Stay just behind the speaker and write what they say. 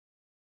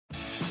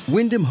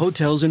Wyndham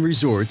Hotels and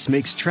Resorts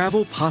makes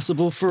travel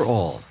possible for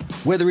all.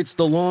 Whether it's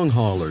the long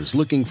haulers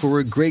looking for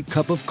a great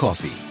cup of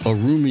coffee, a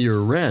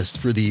roomier rest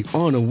for the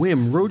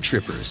on-a-whim road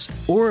trippers,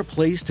 or a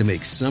place to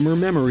make summer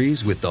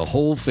memories with the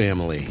whole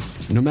family.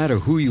 No matter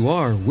who you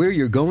are, where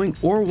you're going,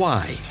 or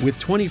why, with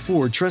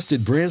 24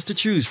 trusted brands to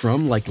choose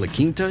from like La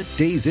Quinta,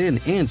 Days Inn,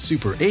 and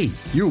Super 8,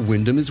 your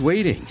Wyndham is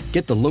waiting.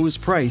 Get the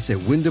lowest price at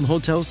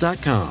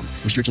WyndhamHotels.com.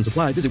 Restrictions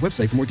apply. Visit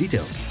website for more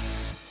details.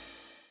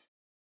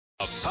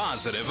 A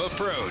positive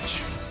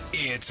approach.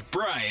 It's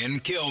Brian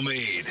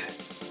Kilmeade.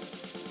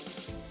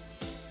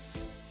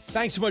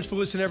 Thanks so much for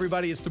listening,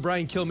 everybody. It's the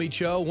Brian Kilmeade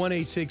Show,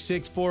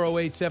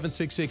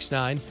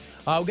 1-866-408-7669.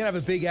 We're going to have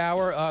a big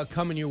hour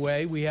coming your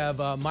way. We have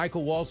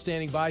Michael Wall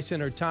standing by,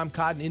 Senator Tom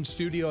Cotton in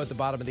studio at the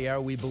bottom of the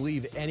hour, we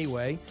believe,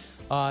 anyway.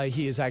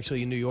 He is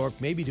actually in New York,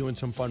 maybe doing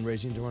some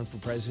fundraising to run for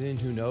president.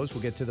 Who knows?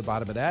 We'll get to the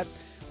bottom of that.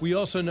 We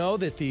also know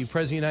that the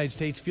President of the United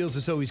States feels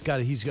as though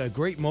he's a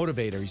great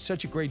motivator. He's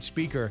such a great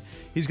speaker.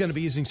 He's going to be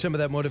using some of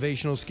that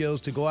motivational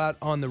skills to go out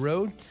on the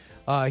road.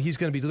 He's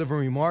going to be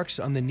delivering remarks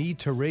on the need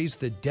to raise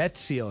the debt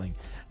ceiling.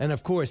 And,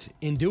 of course,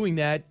 in doing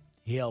that,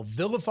 he'll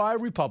vilify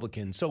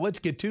Republicans. So let's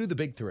get to the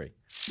big three.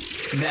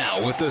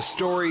 Now, with the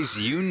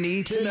stories you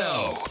need to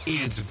know,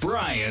 it's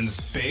Brian's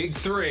Big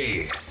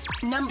Three.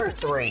 Number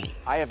 3.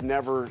 I have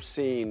never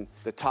seen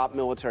the top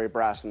military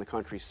brass in the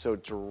country so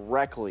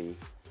directly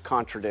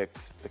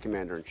contradicts the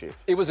commander-in-chief.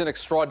 It was an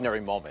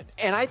extraordinary moment.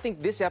 And I think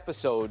this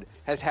episode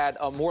has had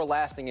a more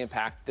lasting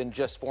impact than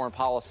just foreign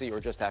policy or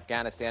just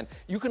Afghanistan.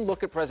 You can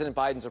look at President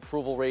Biden's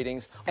approval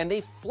ratings, and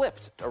they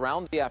flipped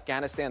around the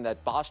Afghanistan,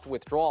 that botched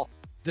withdrawal.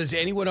 Does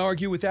anyone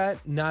argue with that?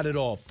 Not at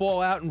all.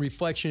 Fallout and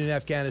reflection in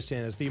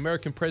Afghanistan as the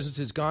American presence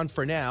is gone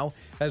for now,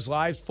 as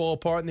lives fall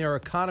apart and their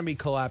economy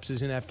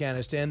collapses in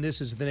Afghanistan. This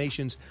is the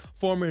nation's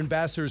former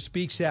ambassador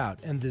speaks out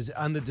and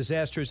on the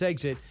disastrous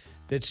exit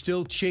that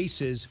still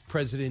chases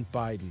President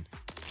Biden.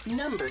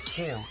 Number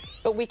 2.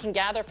 But we can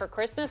gather for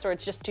Christmas, or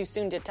it's just too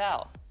soon to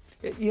tell?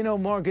 You know,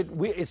 Margaret,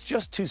 it's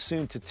just too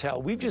soon to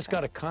tell. We've just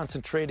got to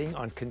concentrating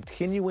on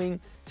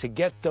continuing to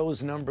get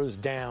those numbers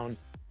down.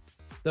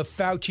 The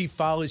Fauci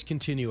follies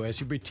continue as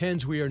he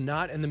pretends we are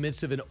not in the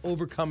midst of an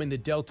overcoming the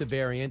Delta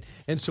variant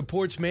and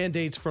supports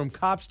mandates from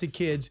cops to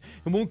kids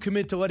and won't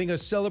commit to letting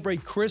us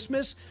celebrate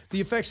Christmas.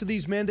 The effects of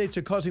these mandates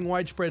are causing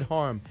widespread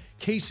harm.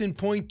 Case in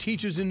point,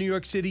 teachers in New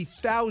York City,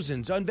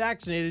 thousands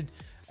unvaccinated,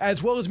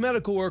 as well as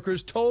medical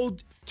workers,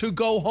 told to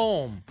go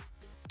home.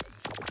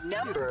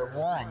 Number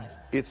 1.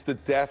 It's the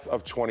death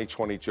of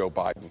 2020 Joe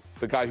Biden,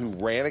 the guy who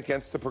ran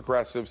against the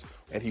progressives,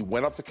 and he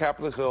went up to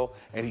Capitol Hill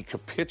and he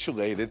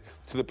capitulated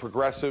to the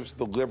progressives,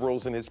 the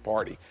liberals in his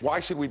party.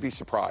 Why should we be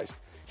surprised?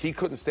 He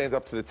couldn't stand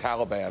up to the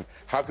Taliban.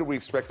 How could we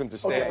expect him to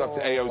stand up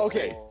to AOC?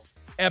 Okay.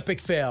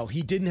 Epic fail.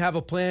 He didn't have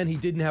a plan. He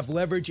didn't have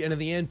leverage. And in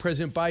the end,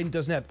 President Biden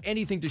doesn't have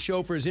anything to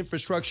show for his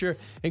infrastructure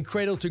and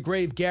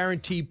cradle-to-grave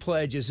guaranteed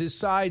pledges. He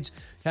sides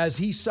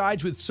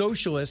with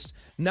socialists,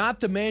 not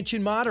the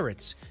Manchin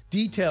moderates.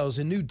 Details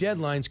and new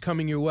deadlines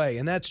coming your way.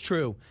 And that's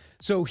true.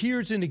 So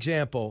here's an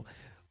example.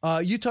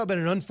 You talk about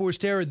an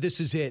unforced error. This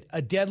is it.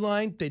 A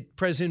deadline that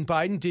President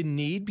Biden didn't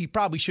need. He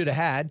probably should have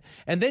had.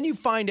 And then you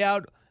find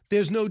out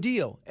there's no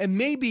deal. And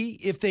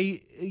maybe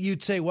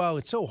you'd say, well,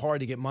 it's so hard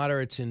to get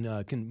moderates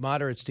and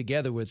moderates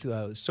together with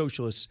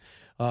socialists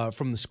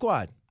from the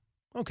squad.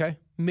 Okay,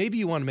 maybe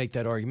you want to make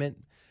that argument.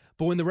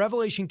 But when the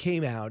revelation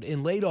came out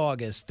in late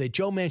August that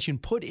Joe Manchin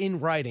put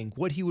in writing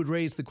what he would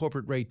raise the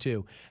corporate rate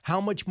to,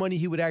 how much money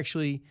he would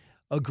actually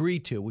agree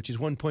to, which is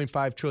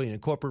 $1.5 trillion, a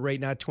corporate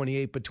rate not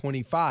 28 but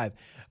 25,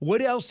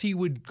 what else he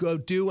would go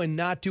do and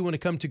not do when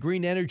it comes to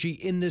green energy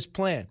in this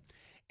plan.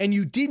 And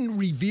you didn't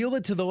reveal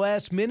it to the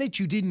last minute.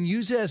 You didn't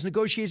use it as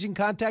negotiating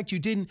contact. You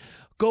didn't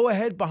go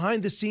ahead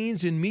behind the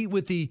scenes and meet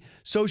with the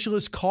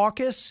Socialist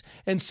Caucus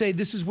and say,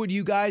 this is what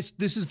you guys,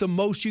 this is the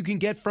most you can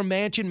get from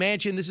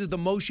Manchin, this is the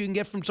most you can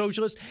get from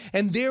socialists.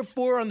 And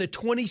therefore, on the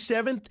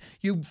 27th,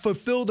 you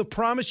fulfill the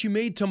promise you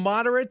made to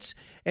moderates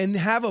and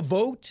have a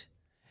vote.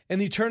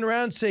 And you turn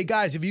around and say,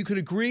 guys, if you could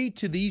agree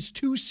to these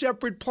two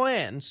separate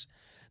plans,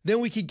 then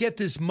we could get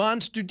this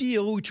monster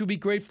deal, which would be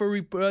great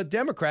for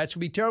Democrats. It would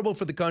be terrible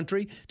for the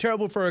country,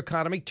 terrible for our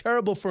economy,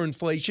 terrible for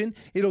inflation.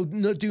 It'll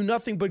do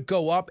nothing but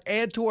go up,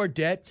 add to our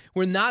debt.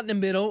 We're not in the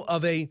middle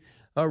of a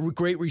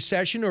Great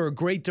Recession or a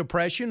Great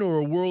Depression or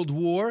a world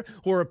war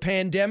or a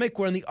pandemic.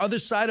 We're on the other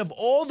side of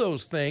all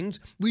those things.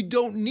 We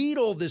don't need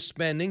all this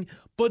spending,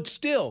 but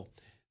still,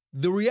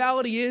 the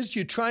reality is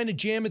you're trying to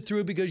jam it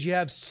through because you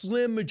have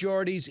slim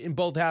majorities in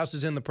both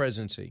houses and the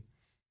presidency.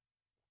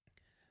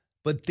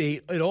 But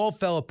it all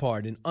fell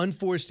apart. An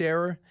unforced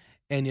error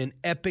and an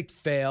epic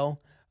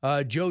fail.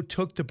 Joe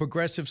took the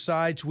progressive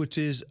sides, which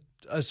is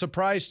a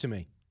surprise to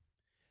me.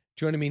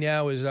 Joining me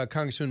now is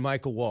Congressman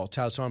Michael Waltz,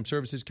 House Armed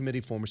Services Committee,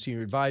 former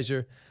senior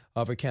advisor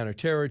for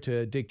counterterror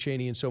to Dick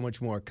Cheney and so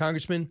much more.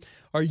 Congressman,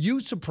 are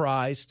you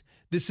surprised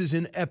this is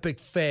an epic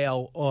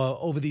fail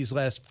over these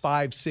last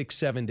 5, 6,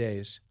 7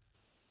 days?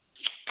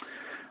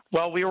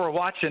 Well, we were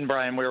watching,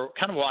 Brian, we were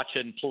kind of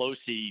watching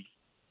Pelosi,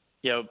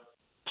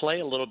 play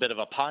a little bit of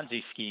a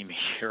Ponzi scheme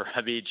here.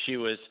 I mean, she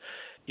was,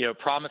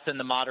 promising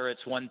the moderates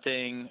one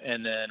thing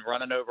and then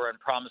running over and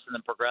promising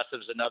the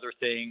progressives another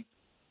thing.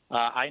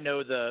 I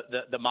know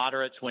the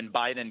moderates, when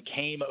Biden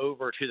came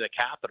over to the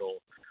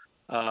Capitol,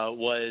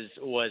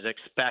 was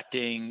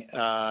expecting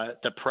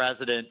the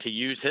president to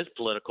use his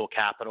political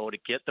capital to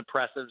get the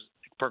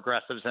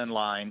progressives in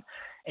line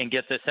and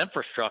get this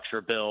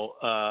infrastructure bill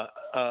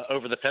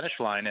over the finish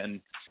line,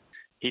 and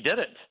he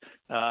didn't.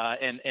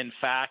 And in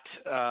fact,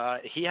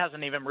 he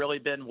hasn't even really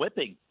been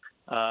whipping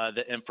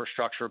the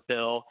infrastructure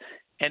bill.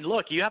 And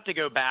look, you have to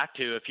go back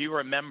to, if you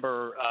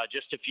remember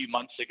just a few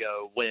months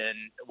ago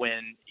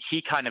when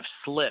he kind of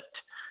slipped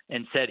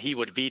and said he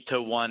would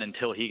veto one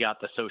until he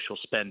got the social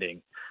spending,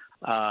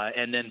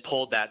 and then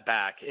pulled that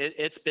back.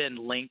 It's been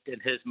linked in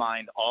his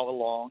mind all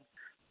along.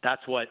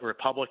 That's what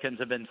Republicans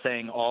have been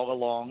saying all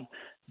along,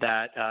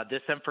 that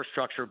this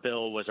infrastructure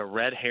bill was a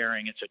red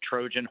herring. It's a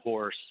Trojan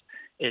horse.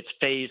 It's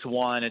phase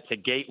one. It's a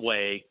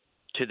gateway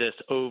to this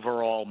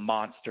overall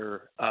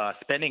monster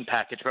spending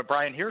package. But,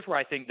 Brian, here's where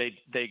I think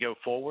they go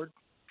forward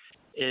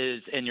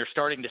is, and you're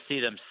starting to see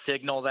them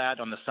signal that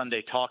on the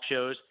Sunday talk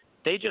shows,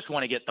 they just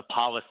want to get the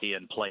policy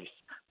in place.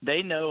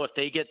 They know if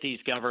they get these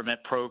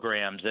government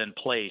programs in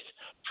place,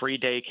 free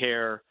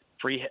daycare,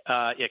 free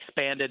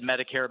expanded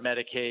Medicare,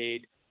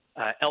 Medicaid,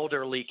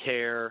 elderly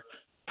care,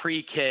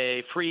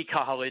 pre-K, free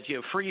college,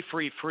 free,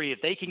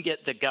 if they can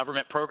get the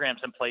government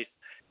programs in place,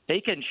 they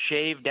can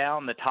shave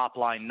down the top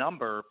line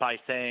number by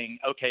saying,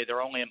 okay,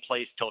 they're only in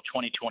place till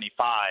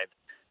 2025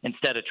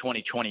 instead of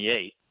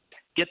 2028.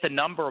 Get the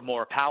number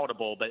more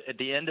palatable, but at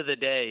the end of the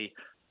day,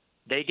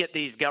 they get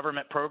these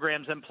government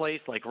programs in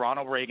place. Like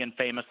Ronald Reagan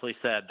famously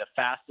said, the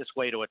fastest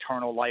way to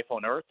eternal life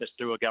on earth is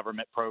through a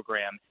government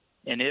program,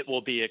 and it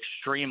will be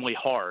extremely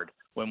hard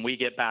when we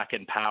get back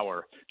in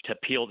power to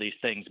peel these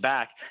things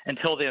back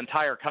until the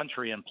entire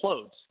country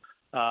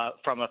implodes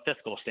from a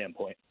fiscal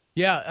standpoint.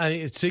 Yeah,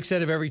 it's 6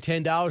 out of every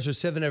 $10 or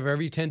 7 out of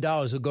every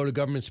 $10 will go to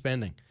government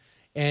spending.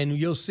 And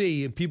you'll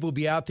see people will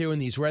be out there in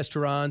these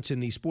restaurants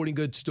and these sporting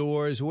goods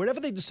stores or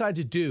whatever they decide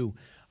to do,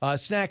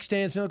 snack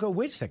stands, and they'll go,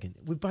 wait a second.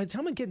 By the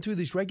time I'm getting through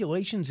these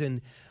regulations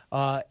and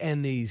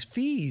these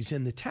fees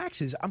and the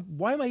taxes,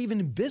 why am I even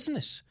in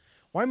business?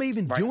 Why am I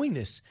even doing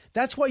this?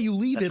 That's why you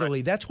leave Italy.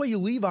 Right. That's why you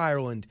leave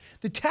Ireland.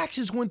 The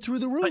taxes went through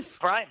the roof.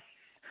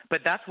 But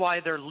that's why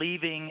they're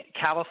leaving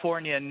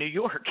California and New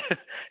York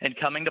and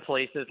coming to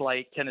places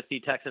like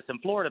Tennessee, Texas,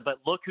 and Florida. But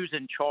look who's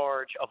in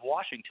charge of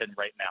Washington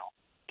right now.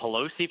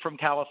 Pelosi from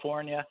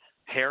California,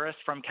 Harris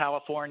from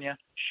California,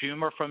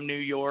 Schumer from New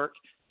York,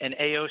 and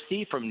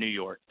AOC from New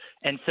York.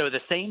 And so the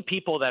same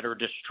people that are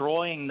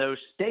destroying those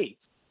states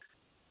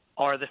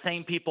are the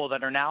same people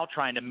that are now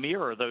trying to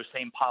mirror those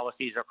same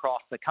policies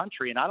across the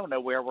country. And I don't know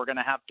where we're going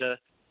to have to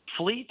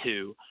flee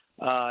to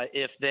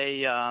if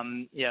they,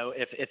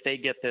 if they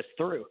get this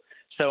through.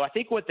 So I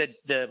think what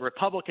the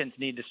Republicans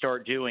need to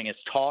start doing is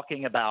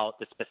talking about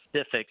the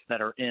specifics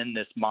that are in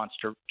this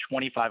monster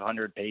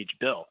 2,500-page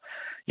bill.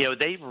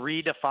 They've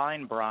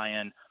redefined,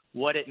 Brian,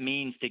 what it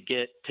means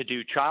to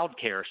do child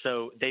care.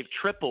 So they've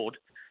tripled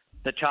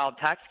the child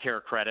tax care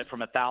credit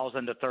from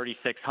 $1,000 to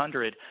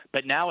 $3,600,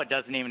 but now it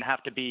doesn't even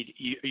have to be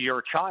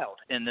your child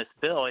in this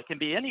bill. It can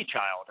be any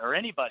child or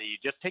anybody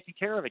just taking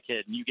care of a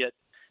kid,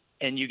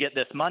 and you get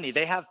this money.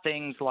 They have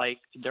things like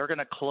they're going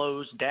to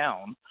close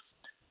down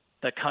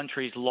the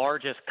country's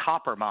largest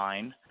copper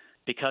mine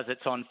because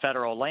it's on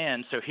federal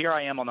land. So here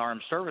I am on the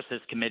Armed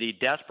Services Committee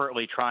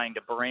desperately trying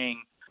to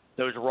bring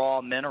those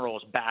raw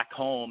minerals back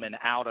home and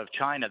out of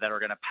China that are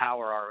going to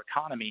power our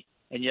economy,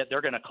 and yet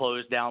they're going to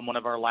close down one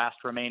of our last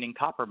remaining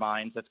copper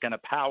mines that's going to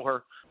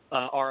power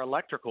our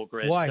electrical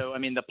grid. Why? So, I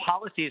mean, the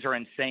policies are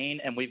insane,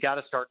 and we've got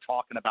to start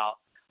talking about,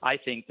 I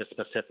think, the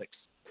specifics.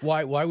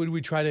 Why would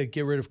we try to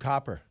get rid of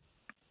copper?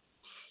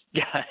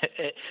 Yeah,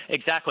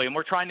 exactly. And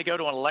we're trying to go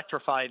to an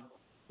electrified,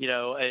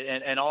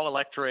 an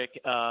all-electric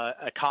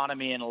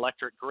economy and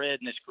electric grid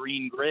and this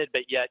green grid,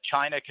 but yet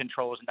China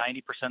controls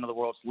 90% of the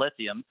world's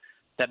lithium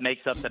that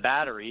makes up the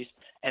batteries,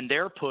 and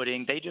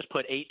they just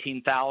put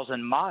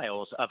 18,000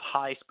 miles of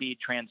high-speed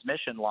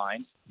transmission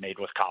lines made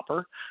with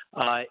copper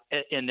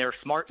in their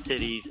smart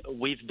cities.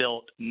 We've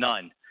built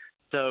none.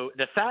 So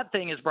the sad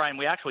thing is, Brian,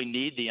 we actually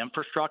need the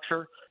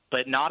infrastructure,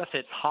 but not if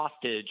it's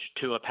hostage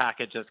to a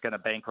package that's going to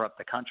bankrupt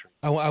the country.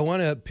 I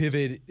want to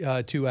pivot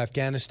to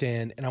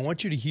Afghanistan, and I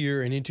want you to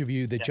hear an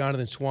interview that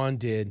Jonathan Swan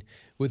did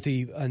with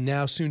the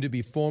now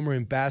soon-to-be former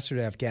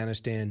ambassador to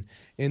Afghanistan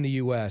in the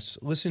U.S.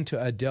 Listen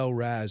to Adele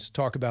Raz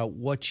talk about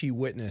what she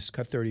witnessed.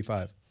 Cut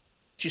 35.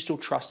 Do you still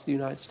trust the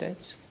United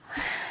States?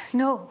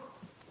 No.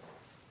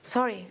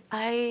 Sorry.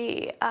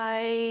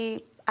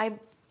 I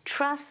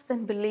trust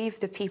and believe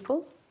the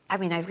people. I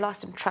mean, I've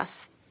lost some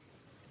trust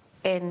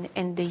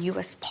in the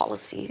U.S.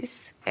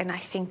 policies, and I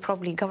think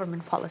probably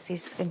government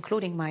policies,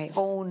 including my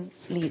own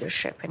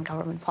leadership and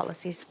government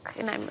policies.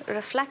 And I'm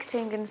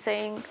reflecting and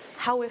saying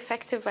how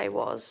effective I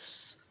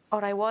was,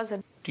 or I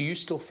wasn't. Do you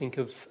still think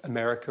of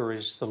America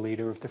as the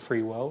leader of the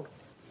free world?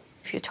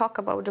 If you talk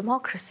about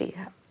democracy,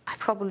 I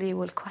probably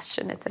will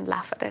question it and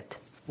laugh at it.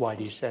 Why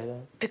do you say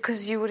that?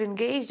 Because you were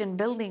engaged in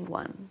building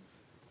one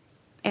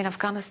in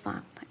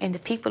Afghanistan, and the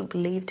people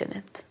believed in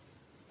it.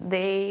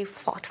 They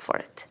fought for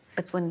it.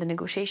 But when the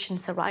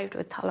negotiations arrived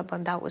with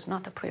Taliban, that was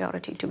not a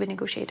priority to be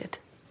negotiated.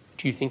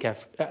 Do you think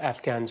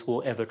Afghans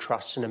will ever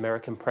trust an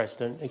American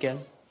president again?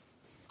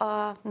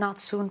 Not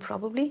soon,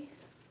 probably.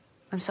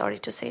 I'm sorry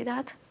to say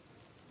that.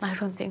 I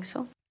don't think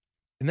so.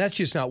 And that's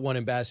just not one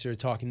ambassador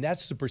talking.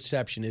 That's the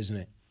perception, isn't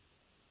it?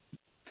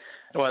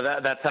 Well,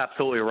 that's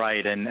absolutely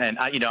right. And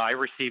I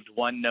received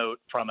one note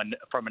from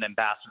an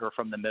ambassador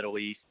from the Middle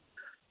East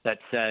that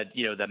said,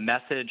 the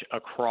message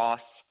across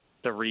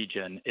the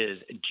region is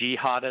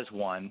jihad has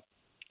won,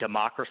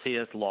 democracy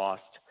has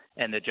lost,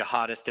 and the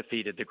jihadists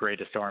defeated the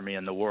greatest army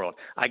in the world.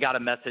 I got a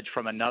message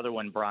from another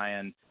one,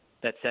 Brian,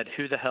 that said,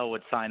 who the hell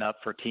would sign up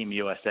for Team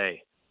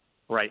USA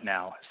right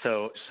now?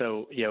 So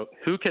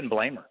who can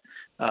blame her?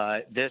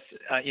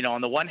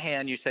 On the one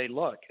hand, you say,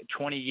 look,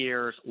 20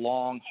 years,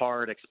 long,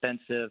 hard,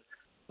 expensive,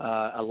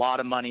 a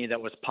lot of money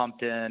that was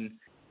pumped in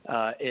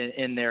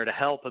there to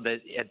help. But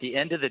at the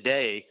end of the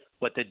day,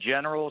 what the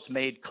generals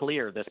made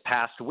clear this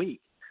past week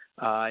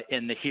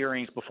in the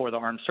hearings before the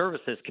Armed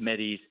Services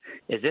Committees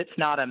is it's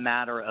not a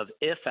matter of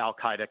if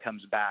al-Qaeda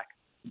comes back,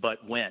 but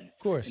when. Of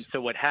course. And so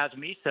what has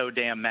me so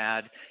damn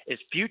mad is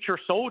future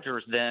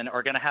soldiers then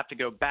are going to have to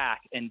go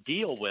back and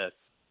deal with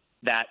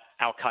that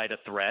al-Qaeda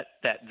threat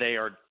that they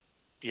are,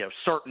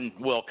 certain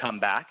will come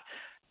back.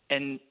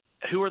 And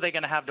who are they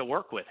going to have to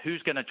work with?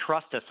 Who's going to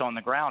trust us on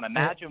the ground?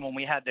 Imagine when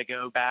we had to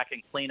go back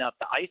and clean up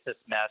the ISIS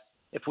mess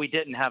if we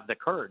didn't have the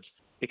Kurds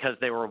because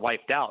they were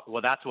wiped out.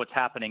 Well, that's what's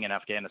happening in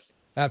Afghanistan.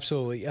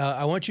 Absolutely.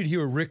 I want you to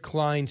hear what Rick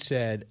Klein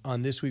said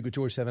on This Week with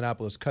George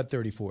Stephanopoulos, cut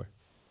 34.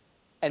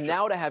 And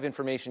now to have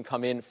information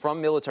come in from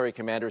military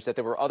commanders that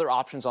there were other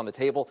options on the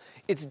table,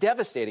 it's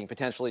devastating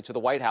potentially to the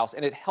White House,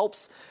 and it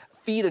helps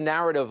feed a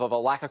narrative of a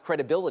lack of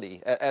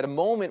credibility at a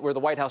moment where the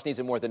White House needs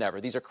it more than ever.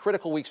 These are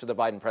critical weeks for the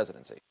Biden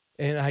presidency.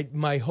 And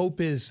my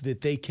hope is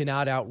that they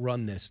cannot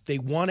outrun this. They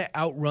want to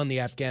outrun the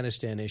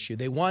Afghanistan issue.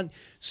 They want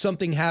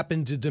something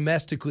happen to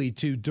domestically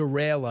to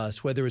derail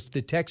us, whether it's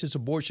the Texas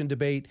abortion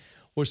debate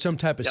or some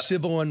type of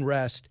civil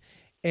unrest.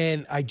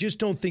 And I just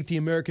don't think the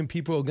American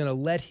people are going to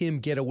let him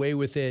get away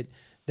with it.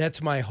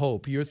 That's my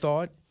hope. Your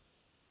thought?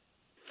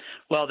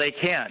 Well, they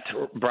can't,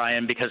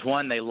 Brian, because,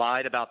 one, they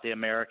lied about the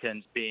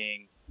Americans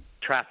being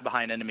trapped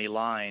behind enemy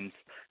lines.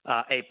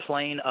 A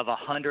plane of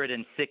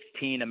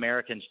 116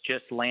 Americans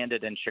just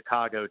landed in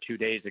Chicago 2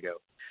 days ago.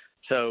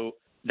 So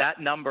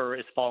that number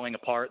is falling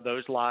apart.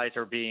 Those lies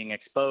are being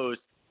exposed.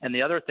 And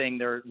the other thing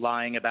they're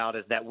lying about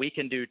is that we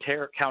can do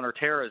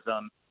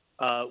counterterrorism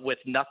with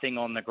nothing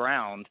on the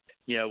ground,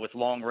 with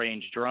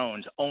long-range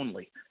drones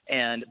only.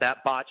 And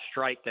that botched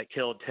strike that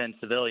killed 10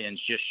 civilians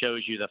just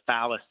shows you the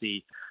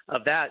fallacy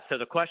of that. So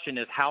the question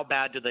is, how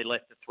bad do they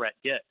let the threat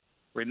get?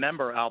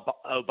 Remember,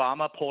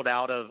 Obama pulled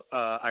out of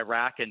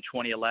Iraq in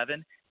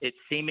 2011. It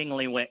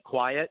seemingly went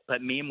quiet,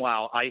 but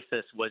meanwhile,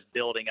 ISIS was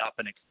building up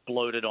and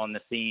exploded on the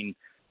scene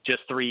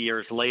just 3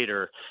 years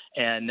later,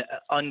 and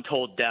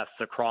untold deaths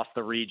across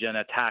the region,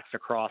 attacks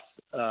across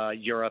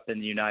Europe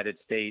and the United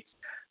States.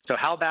 So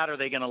how bad are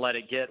they going to let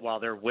it get while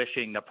they're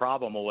wishing the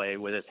problem away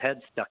with his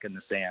head stuck in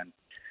the sand?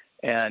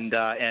 And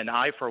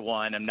I, for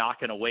one, am not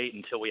going to wait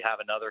until we have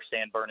another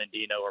San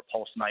Bernardino or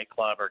Pulse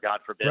nightclub or,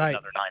 God forbid,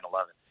 another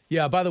 9/11.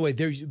 Yeah, by the way,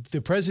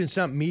 the president's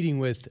not meeting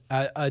with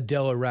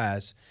Adela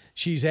Raz.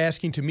 She's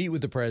asking to meet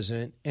with the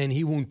president, and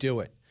he won't do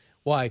it.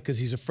 Why? Because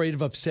he's afraid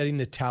of upsetting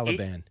the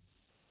Taliban.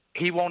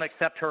 He won't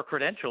accept her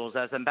credentials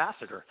as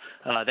ambassador.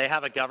 They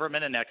have a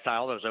government in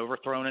exile that was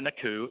overthrown in a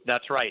coup.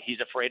 That's right. He's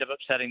afraid of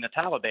upsetting the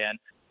Taliban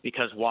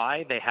because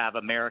why? They have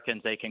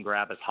Americans they can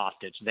grab as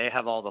hostage. They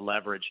have all the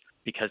leverage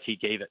because he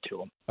gave it to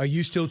them. Are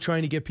you still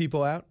trying to get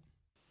people out?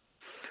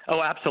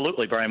 Oh,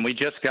 absolutely, Brian. We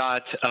just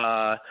got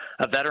a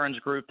veterans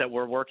group that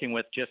we're working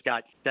with just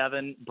got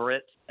 7 Brits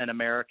and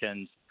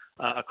Americans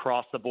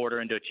across the border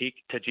into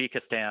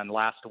Tajikistan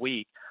last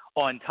week,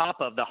 on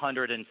top of the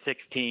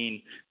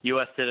 116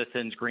 U.S.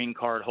 citizens, green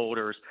card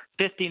holders,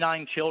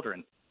 59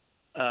 children,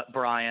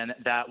 Brian,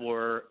 that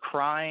were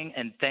crying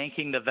and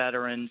thanking the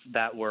veterans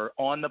that were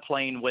on the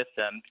plane with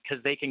them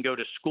because they can go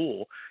to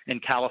school in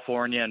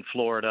California and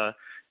Florida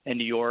and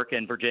New York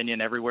and Virginia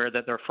and everywhere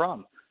that they're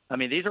from. I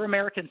mean, these are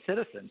American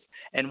citizens.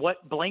 And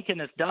what Blinken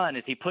has done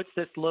is he puts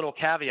this little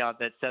caveat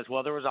that says,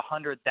 well, there was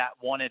 100 that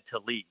wanted to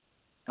leave.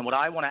 And what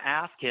I want to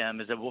ask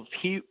him is that if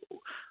he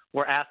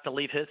were asked to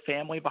leave his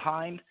family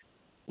behind,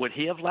 would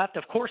he have left?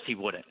 Of course he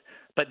wouldn't.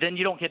 But then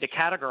you don't get to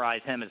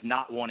categorize him as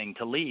not wanting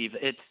to leave.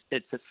 It's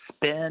a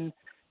spin,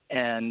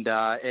 and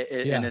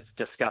it's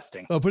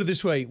disgusting. Well, put it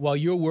this way. While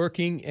you're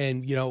working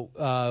and,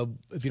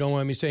 if you don't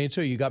mind me saying so,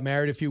 you got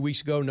married a few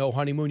weeks ago, no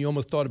honeymoon. You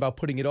almost thought about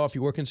putting it off.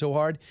 You're working so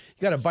hard.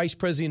 You got a vice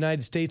president of the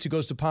United States who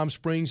goes to Palm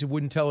Springs and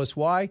wouldn't tell us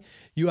why.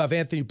 You have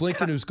Anthony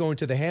Blinken who's going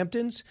to the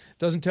Hamptons,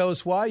 doesn't tell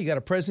us why. You got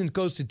a president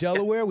who goes to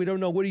Delaware. We don't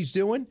know what he's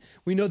doing.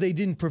 We know they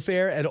didn't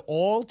prepare at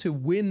all to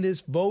win this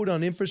vote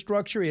on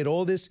infrastructure. He had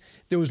all this.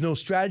 There was no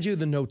strategy,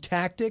 there were no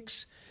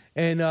tactics.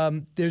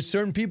 And there's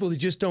certain people that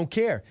just don't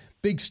care.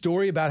 big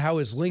story about how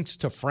his links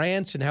to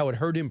France and how it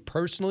hurt him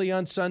personally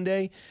on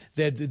Sunday,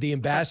 that the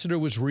ambassador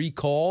was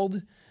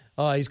recalled.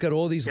 He's got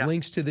all these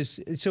links to this.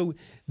 So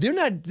they're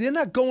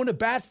not going to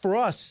bat for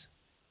us.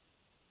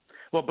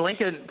 Well,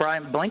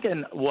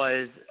 Blinken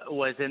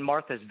was in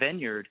Martha's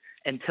Vineyard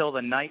until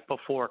the night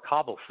before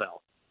Kabul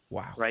fell.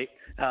 Wow. Right.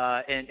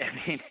 And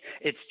I mean,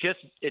 it's just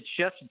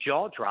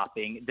jaw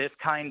dropping, this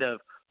kind of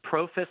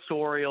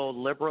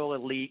professorial liberal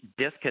elite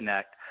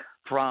disconnect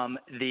from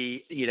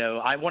the,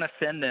 I want to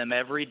send them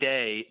every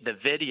day the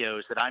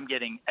videos that I'm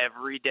getting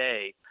every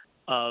day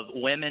of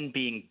women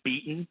being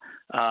beaten,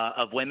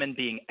 of women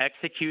being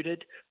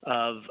executed,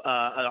 of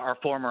our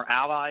former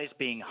allies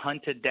being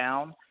hunted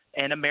down,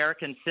 and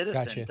American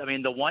citizens. Gotcha. I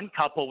mean, the one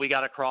couple we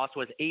got across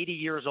was 80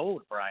 years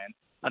old, Brian,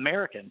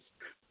 Americans.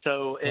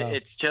 So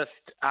it's just,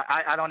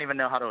 I don't even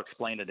know how to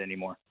explain it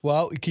anymore.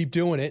 Well, keep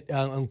doing it.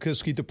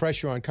 Because keep the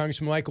pressure on.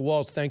 Congressman Michael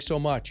Waltz, thanks so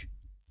much.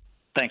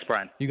 Thanks,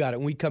 Brian. You got it.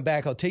 When we come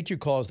back, I'll take your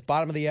calls. The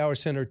bottom of the hour,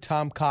 Senator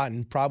Tom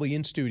Cotton, probably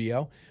in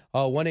studio.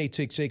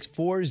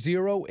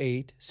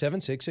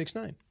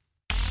 1-866-408-7669.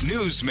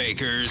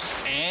 Newsmakers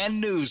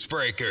and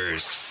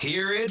newsbreakers.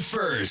 Hear it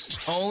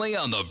first, only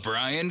on the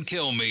Brian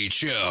Kilmeade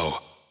Show.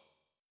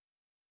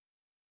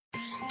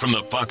 From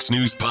the Fox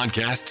News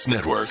Podcasts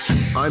Network.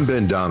 I'm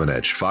Ben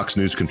Domenech, Fox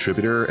News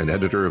contributor and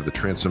editor of the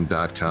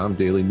Transom.com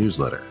daily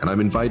newsletter, and I'm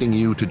inviting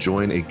you to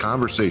join a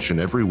conversation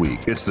every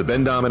week. It's the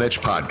Ben Domenech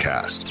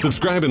Podcast.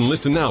 Subscribe and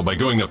listen now by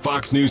going to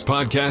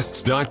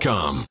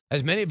foxnewspodcasts.com.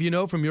 As many of you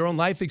know from your own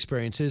life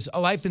experiences,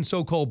 a life in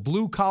so-called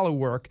blue-collar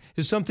work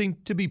is something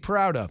to be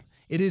proud of.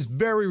 It is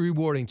very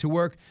rewarding to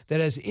work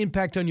that has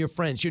impact on your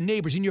friends, your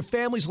neighbors, and your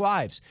family's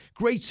lives.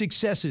 Great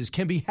successes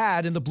can be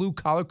had in the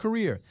blue-collar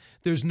career.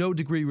 There's no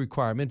degree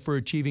requirement for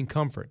achieving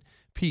comfort,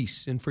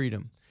 peace, and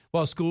freedom.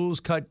 While schools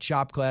cut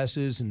shop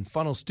classes and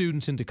funnel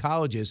students into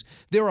colleges,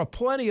 there are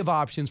plenty of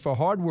options for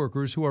hard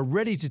workers who are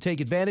ready to take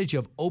advantage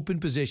of open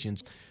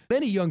positions.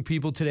 Many young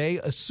people today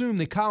assume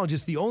that college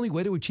is the only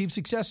way to achieve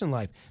success in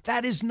life.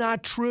 That is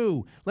not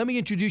true. Let me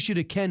introduce you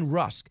to Ken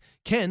Rusk.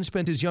 Ken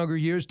spent his younger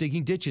years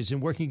digging ditches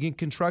and working in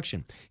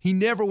construction. He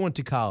never went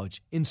to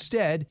college.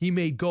 Instead, he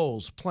made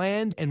goals,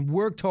 planned, and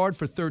worked hard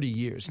for 30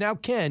 years. Now,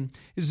 Ken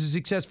is a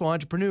successful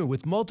entrepreneur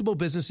with multiple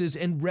businesses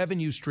and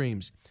revenue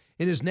streams.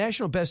 In his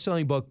national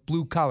best-selling book,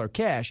 Blue Collar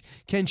Cash,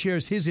 Ken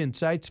shares his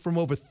insights from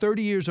over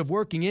 30 years of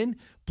working in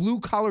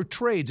blue-collar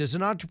trades as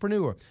an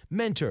entrepreneur,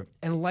 mentor,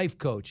 and life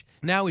coach.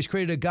 Now he's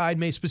created a guide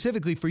made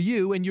specifically for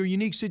you and your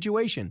unique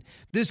situation.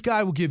 This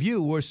guide will give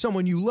you or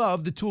someone you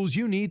love the tools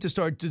you need to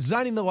start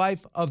designing the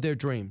life of their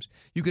dreams.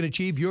 You can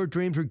achieve your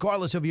dreams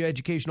regardless of your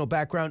educational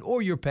background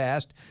or your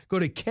past. Go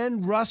to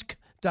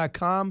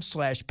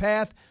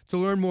kenrusk.com/path to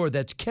learn more.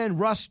 That's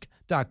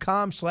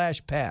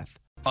kenrusk.com/path.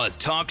 A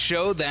talk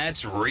show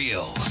that's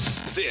real.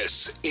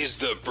 This is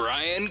the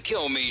Brian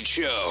Kilmeade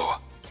Show.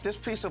 This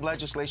piece of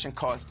legislation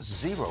costs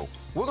zero.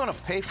 We're going to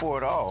pay for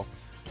it all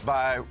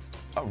by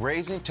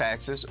raising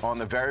taxes on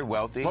the very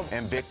wealthy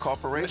and big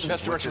corporations,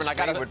 Mr. which is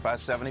favored by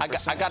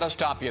 70%. I got to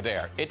stop you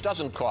there. It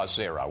doesn't cost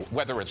zero.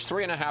 Whether it's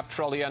 $3.5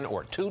 trillion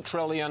or $2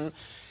 trillion,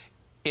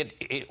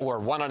 or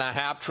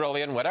 $1.5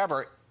 trillion,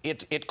 whatever.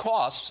 It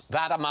costs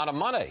that amount of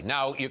money.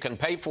 Now, you can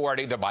pay for it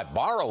either by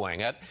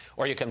borrowing it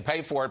or you can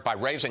pay for it by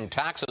raising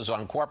taxes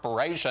on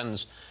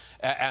corporations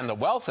and the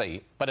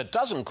wealthy, but it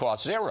doesn't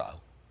cost zero.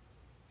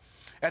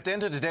 At the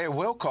end of the day, it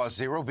will cost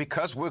zero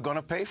because we're going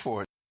to pay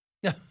for it.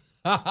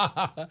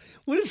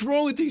 What is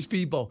wrong with these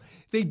people?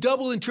 They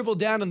double and triple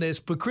down on this,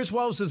 but Chris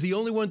Wallace is the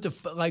only one to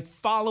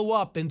follow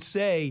up and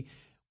say,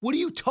 what are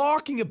you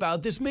talking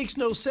about? This makes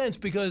no sense,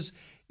 because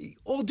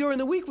all during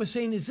the week we're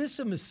saying, is this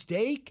a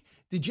mistake?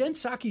 Did Jen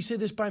Psaki say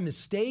this by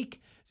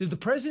mistake? Did the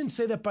president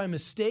say that by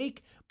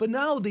mistake? But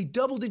now they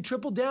doubled and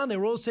tripled down.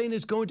 They're all saying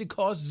it's going to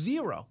cost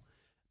zero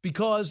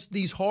because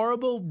these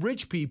horrible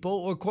rich people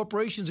or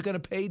corporations are going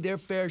to pay their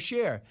fair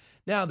share.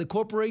 Now, the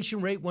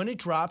corporation rate, when it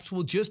drops,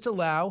 will just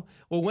allow,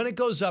 or when it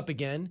goes up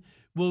again,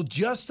 will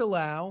just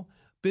allow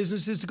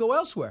businesses to go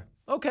elsewhere.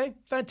 Okay,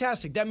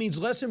 fantastic. That means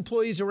less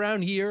employees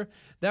around here.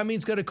 That means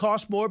it's going to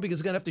cost more because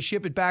they're going to have to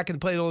ship it back and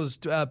pay all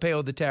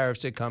the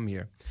tariffs that come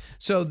here.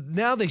 So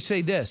now they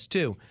say this,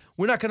 too.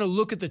 We're not going to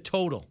look at the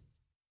total.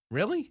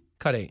 Really?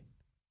 Cut 8.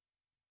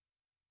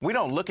 We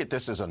don't look at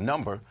this as a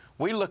number.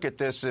 We look at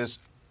this as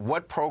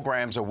what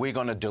programs are we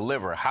going to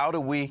deliver? How do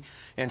we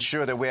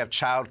ensure that we have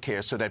child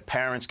care so that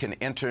parents can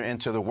enter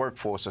into the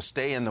workforce or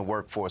stay in the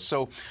workforce?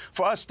 So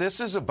for us,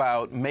 this is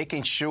about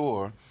making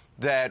sure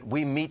that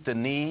we meet the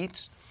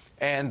needs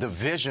and the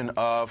vision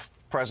of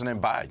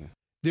President Biden.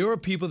 There are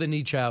people that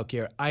need child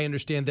care. I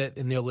understand that,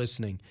 and they're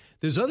listening.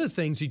 There's other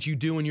things that you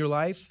do in your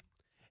life,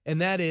 and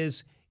that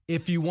is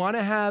if you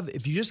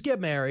just get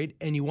married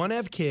and you want to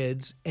have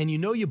kids and you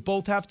know you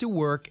both have to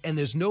work and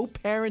there's no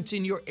parents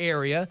in your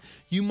area,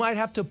 you might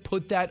have to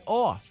put that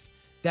off.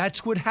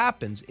 That's what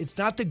happens. It's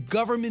not the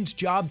government's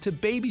job to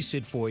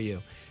babysit for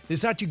you.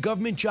 It's not your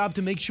government job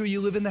to make sure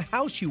you live in the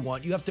house you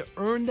want. You have to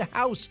earn the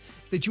house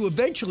that you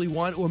eventually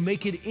want or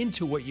make it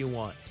into what you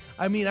want.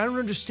 I mean, I don't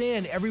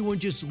understand everyone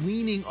just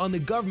leaning on the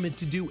government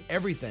to do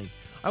everything.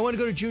 I want to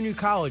go to junior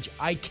college.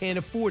 I can't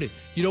afford it.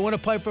 You don't want to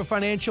apply for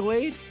financial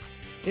aid?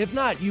 If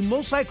not, you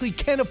most likely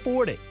can't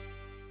afford it.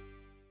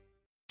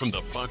 From the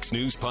Fox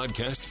News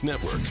Podcasts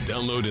Network,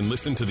 download and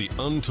listen to The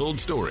Untold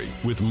Story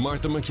with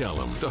Martha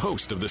McCallum. The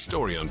host of The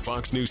Story on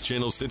Fox News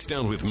Channel sits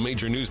down with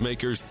major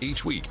newsmakers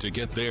each week to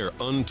get their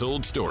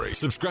untold story.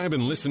 Subscribe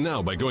and listen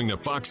now by going to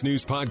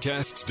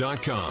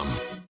foxnewspodcasts.com.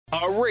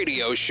 A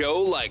radio show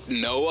like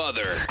no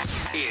other.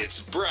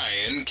 It's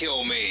Brian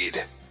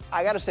Kilmeade.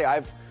 I got to say,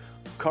 I've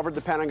covered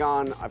the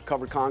Pentagon, I've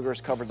covered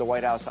Congress, covered the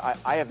White House.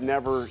 I have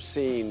never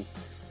seen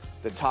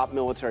the top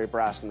military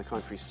brass in the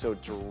country so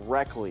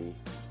directly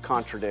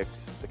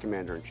contradicts the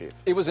commander-in-chief.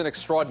 It was an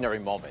extraordinary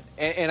moment.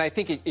 And I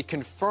think it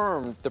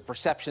confirmed the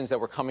perceptions that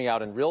were coming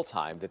out in real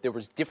time, that there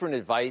was different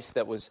advice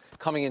that was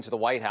coming into the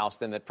White House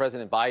than that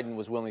President Biden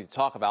was willing to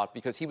talk about,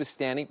 because he was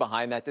standing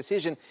behind that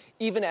decision,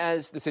 even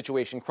as the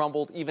situation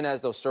crumbled, even as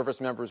those service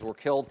members were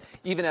killed,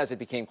 even as it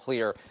became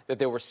clear that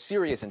there were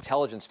serious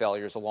intelligence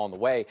failures along the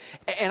way.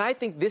 And I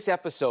think this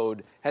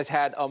episode has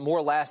had a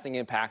more lasting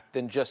impact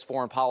than just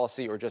foreign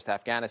policy or just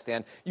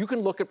Afghanistan. You can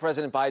look at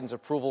President Biden's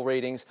approval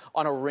ratings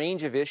on a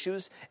range of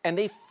issues, and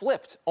they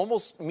flipped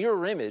almost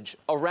mirror image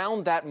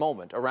around that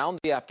moment, around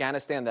the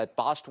Afghanistan, that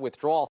botched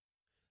withdrawal.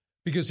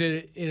 Because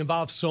it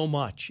involves so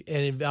much, and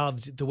it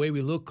involves the way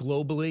we look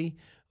globally.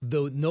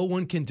 Though no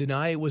one can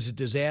deny it was a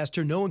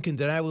disaster. No one can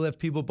deny we left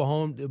people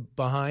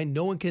behind.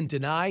 No one can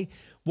deny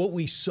what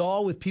we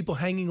saw with people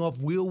hanging off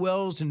wheel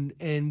wells,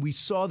 and we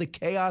saw the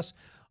chaos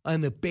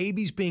and the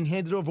babies being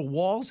handed over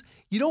walls.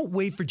 You don't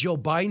wait for Joe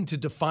Biden to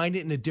define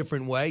it in a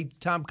different way.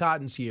 Tom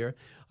Cotton's here.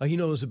 He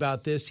knows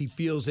about this. He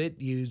feels it.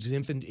 He's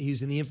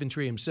in the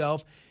infantry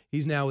himself.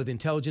 He's now with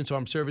Intelligence,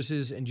 Armed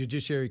Services, and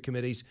Judiciary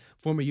Committees,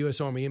 former U.S.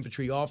 Army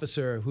infantry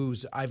officer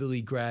who's Ivy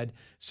League grad.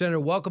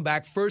 Senator, welcome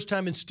back. First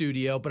time in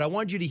studio, but I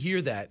want you to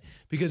hear that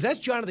because that's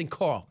Jonathan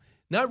Karl,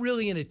 not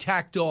really an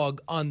attack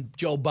dog on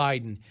Joe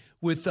Biden,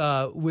 with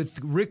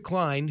Rick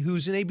Klein,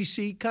 who's an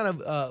ABC kind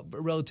of a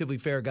relatively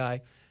fair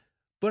guy.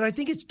 But I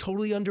think it's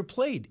totally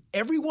underplayed.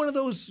 Every one of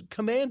those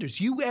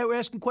commanders, you were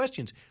asking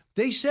questions,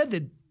 they said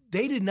that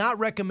they did not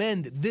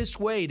recommend this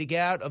way to get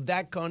out of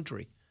that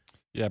country.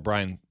 Yeah,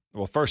 Brian.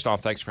 Well, first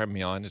off, thanks for having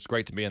me on. It's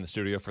great to be in the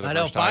studio for the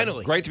first time.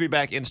 Finally. Great to be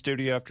back in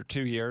studio after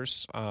 2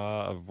 years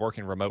of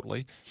working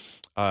remotely.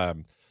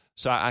 So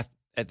I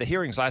at the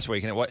hearings last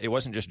week, and it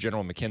wasn't just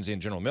General McKenzie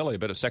and General Milley,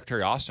 but it was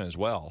Secretary Austin as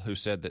well, who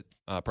said that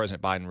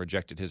President Biden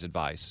rejected his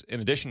advice. In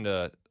addition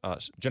to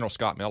General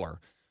Scott Miller,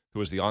 who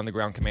was the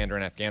on-the-ground commander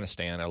in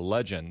Afghanistan, a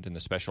legend in the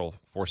Special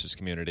Forces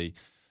community,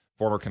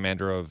 former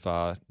commander of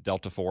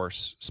Delta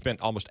Force,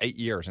 spent almost 8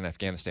 years in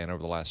Afghanistan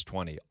over the last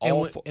 20.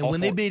 When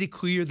they made it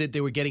clear that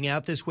they were getting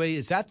out this way,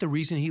 is that the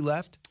reason he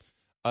left?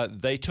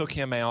 They took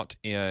him out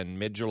in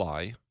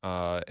mid-July,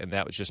 and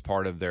that was just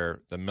part of the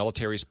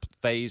military's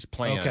phase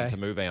plan to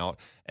move out.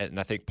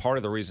 And I think part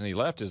of the reason he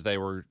left is they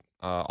were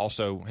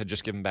also had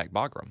just given back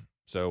Bagram.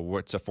 So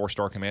what's a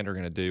four-star commander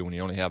going to do when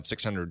you only have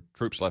 600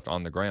 troops left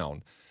on the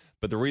ground?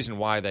 But the reason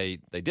why they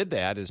did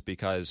that is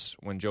because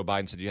when Joe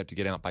Biden said you have to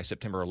get out by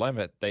September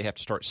 11th, they have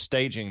to start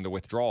staging the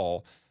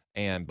withdrawal,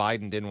 and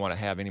Biden didn't want to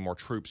have any more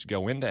troops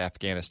go into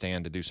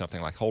Afghanistan to do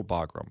something like hold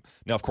Bagram.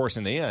 Now, of course,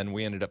 in the end,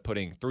 we ended up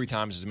putting 3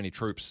 times as many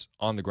troops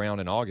on the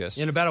ground in August.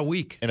 In about a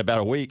week.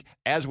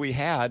 As we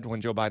had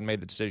when Joe Biden made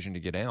the decision to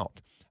get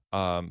out.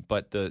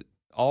 But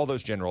all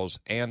those generals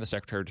and the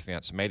Secretary of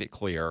Defense made it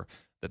clear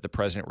that the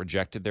president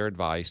rejected their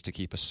advice to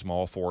keep a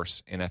small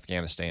force in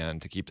Afghanistan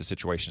to keep the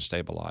situation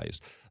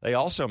stabilized. They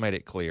also made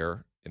it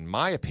clear, in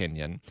my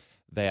opinion,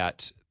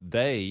 that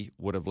they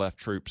would have left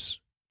troops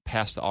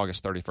past the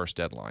August 31st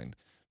deadline.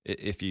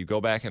 If you go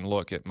back and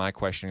look at my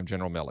questioning of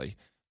General Milley,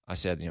 I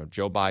said,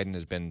 Joe Biden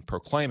has been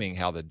proclaiming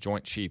how the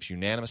Joint Chiefs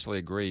unanimously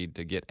agreed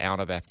to get out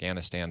of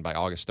Afghanistan by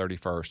August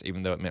 31st,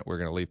 even though it meant we were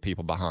going to leave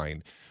people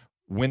behind.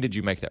 When did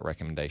you make that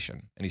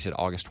recommendation? And he said,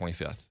 August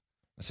 25th.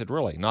 I said,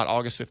 really? Not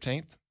August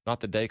 15th? Not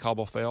the day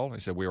Kabul fell? He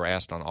said, we were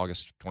asked on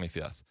August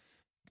 25th.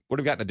 Would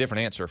have gotten a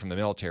different answer from the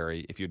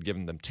military if you had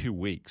given them 2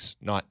 weeks,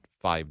 not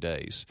 5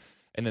 days.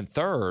 And then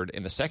third,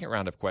 in the second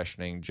round of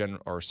questioning,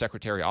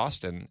 Secretary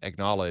Austin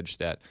acknowledged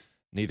that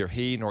neither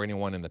he nor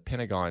anyone in the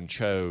Pentagon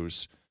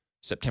chose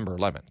September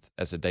 11th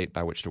as a date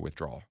by which to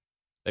withdraw.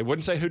 They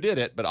wouldn't say who did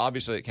it, but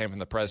obviously it came from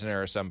the president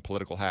or some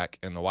political hack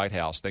in the White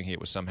House thinking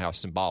it was somehow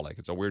symbolic.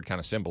 It's a weird kind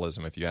of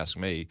symbolism, if you ask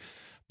me.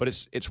 But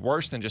it's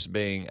worse than just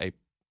being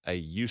a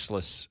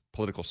useless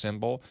political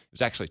symbol. It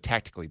was actually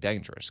tactically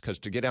dangerous because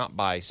to get out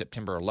by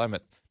September 11th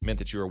meant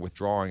that you were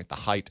withdrawing at the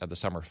height of the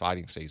summer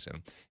fighting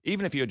season.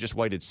 Even if you had just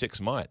waited 6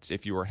 months,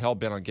 if you were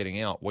hell-bent on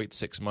getting out, wait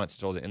 6 months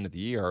until the end of the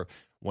year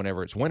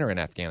whenever it's winter in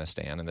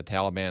Afghanistan, and the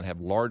Taliban have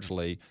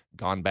largely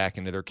gone back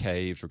into their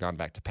caves or gone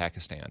back to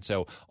Pakistan.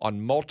 So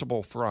on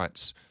multiple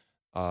fronts,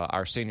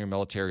 our senior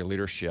military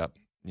leadership,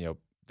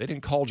 they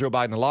didn't call Joe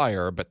Biden a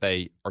liar, but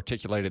they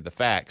articulated the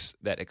facts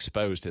that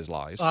exposed his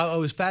lies. I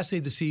was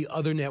fascinated to see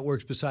other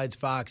networks besides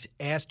Fox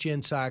ask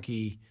Jen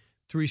Psaki,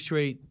 3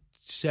 straight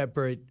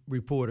separate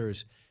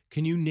reporters,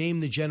 Can you name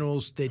the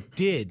generals that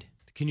did?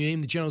 Can you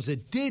name the generals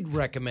that did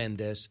recommend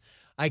this?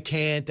 I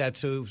can't. I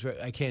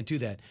can't do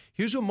that.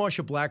 Here's what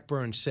Marsha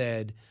Blackburn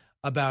said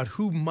about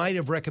who might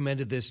have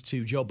recommended this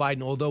to Joe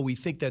Biden, although we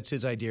think that's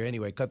his idea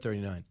anyway. Cut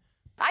 39.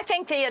 I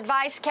think the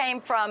advice came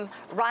from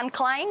Ron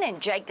Klain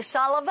and Jake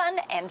Sullivan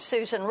and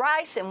Susan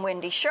Rice and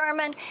Wendy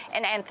Sherman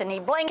and Anthony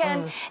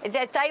Blinken,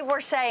 that they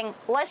were saying,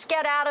 let's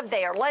get out of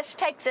there. Let's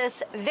take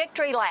this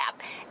victory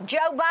lap.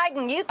 Joe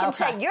Biden, you can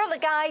say you're the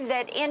guy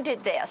that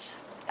ended this.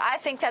 I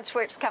think that's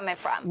where it's coming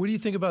from. What do you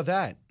think about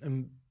that?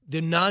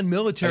 They're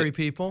non-military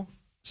people.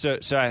 So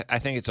I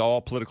think it's all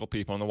political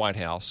people in the White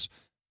House,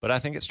 but I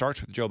think it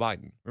starts with Joe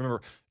Biden.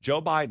 Remember, Joe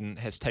Biden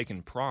has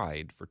taken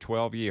pride for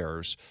 12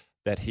 years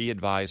that he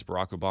advised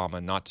Barack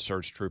Obama not to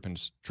surge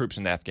troops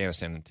into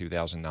Afghanistan in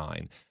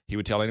 2009. He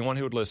would tell anyone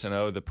who would listen,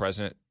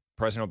 President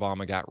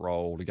Obama got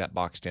rolled, he got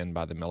boxed in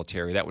by the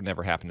military. That would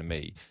never happen to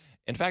me.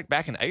 In fact,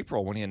 back in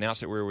April, when he announced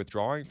that we were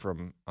withdrawing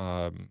from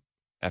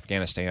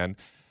Afghanistan,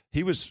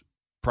 he was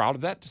proud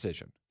of that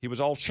decision. He was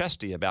all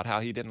chesty about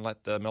how he didn't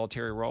let the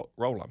military roll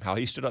him, how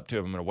he stood up to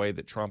him in a way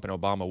that Trump and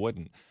Obama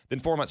wouldn't.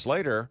 Then 4 months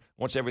later,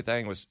 once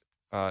everything was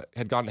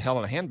had gone to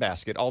hell in a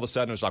handbasket, all of a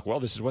sudden it was like, well,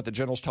 this is what the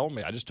generals told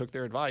me. I just took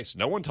their advice.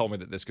 No one told me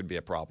that this could be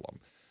a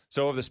problem.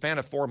 So over the span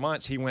of 4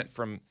 months, he went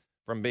from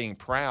being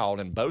proud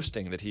and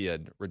boasting that he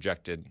had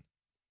rejected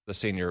the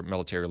senior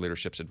military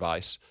leadership's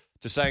advice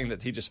to saying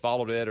that he just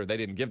followed it or they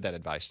didn't give that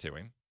advice to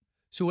him.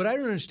 So what I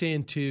don't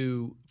understand,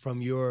 too,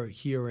 from your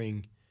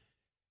hearing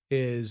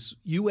is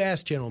you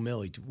asked General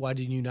Milley, why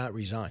didn't you not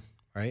resign,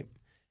 right?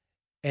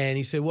 And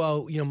he said,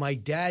 well, my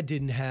dad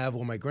didn't have,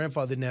 or my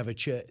grandfather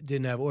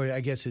didn't have, or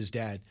I guess his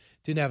dad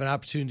didn't have an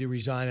opportunity to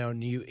resign out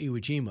in Iwo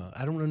Jima.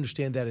 I don't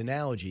understand that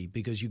analogy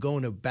because you go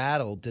into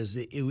battle, is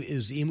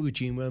Iwo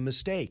Jima a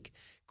mistake?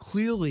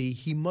 Clearly,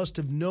 he must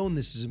have known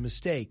this is a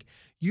mistake.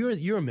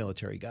 You're a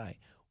military guy.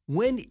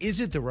 When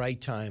is it the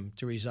right time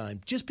to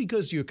resign? Just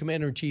because you're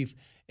commander-in-chief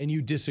and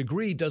you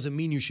disagree doesn't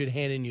mean you should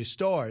hand in your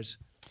stars.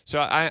 So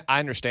I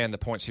understand the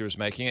points he was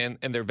making,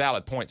 and they're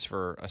valid points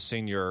for a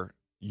senior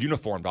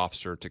uniformed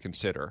officer to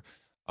consider,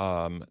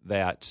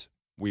 that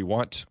we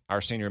want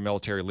our senior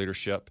military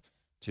leadership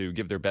to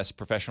give their best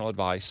professional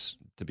advice,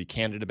 to be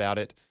candid about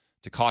it,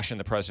 to caution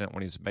the president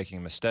when he's making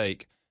a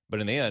mistake. But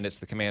in the end, it's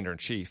the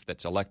commander-in-chief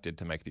that's elected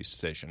to make these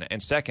decisions.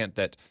 And second,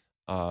 that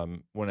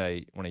when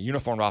a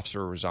uniformed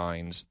officer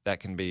resigns, that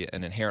can be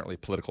an inherently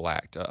political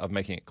act of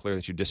making it clear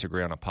that you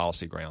disagree on a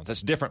policy grounds.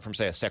 That's different from,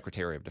 say, a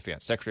Secretary of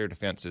Defense. Secretary of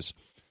Defense is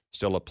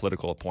still a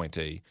political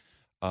appointee.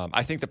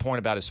 I think the point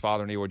about his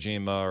father in Iwo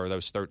Jima or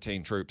those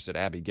 13 troops at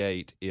Abbey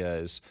Gate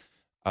is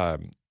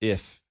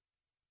if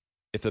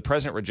the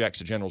president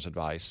rejects a general's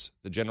advice,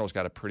 the general's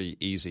got a pretty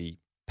easy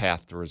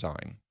path to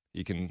resign.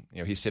 You can,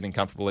 he's sitting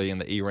comfortably in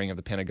the E-ring of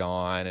the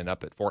Pentagon and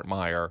up at Fort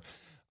Myer,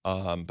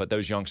 but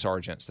those young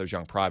sergeants, those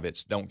young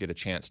privates don't get a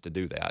chance to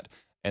do that,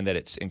 and that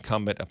it's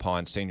incumbent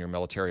upon senior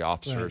military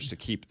officers to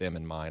keep them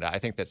in mind. I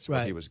think that's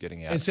what he was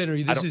getting at. And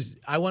Senator,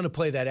 I want to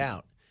play that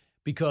out.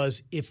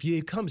 Because if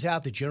it comes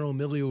out that General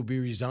Milley will be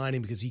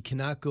resigning because he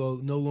cannot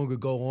no longer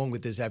go along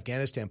with this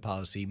Afghanistan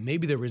policy,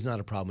 maybe there is not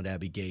a problem with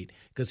Abbey Gate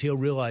because he'll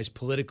realize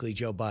politically,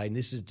 Joe Biden,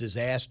 this is a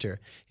disaster.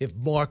 If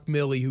Mark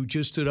Milley, who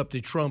just stood up to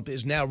Trump,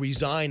 is now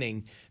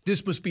resigning,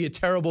 this must be a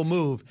terrible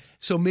move.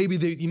 So maybe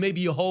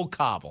you hold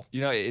cobble.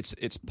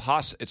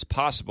 It's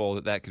possible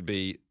that could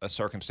be a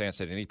circumstance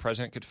that any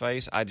president could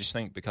face. I just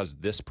think because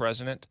this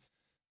president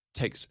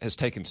has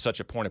taken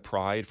such a point of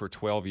pride for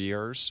 12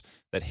 years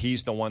that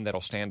he's the one that'll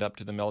stand up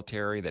to the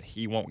military, that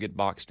he won't get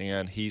boxed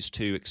in. He's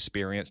too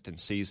experienced and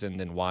seasoned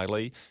and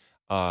wily.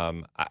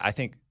 I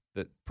think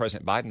that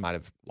President Biden might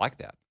have liked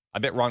that. I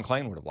bet Ron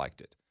Klain would have liked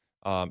it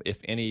if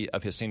any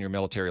of his senior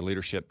military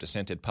leadership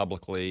dissented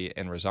publicly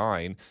and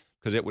resigned,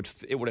 because it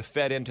would have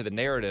fed into the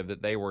narrative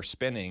that they were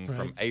spinning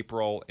from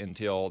April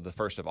until the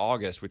 1st of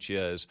August, which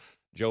is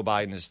Joe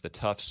Biden is the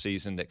tough,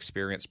 seasoned,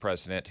 experienced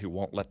president who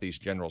won't let these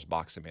generals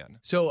box him in.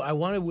 So I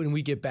want to, when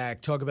we get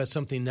back, talk about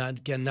something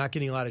not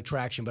getting a lot of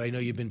traction, but I know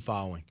you've been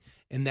following,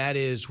 and that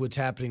is what's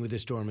happening with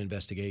this Durham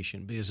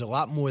investigation. Because a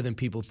lot more than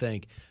people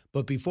think.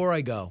 But before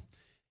I go,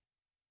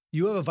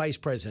 you have a vice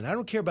president. I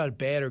don't care about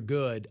bad or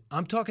good.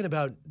 I'm talking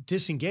about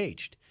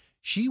disengaged.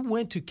 She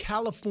went to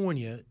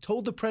California,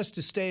 told the press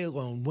to stay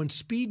alone, went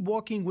speed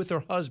walking with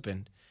her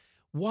husband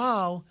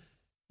while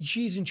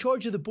she's in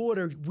charge of the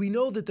border. We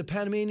know that the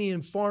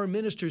Panamanian foreign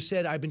minister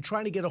said, I've been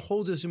trying to get a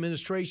hold of this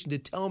administration to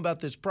tell them about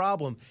this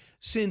problem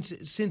since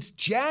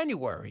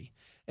January.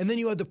 And then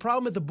you have the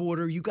problem at the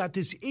border. You got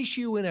this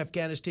issue in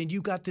Afghanistan.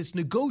 You got this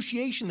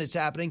negotiation that's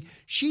happening.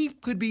 She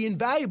could be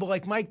invaluable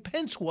like Mike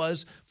Pence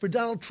was for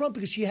Donald Trump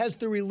because she has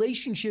the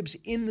relationships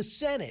in the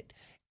Senate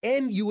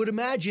and you would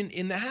imagine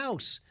in the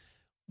House.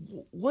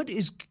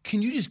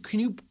 Can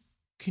you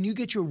Can you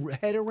get your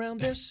head around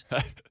this?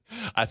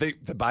 I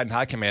think the Biden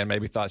high command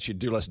maybe thought she'd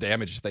do less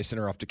damage if they sent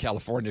her off to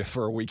California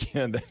for a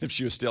weekend than if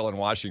she was still in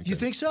Washington. You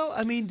think so?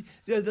 I mean,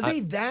 are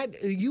they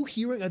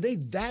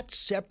that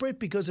separate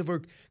because of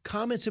her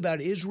comments about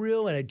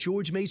Israel and at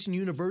George Mason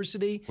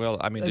University? Well,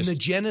 I mean, and the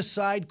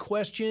genocide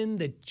question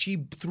that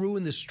she threw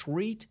in the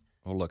street?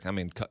 Well, look, I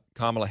mean,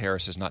 Kamala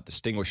Harris has not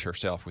distinguished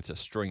herself with a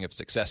string of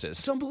successes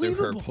It's through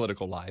unbelievable. her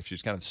political life.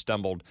 She's kind of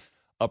stumbled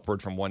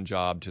upward from one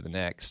job to the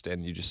next,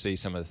 and you just see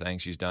some of the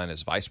things she's done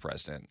as vice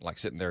president, like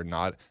sitting there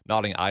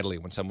nodding idly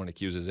when someone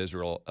accuses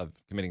Israel of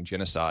committing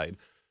genocide,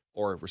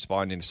 or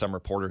responding to some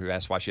reporter who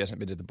asked why she hasn't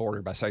been to the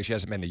border by saying she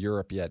hasn't been to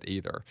Europe yet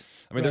either.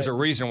 I mean, There's a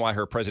reason why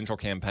her presidential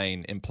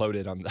campaign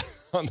imploded on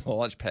the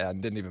launch pad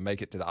and didn't even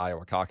make it to the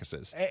Iowa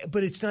caucuses.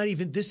 But it's not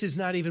even. This is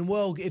not even.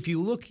 Well, if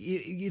you look,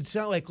 it's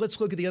not like let's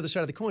look at the other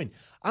side of the coin.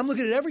 I'm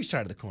looking at every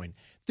side of the coin.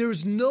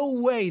 There's no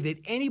way that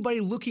anybody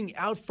looking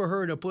out for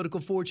her and her political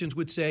fortunes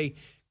would say,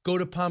 go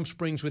to Palm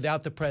Springs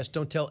without the press.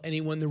 Don't tell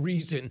anyone the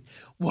reason,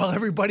 while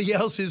everybody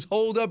else is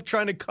holed up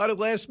trying to cut a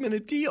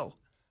last-minute deal.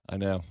 I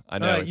know. All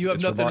right, you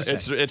have nothing to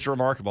say. It's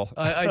remarkable.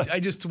 I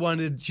just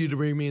wanted you to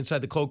bring me inside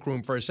the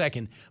cloakroom for a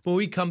second. When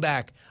we come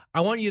back,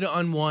 I want you to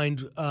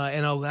unwind,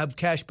 and I'll have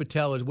Kash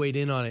Patel weighed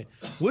in on it.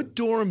 What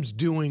Durham's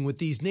doing with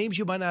these names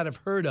you might not have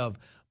heard of,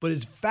 but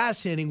it's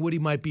fascinating what he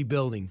might be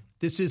building.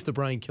 This is the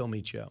Brian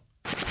Kilmeade Show.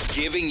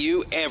 Giving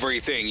you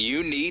everything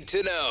you need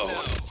to know.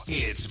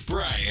 It's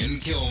Brian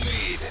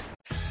Kilmeade.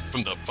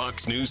 From the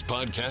Fox News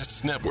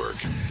Podcasts Network.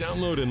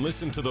 Download and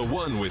listen to The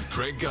One with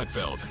Craig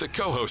Gutfeld, the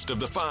co-host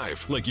of The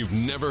Five, like you've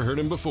never heard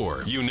him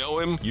before. You know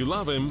him, you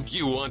love him,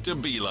 you want to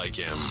be like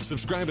him.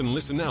 Subscribe and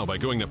listen now by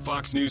going to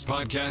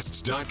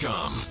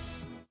foxnewspodcasts.com.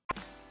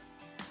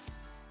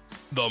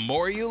 The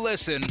more you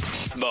listen,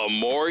 the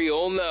more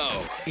you'll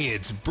know.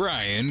 It's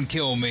Brian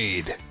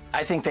Kilmeade.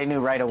 I think they knew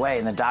right away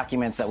in the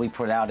documents that we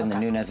put out in the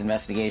Nunes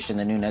investigation,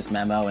 the Nunes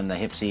memo, and the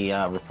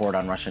HPSI report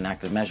on Russian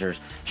active measures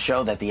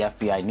show that the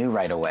FBI knew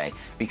right away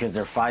because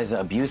their FISA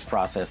abuse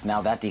process, now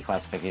that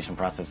declassification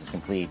process is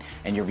complete,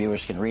 and your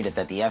viewers can read it,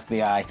 that the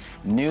FBI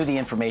knew the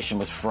information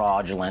was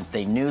fraudulent,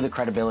 they knew the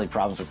credibility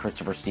problems with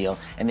Christopher Steele,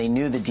 and they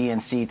knew the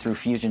DNC through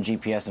Fusion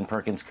GPS and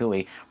Perkins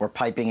Coie were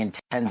piping in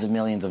tens of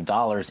millions of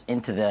dollars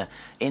into the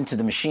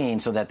machine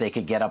so that they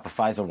could get up a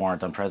FISA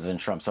warrant on President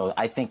Trump. So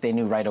I think they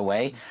knew right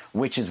away,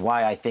 which is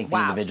why I think the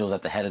individuals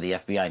at the head of the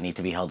FBI need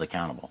to be held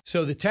accountable.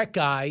 So the tech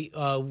guy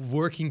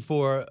working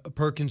for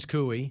Perkins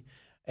Coie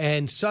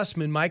and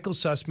Sussman, Michael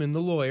Sussman,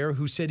 the lawyer,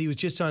 who said he was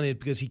just on it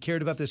because he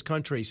cared about this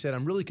country, said,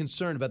 I'm really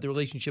concerned about the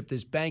relationship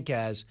this bank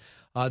has,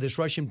 this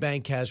Russian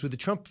bank has with the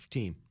Trump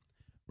team.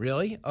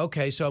 Really?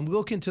 Okay, so I'm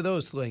looking to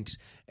those links.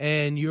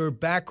 And your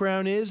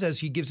background is, as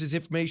he gives his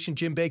information,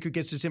 Jim Baker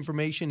gets his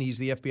information, he's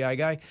the FBI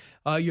guy.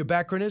 Your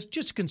background is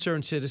just a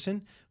concerned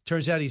citizen.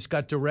 Turns out he's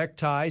got direct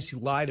ties, he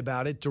lied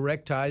about it,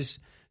 direct ties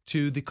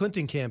to the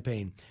Clinton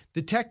campaign.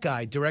 The tech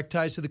guy, direct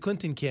ties to the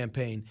Clinton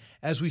campaign.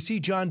 As we see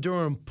John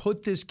Durham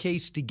put this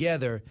case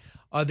together,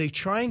 are they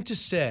trying to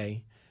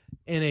say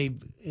in a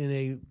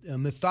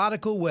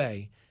methodical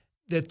way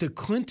that the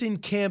Clinton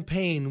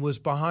campaign was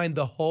behind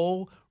the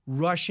whole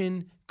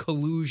Russian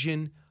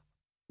collusion,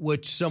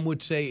 which some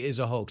would say is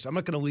a hoax? I'm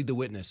not going to lead the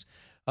witness.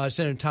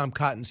 Senator Tom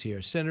Cotton's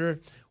here.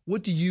 Senator,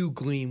 what do you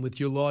glean with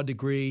your law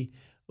degree?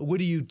 What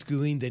do you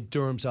glean that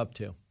Durham's up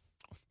to?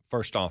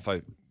 First off,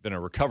 I've been a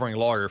recovering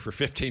lawyer for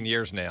 15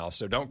 years now,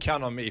 so don't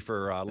count on me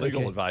for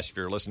legal advice if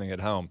you're listening at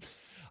home.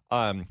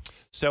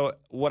 So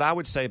what I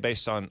would say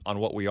based on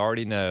what we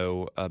already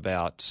know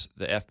about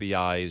the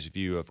FBI's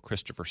view of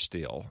Christopher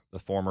Steele, the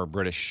former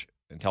British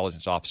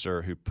intelligence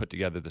officer who put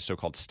together the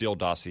so-called Steele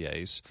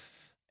dossiers,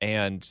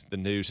 and the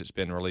news that's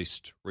been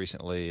released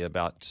recently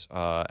about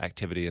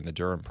activity in the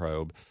Durham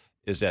probe,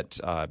 is that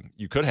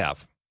you could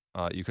have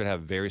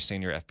very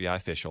senior FBI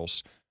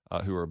officials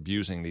who are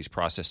abusing these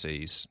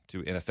processes to,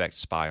 in effect,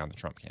 spy on the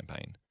Trump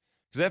campaign.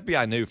 Because the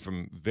FBI knew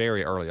from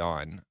very early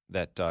on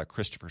that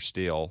Christopher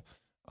Steele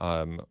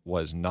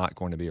was not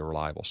going to be a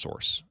reliable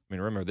source. I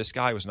mean, remember, this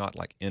guy was not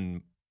like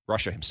in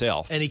Russia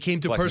himself. And he came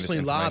to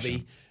personally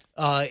lobby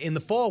in the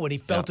fall when he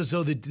felt as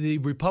though the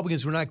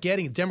Republicans were not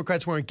getting it,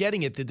 Democrats weren't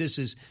getting it, that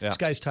this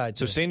guy's tied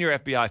to it. So senior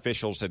FBI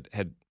officials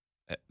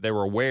they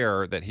were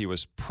aware that he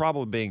was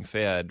probably being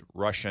fed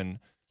Russian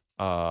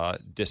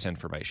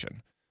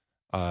disinformation.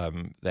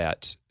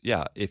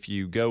 If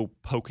you go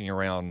poking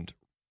around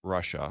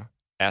Russia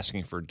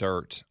asking for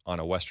dirt on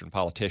a Western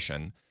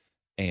politician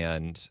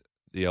and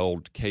the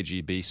old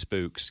KGB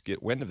spooks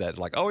get wind of that,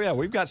 like, oh, yeah,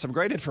 we've got some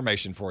great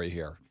information for you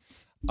here.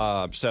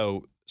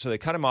 So they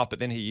cut him off, but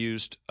then he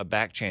used a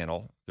back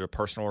channel through a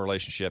personal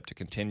relationship to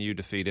continue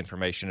to feed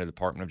information to the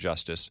Department of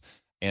Justice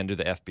and to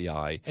the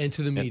FBI. And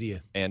to the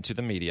media. And to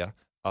the media.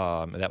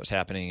 That was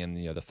happening in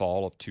the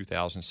fall of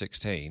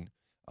 2016.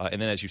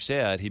 And then, as you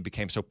said, he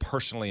became so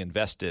personally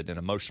invested and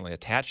emotionally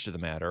attached to the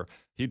matter,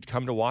 he'd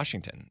come to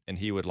Washington and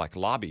he would like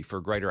lobby for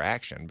greater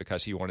action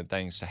because he wanted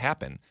things to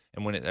happen.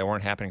 And when they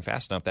weren't happening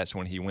fast enough, that's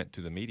when he went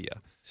to the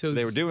media. So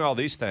they were doing all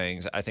these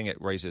things. I think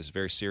it raises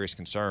very serious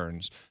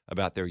concerns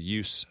about their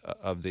use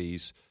of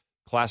these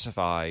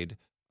classified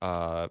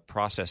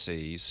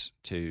processes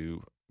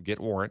to get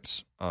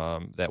warrants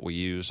that we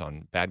use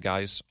on bad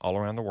guys all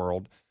around the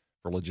world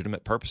for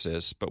legitimate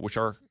purposes, but which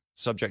are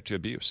subject to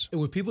abuse.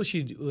 And what people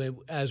should,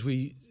 as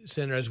we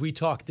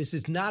talk, this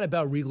is not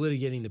about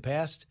relitigating the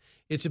past.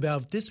 It's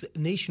about this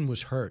nation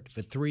was hurt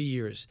for 3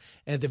 years.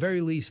 And at the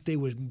very least, they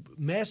were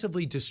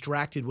massively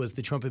distracted, was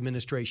the Trump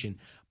administration,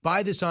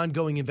 by this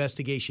ongoing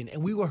investigation.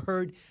 And we were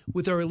hurt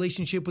with our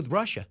relationship with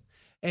Russia.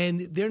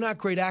 And they're not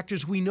great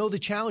actors. We know the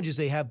challenges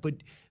they have, but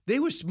they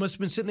must have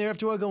been sitting there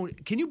after a while going,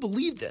 can you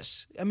believe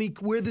this? I mean,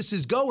 where this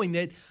is going,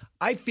 that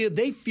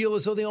they feel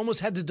as though they almost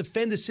had to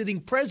defend a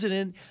sitting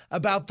president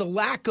about the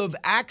lack of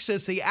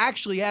access they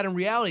actually had in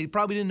reality. They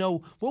probably didn't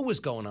know what was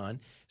going on.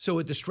 So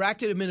a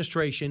distracted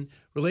administration,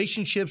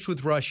 relationships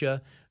with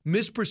Russia,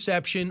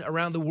 misperception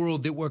around the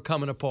world that we're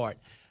coming apart.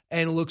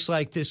 And it looks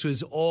like this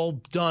was all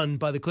done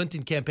by the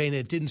Clinton campaign.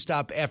 It didn't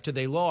stop after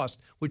they lost,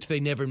 which they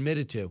never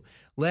admitted to.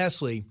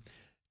 Lastly,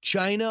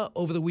 China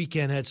over the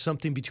weekend had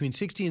something between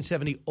 60 and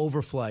 70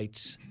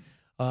 overflights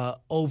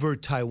over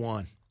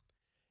Taiwan.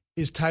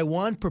 Is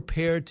Taiwan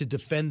prepared to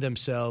defend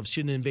themselves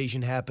should an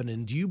invasion happen?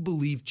 And do you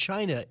believe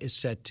China is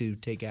set to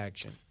take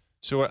action?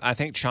 So I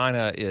think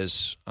China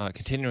is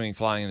continuing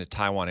flying into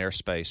Taiwan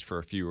airspace for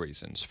a few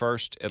reasons.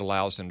 First, it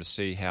allows them to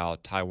see how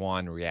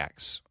Taiwan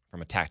reacts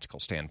from a tactical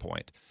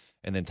standpoint.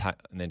 And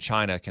then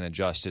China can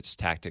adjust its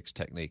tactics,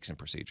 techniques, and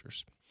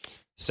procedures.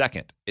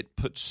 Second, it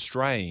puts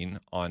strain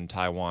on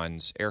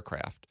Taiwan's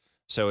aircraft.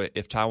 So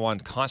if Taiwan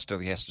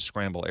constantly has to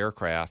scramble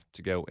aircraft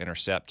to go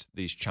intercept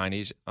these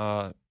Chinese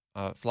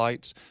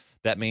flights,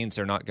 that means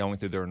they're not going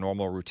through their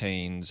normal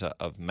routines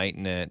of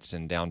maintenance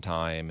and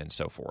downtime and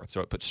so forth. So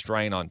it puts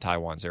strain on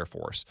Taiwan's Air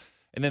Force.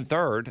 And then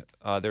third,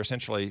 they're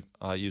essentially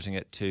using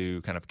it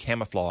to kind of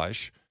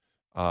camouflage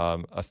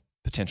a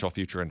potential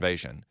future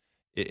invasion.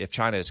 If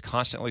China is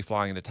constantly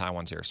flying into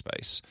Taiwan's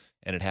airspace,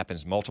 and it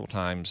happens multiple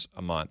times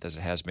a month, as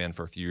it has been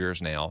for a few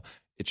years now,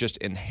 it's just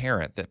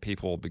inherent that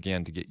people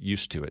begin to get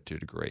used to it to a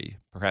degree,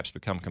 perhaps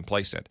become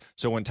complacent.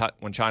 So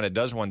when China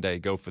does one day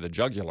go for the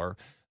jugular,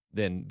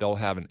 then they'll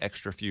have an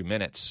extra few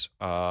minutes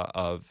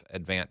of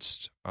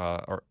advanced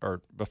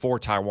or before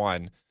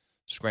Taiwan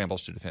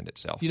scrambles to defend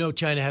itself. You know,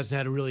 China hasn't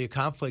had really a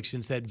conflict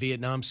since that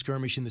Vietnam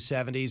skirmish in the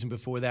 70s, and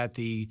before that,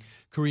 the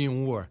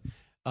Korean War.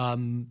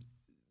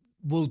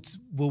 Will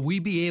we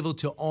be able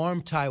to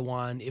arm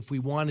Taiwan if we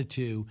wanted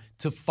to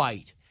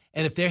fight?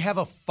 And if they have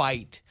a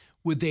fight,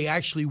 would they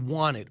actually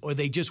want it, or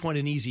they just want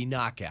an easy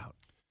knockout?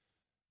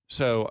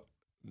 So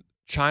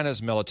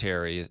China's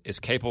military is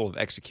capable of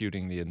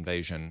executing the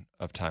invasion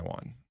of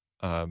Taiwan.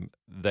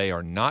 They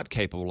are not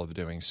capable of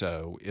doing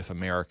so if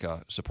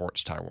America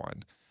supports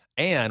Taiwan.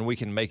 And we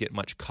can make it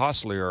much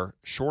costlier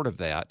short of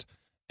that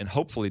and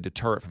hopefully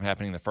deter it from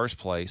happening in the first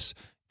place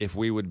if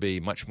we would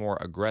be much more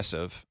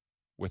aggressive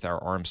with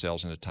our arms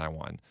sales into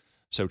Taiwan.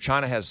 So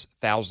China has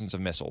thousands of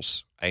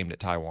missiles aimed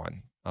at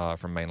Taiwan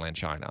from mainland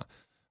China.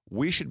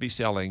 We should be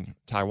selling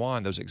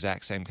Taiwan those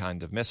exact same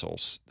kind of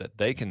missiles that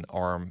they can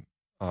arm,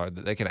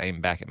 that they can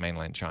aim back at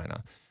mainland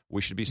China.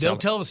 We should be selling.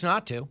 They'll tell us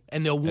not to,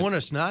 and they'll warn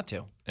us not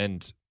to.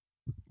 And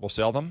we'll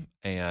sell them,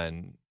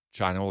 and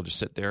China will just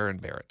sit there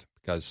and bear it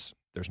because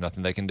there's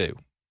nothing they can do.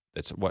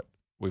 That's what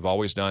we've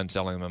always done,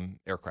 selling them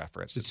aircraft,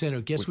 for instance. But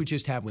Senator, guess what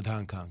just happened with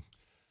Hong Kong?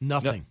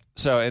 Nothing. No.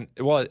 So,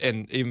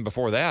 and even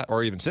before that,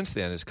 or even since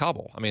then, is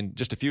Kabul. I mean,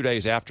 just a few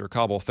days after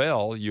Kabul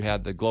fell, you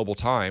had the Global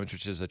Times,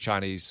 which is the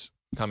Chinese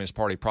Communist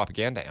Party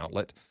propaganda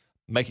outlet,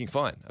 making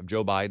fun of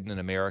Joe Biden and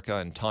America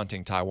and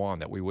taunting Taiwan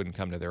that we wouldn't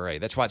come to their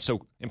aid. That's why it's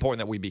so important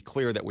that we be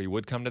clear that we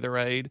would come to their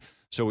aid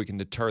so we can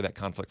deter that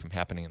conflict from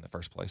happening in the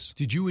first place.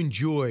 Did you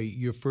enjoy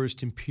your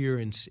first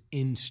appearance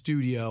in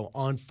studio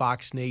on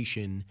Fox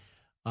Nation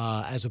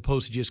as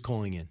opposed to just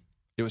calling in?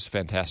 It was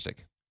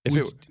fantastic.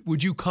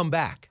 Would you come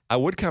back? I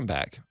would come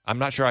back. I'm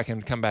not sure I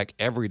can come back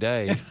every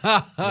day,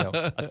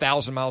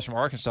 1,000 miles from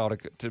Arkansas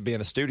to be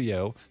in a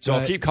studio. So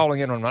I'll keep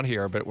calling in when I'm not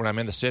here, but when I'm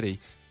in the city,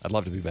 I'd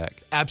love to be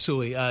back.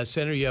 Absolutely.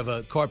 Senator, you have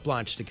a carte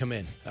blanche to come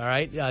in. All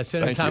right?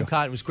 Senator Tom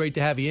Cotton, it was great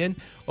to have you in.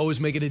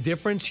 Always making a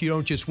difference. You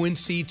don't just win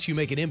seats, you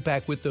make an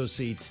impact with those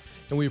seats,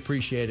 and we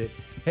appreciate it.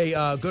 Hey,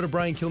 go to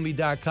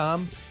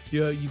BrianKilmeade.com,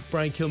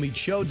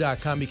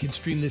 BrianKilmeadeShow.com. You can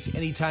stream this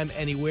anytime,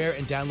 anywhere,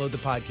 and download the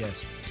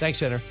podcast. Thanks,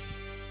 Senator.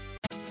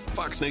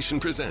 Fox Nation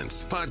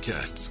presents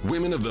podcasts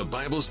Women of the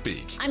Bible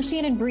Speak. I'm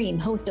Shannon Bream,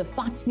 host of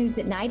Fox News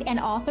at Night and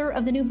author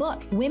of the new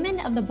book,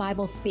 Women of the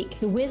Bible Speak,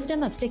 the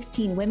wisdom of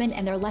 16 women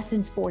and their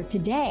lessons for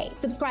today.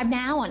 Subscribe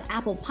now on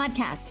Apple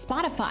Podcasts,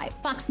 Spotify,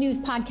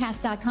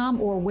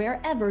 FoxNewsPodcast.com, or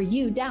wherever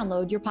you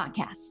download your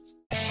podcasts.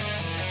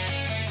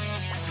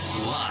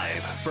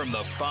 Live from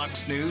the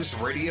Fox News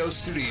radio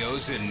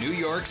studios in New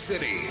York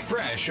City,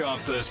 fresh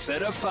off the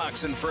set of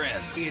Fox and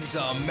Friends, it's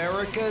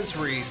America's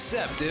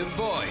receptive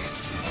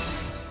voice,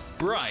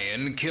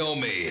 Brian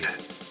Kilmeade.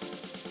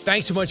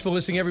 Thanks so much for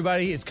listening,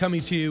 everybody. It's coming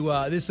to you.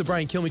 This is the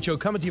Brian Kilmeade Show,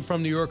 coming to you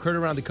from New York, heard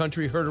around the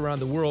country, heard around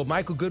the world.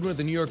 Michael Goodwin of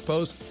the New York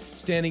Post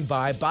standing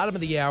by. Bottom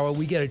of the hour,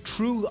 we get a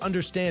true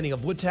understanding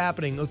of what's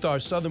happening with our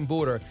southern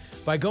border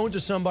by going to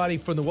somebody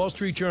from the Wall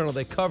Street Journal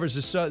that covers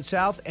the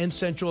South and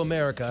Central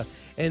America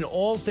and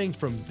all things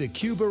from the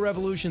Cuba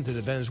Revolution to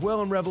the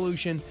Venezuelan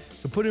Revolution.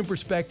 To put in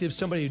perspective,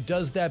 somebody who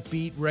does that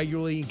beat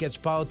regularly and gets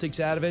politics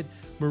out of it,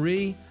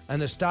 Marie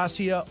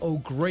Anastasia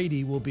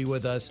O'Grady will be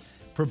with us,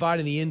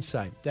 providing the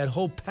insight. That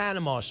whole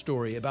Panama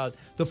story about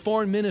the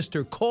foreign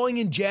minister calling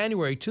in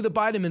January to the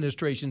Biden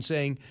administration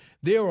saying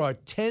there are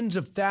tens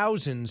of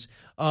thousands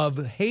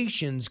of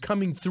Haitians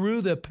coming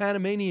through the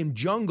Panamanian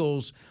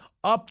jungles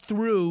up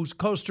through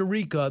Costa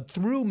Rica,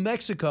 through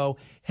Mexico,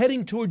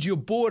 heading towards your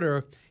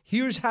border.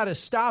 Here's how to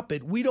stop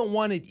it. We don't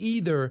want it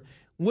either.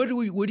 What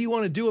do you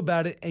want to do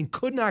about it? And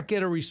could not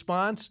get a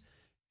response.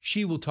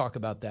 She will talk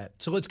about that.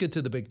 So let's get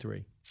to the big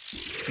three.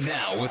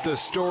 Now, with the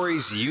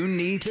stories you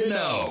need to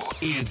know,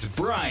 it's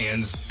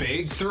Brian's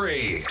Big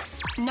Three.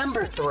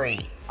 Number 3.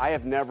 I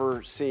have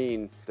never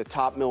seen the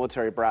top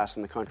military brass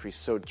in the country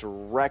so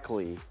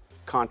directly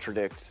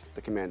contradict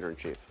the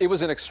commander-in-chief. It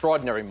was an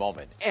extraordinary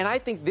moment. And I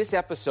think this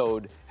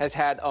episode has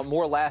had a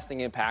more lasting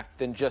impact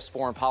than just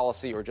foreign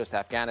policy or just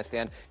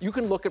Afghanistan. You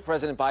can look at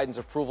President Biden's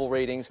approval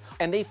ratings,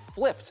 and they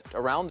flipped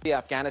around the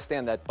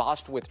Afghanistan, that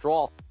botched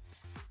withdrawal.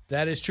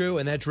 That is true,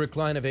 and that's Rick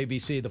Klein of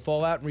ABC. The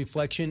fallout and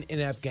reflection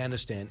in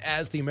Afghanistan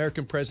as the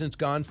American president's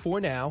gone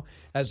for now,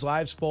 as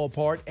lives fall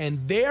apart and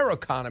their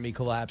economy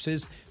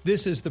collapses.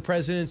 This is the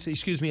president's,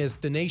 as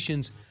the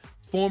nation's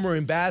former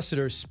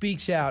ambassador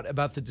speaks out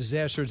about the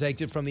disastrous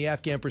exit from the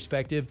Afghan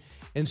perspective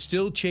and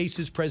still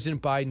chases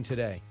President Biden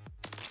today.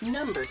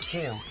 Number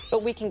 2.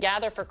 But we can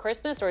gather for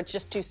Christmas, or it's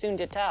just too soon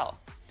to tell?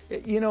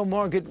 You know,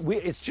 Margaret,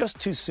 it's just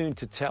too soon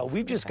to tell.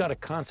 We've just got to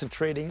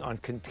concentrating on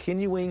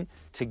continuing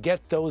to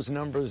get those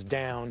numbers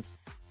down.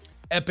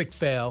 Epic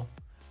fail.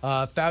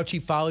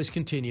 Fauci follies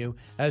continue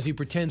as he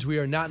pretends we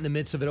are not in the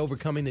midst of it,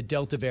 overcoming the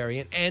Delta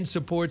variant, and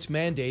supports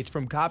mandates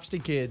from cops to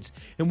kids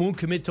and won't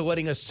commit to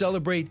letting us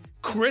celebrate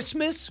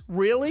Christmas?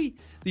 Really?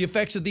 The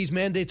effects of these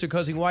mandates are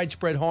causing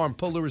widespread harm,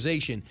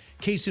 polarization.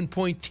 Case in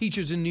point,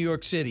 teachers in New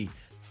York City.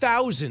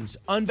 Thousands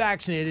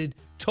unvaccinated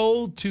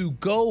told to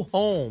go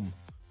home.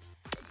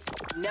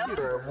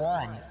 Number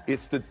 1.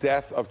 It's the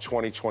death of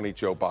 2020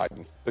 Joe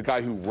Biden, the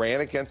guy who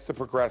ran against the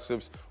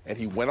progressives, and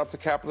he went up to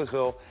Capitol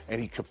Hill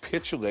and he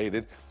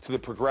capitulated to the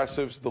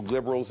progressives, the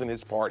liberals in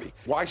his party.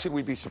 Why should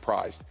we be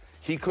surprised?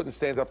 He couldn't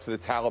stand up to the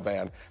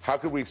Taliban. How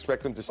could we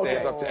expect him to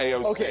stand up to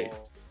AOC? Okay.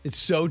 It's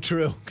so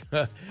true.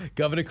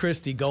 Governor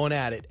Christie going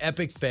at it.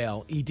 Epic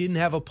fail. He didn't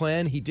have a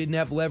plan. He didn't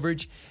have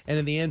leverage. And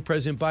in the end,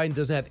 President Biden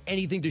doesn't have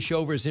anything to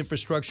show for his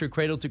infrastructure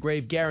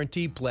cradle-to-grave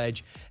guarantee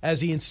pledge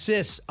as he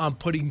insists on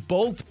putting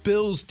both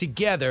bills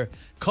together,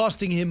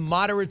 costing him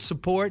moderate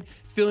support,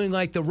 feeling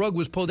like the rug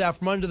was pulled out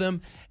from under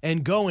them,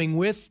 and going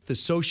with the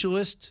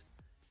Socialists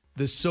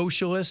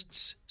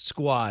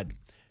squad.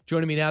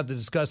 Joining me now to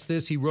discuss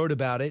this, he wrote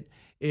about it,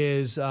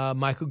 is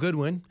Michael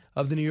Goodwin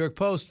of the New York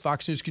Post,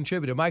 Fox News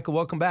contributor. Michael,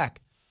 welcome back.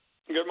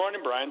 Good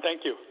morning, Brian.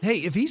 Thank you. Hey,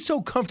 if he's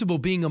so comfortable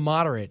being a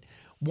moderate,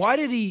 why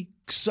did he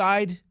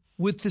side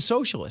with the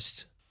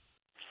socialists?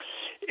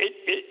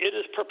 It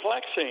is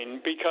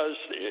perplexing because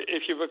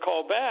if you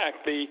recall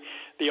back, the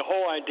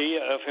whole idea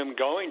of him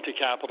going to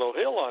Capitol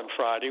Hill on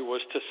Friday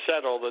was to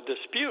settle the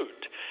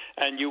dispute.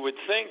 And you would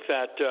think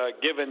that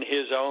given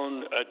his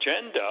own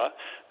agenda,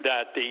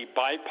 that the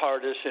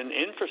bipartisan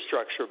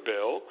infrastructure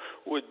bill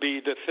would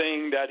be the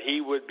thing that he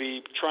would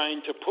be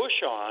trying to push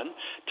on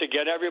to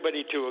get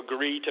everybody to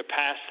agree to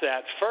pass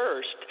that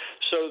first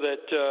so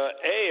that,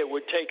 A, it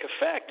would take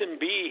effect, and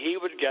B, he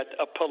would get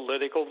a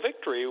political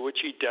victory, which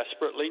he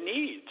desperately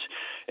needs.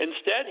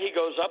 Instead, he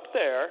goes up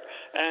there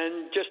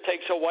and just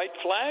takes a white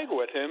flag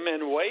with him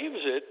and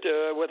waves it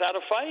without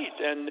a fight.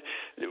 And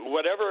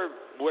whatever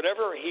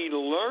he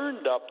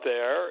learned up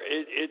there,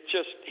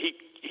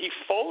 he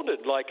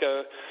folded like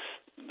a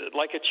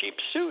cheap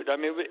suit. I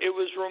mean, it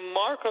was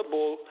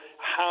remarkable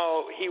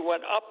how he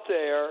went up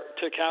there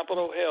to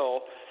Capitol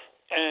Hill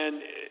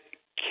and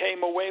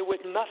came away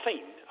with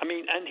nothing. I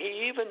mean, and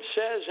he even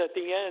says at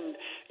the end,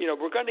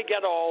 we're going to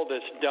get all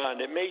this done.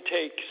 It may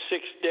take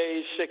 6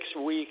 days,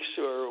 6 weeks,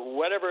 or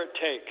whatever it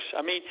takes.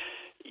 I mean,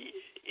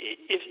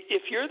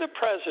 if you're the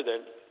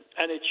president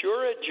and it's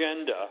your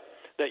agenda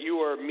that you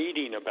are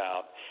meeting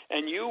about,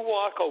 and you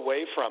walk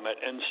away from it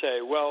and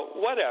say, well,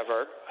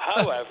 whatever,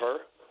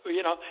 however,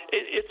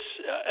 it's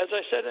as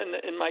I said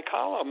in my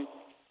column,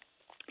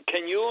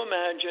 can you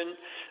imagine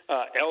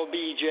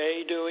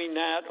LBJ doing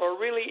that, or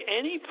really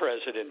any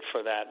president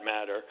for that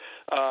matter,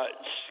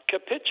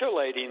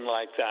 capitulating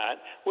like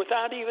that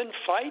without even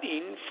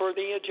fighting for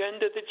the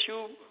agenda that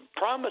you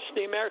promised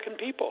the American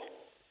people?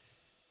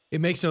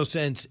 It makes no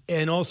sense.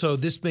 And also,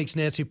 this makes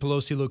Nancy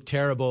Pelosi look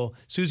terrible.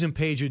 Susan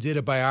Page, who did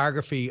a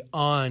biography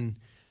on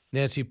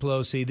Nancy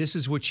Pelosi, this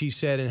is what she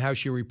said and how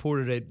she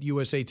reported it.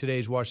 USA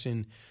Today's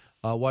Washington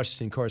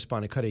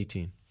correspondent, Cut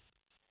 18.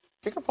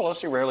 Speaker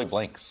Pelosi rarely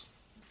blinks.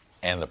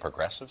 And the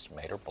progressives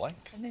made her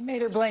blink. And they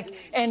made her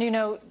blink. And,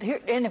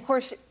 and of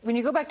course, when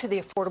you go back to the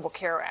Affordable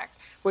Care Act,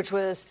 which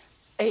was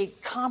a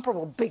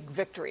comparable big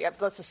victory,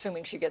 let's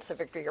assuming she gets a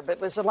victory here, but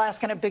it was the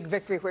last kind of big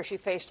victory where she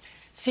faced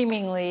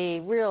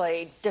seemingly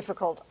really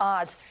difficult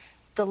odds.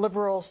 The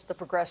liberals, the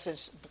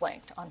progressives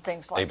blinked on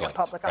things like the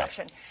public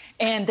option.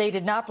 And they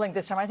did not blink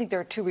this time. I think there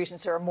are two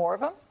reasons. There are more of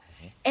them.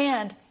 Mm-hmm.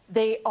 And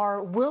they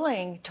are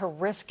willing to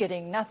risk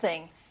getting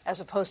nothing as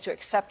opposed to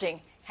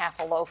accepting half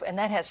a loaf. And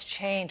that has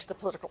changed the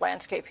political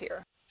landscape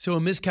here. So a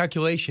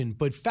miscalculation,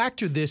 but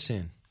factor this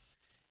in.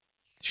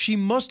 She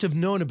must have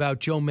known about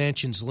Joe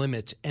Manchin's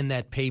limits and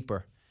that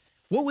paper.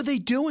 What were they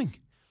doing?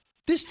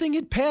 This thing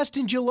had passed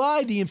in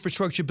July, the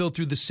infrastructure bill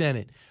through the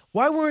Senate.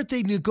 Why weren't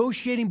they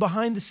negotiating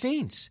behind the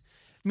scenes?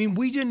 I mean,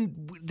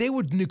 they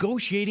were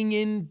negotiating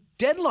in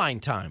deadline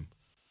time.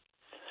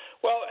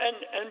 Well,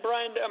 and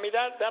Brian, I mean,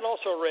 that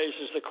also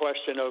raises the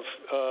question of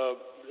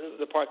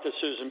the part that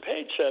Susan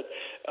Page said.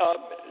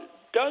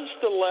 Does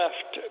the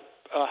left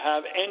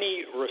have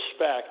any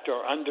respect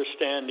or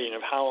understanding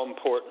of how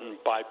important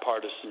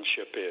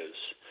bipartisanship is?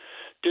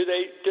 Do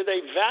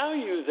they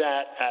value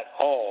that at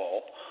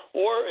all?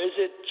 Or is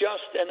it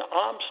just an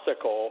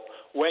obstacle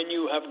when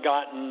you have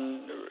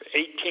gotten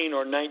 18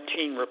 or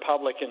 19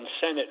 Republican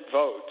Senate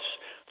votes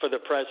for the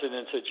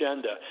president's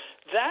agenda?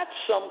 That's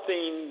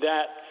something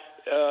that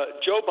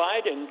Joe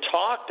Biden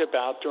talked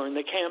about during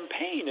the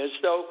campaign, as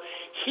though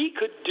he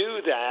could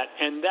do that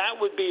and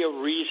that would be a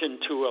reason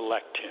to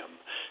elect him,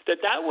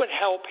 that would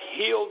help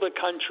heal the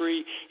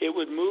country, it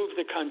would move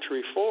the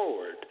country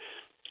forward.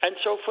 And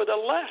so for the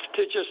left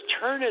to just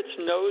turn its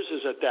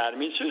noses at that, I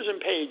mean, Susan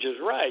Page is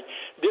right.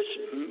 This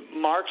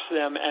marks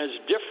them as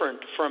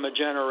different from a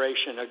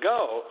generation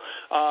ago.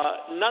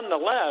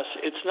 Nonetheless,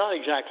 it's not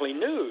exactly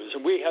news.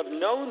 We have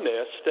known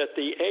this, that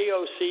the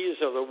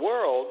AOCs of the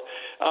world,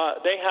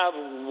 they have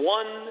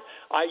one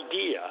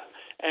idea,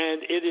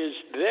 and it is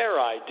their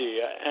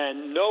idea,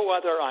 and no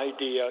other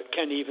idea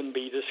can even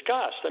be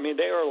discussed. I mean,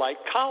 they are like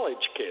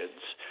college kids.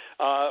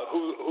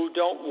 Who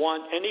don't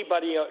want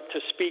anybody to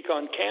speak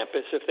on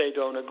campus if they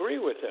don't agree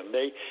with them.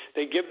 They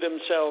give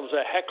themselves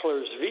a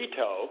heckler's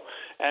veto,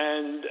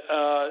 and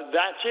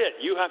that's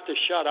it. You have to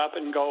shut up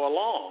and go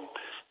along.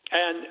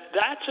 And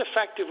that's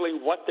effectively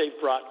what they've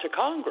brought to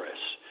Congress.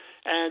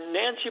 And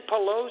Nancy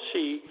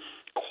Pelosi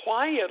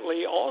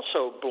quietly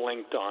also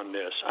blinked on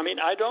this. I mean,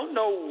 I don't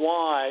know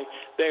why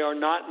they are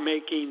not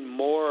making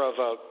more of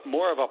a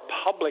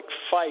public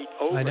fight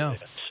over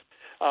this.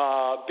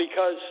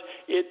 Because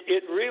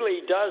it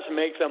really does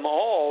make them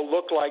all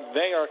look like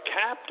they are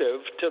captive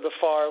to the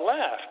far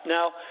left.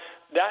 Now,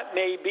 that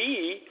may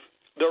be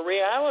the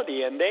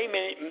reality, and they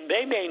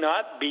may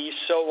not be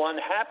so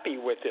unhappy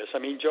with this. I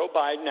mean, Joe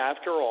Biden,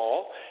 after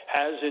all,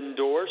 has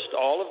endorsed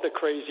all of the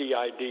crazy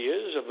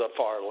ideas of the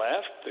far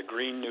left, the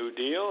Green New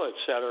Deal, et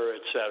cetera,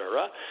 et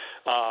cetera.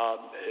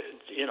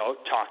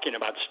 Talking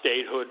about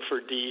statehood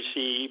for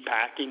D.C.,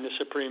 packing the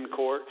Supreme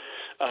Court,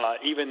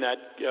 even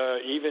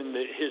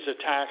his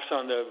attacks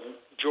on the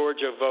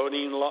Georgia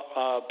voting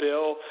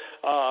bill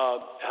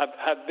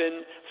have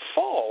been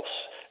false.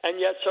 And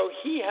yet, so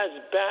he has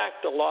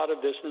backed a lot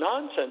of this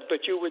nonsense.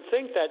 But you would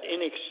think that in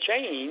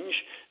exchange,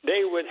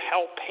 they would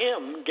help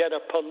him get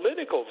a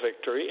political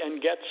victory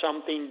and get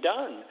something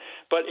done.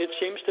 But it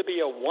seems to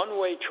be a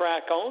one-way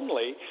track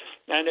only.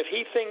 And if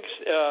he thinks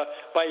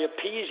by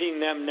appeasing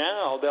them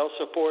now, they'll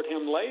support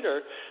him later,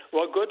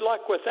 well, good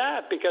luck with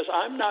that, because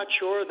I'm not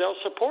sure they'll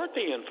support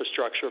the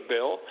infrastructure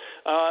bill,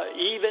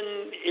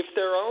 even if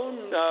their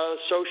own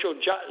social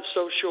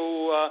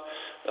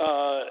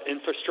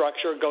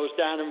infrastructure goes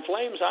down in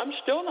flames. I'm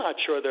still not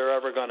sure they're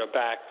ever going to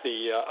back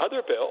the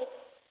other bill.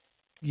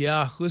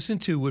 Yeah, listen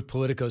to what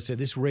Politico said.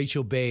 This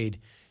Rachel Bade.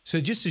 So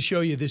just to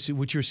show you this,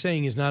 what you're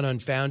saying is not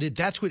unfounded.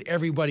 That's what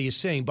everybody is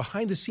saying.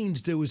 Behind the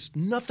scenes, there was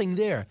nothing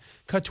there.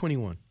 Cut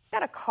 21. I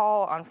got a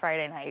call on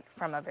Friday night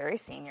from a very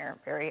senior,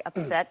 very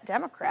upset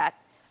Democrat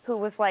who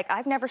was like,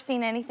 I've never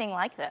seen anything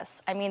like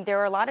this. I mean, there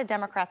are a lot of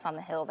Democrats on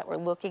the Hill that were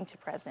looking to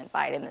President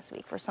Biden this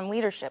week for some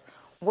leadership.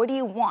 What do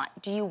you want?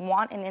 Do you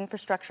want an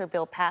infrastructure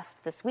bill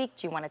passed this week?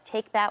 Do you want to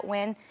take that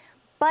win?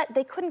 But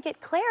they couldn't get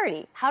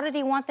clarity. How did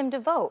he want them to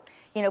vote?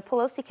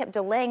 Pelosi kept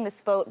delaying this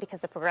vote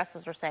because the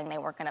progressives were saying they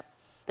weren't going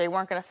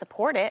to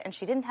support it, and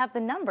she didn't have the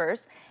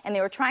numbers, and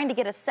they were trying to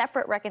get a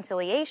separate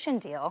reconciliation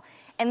deal.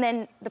 And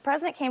then the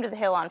president came to the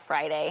Hill on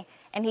Friday,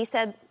 and he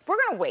said, we're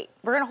going to wait.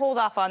 We're going to hold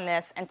off on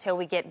this until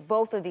we get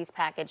both of these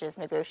packages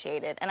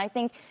negotiated. And I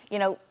think,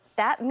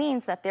 that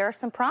means that there are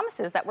some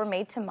promises that were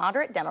made to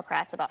moderate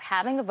Democrats about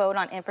having a vote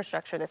on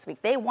infrastructure this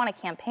week. They want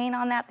to campaign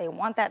on that. They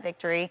want that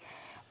victory.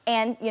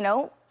 And,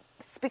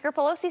 Speaker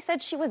Pelosi said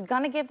she was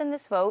going to give them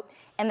this vote,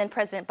 and then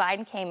President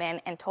Biden came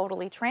in and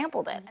totally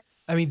trampled it.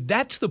 I mean,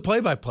 that's the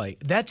play-by-play.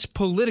 That's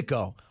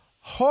Politico.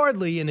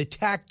 Hardly an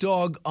attack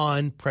dog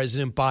on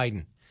President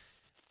Biden.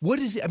 What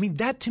is it? I mean,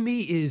 that to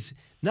me is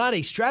not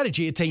a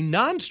strategy. It's a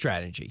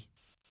non-strategy.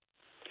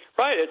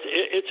 Right.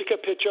 It's a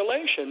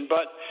capitulation.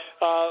 But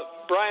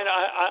Brian,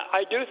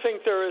 I do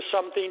think there is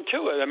something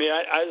to it. I mean,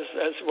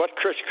 as what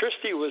Chris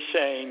Christie was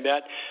saying,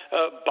 that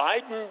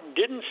Biden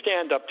didn't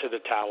stand up to the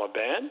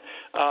Taliban.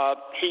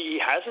 He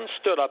hasn't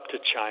stood up to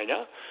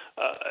China.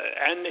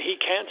 And he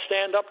can't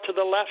stand up to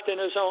the left in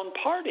his own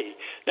party.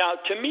 Now,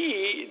 to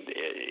me,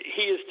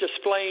 he is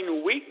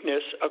displaying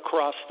weakness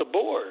across the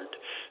board.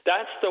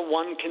 That's the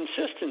one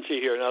consistency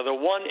here. Now, the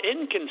one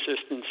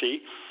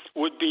inconsistency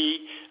would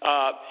be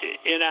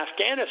in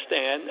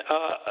Afghanistan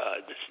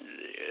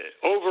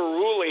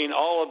overruling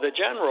all of the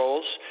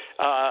generals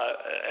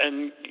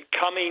and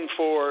coming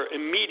for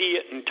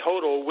immediate and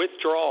total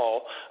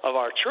withdrawal of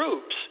our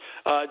troops.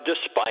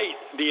 Despite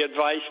the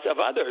advice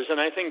of others. And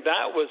I think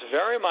that was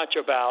very much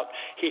about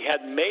he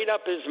had made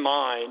up his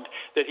mind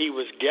that he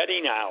was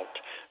getting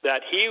out, that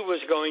he was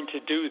going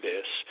to do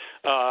this.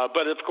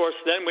 But, of course,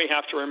 then we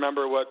have to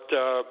remember what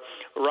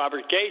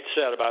Robert Gates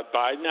said about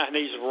Biden, and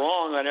he's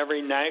wrong on every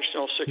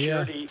national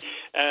security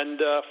and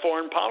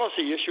foreign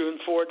policy issue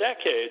in 4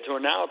 decades, or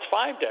now it's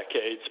 5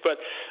 decades. But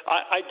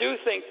I do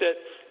think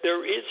that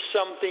there is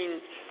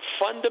something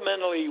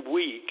fundamentally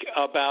weak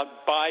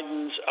about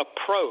Biden's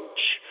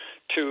approach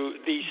to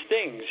these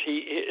things.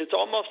 It's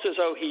almost as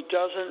though he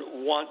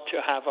doesn't want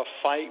to have a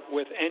fight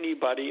with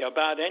anybody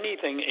about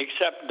anything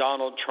except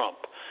Donald Trump.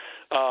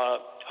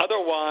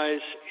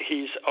 Otherwise,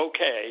 he's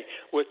okay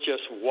with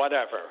just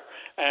whatever.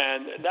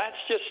 And that's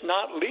just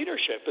not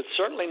leadership. It's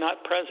certainly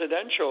not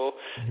presidential,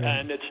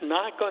 and it's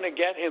not going to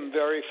get him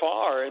very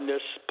far in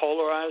this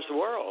polarized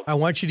world. I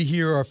want you to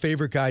hear our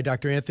favorite guy,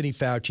 Dr. Anthony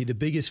Fauci, the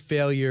biggest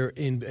failure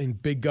in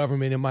big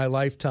government in my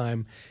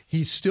lifetime.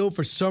 He's still,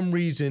 for some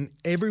reason,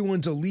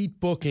 everyone's elite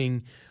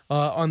booking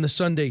on the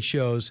Sunday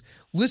shows.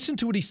 Listen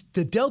to what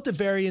the Delta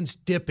variant's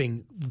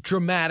dipping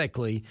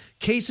dramatically.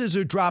 Cases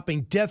are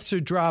dropping. Deaths are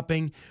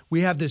dropping.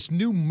 We have this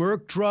new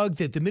Merck drug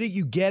that the minute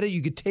you get it,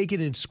 you could take it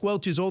and it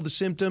squelches all the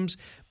symptoms.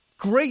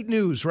 Great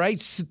news, right?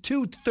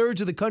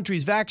 2/3 of the country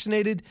is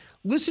vaccinated.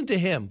 Listen to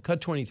him.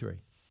 Cut 23.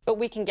 But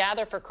we can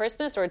gather for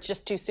Christmas, or it's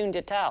just too soon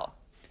to tell?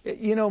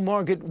 You know,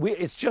 Margaret,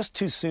 it's just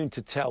too soon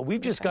to tell.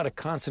 We've just got to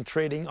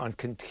concentrating on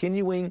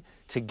continuing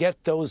to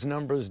get those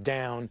numbers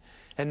down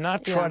and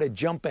not try to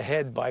jump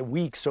ahead by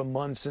weeks or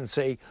months and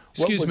say,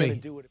 excuse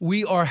me,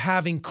 we are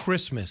having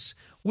Christmas.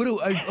 What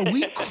are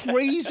we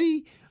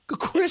crazy?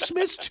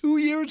 Christmas 2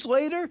 years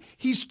later?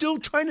 He's still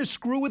trying to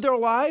screw with our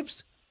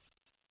lives?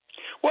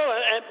 Well,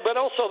 but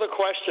also the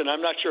question,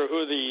 I'm not sure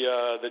who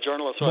the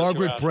journalist was.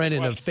 Margaret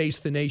Brennan of Face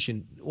the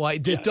Nation. Why?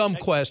 Dumb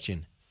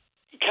question.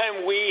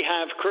 Can we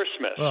have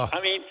Christmas? Oh, I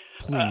mean,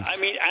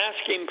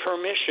 asking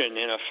permission,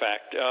 in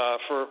effect,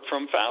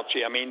 from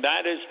Fauci. I mean,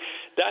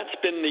 that's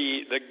been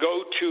the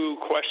go-to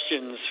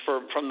questions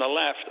from the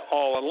left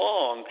all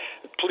along.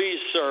 Please,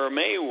 sir,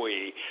 may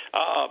we?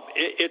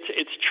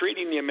 It's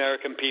treating the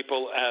American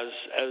people as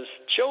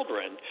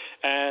children,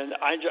 and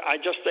I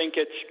just think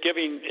it's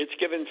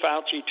given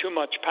Fauci too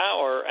much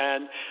power.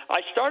 And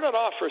I started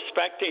off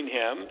respecting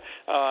him,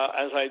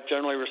 as I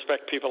generally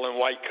respect people in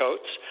white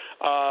coats,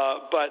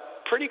 but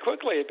pretty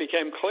quickly it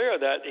became clear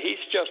that he's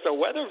just a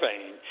weather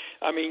vane.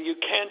 I mean, you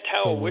can't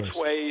tell which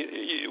way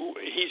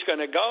he's going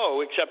to go,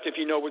 except if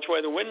you know which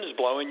way the wind is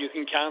blowing, you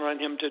can count on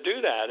him to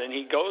do that. And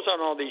he goes on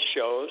all these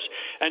shows,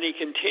 and he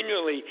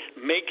continually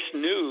makes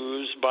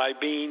news by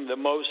being the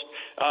most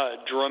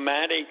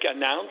dramatic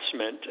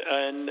announcement.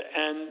 And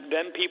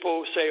then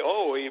people say,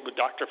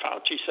 Dr.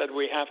 Fauci said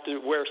we have to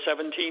wear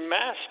 17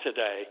 masks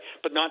today,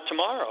 but not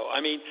tomorrow.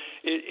 I mean,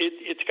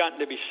 it's gotten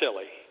to be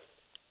silly.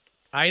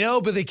 I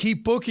know, but they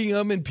keep booking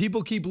him and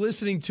people keep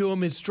listening to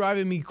him. It's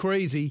driving me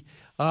crazy.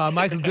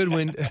 Michael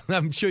Goodwin,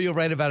 I'm sure you'll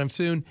write about him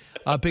soon.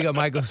 Pick up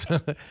Michael's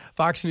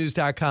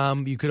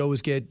FoxNews.com. You could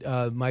always get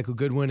Michael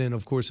Goodwin and,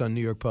 of course, on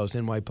New York Post,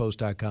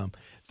 NYPost.com.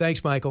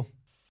 Thanks, Michael.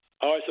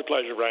 Always a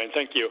pleasure, Brian.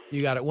 Thank you.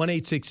 You got it.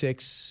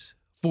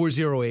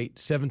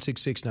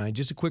 1-866-408-7669.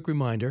 Just a quick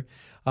reminder,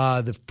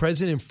 the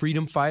President and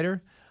Freedom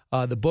Fighter,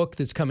 the book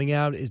that's coming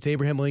out, it's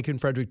Abraham Lincoln,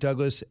 Frederick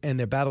Douglass, and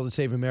their battle to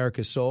save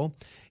America's soul,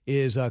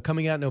 is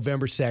coming out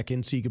November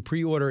 2nd, so you can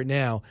pre-order it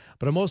now.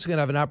 But I'm also going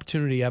to have an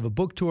opportunity to have a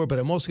book tour, but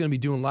I'm also going to be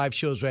doing live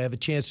shows where I have a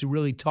chance to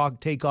really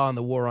take on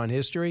the war on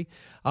history.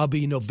 I'll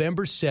be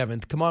November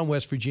 7th. Come on,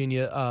 West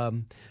Virginia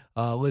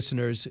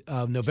listeners.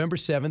 November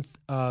 7th,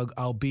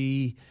 I'll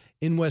be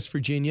in West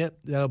Virginia.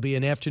 That'll be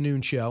an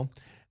afternoon show.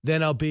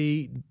 Then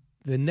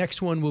the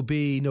next one will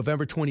be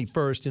November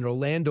 21st in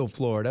Orlando,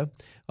 Florida.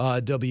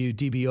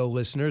 WDBO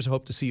listeners,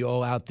 hope to see you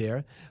all out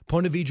there.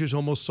 Ponte Vedra's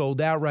almost sold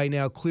out right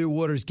now.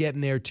 Clearwater's getting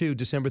there too,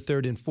 December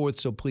 3rd and 4th,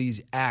 so please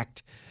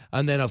act.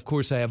 And then, of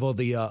course, I have all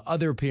the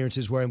other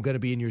appearances where I'm going to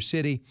be in your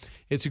city.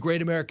 It's a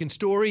great American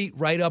story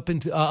right up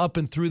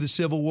and through the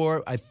Civil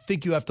War. I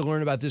think you have to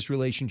learn about this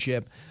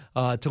relationship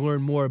to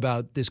learn more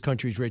about this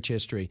country's rich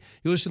history.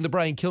 You listen to The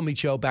Brian Kilmeade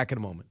Show. Back in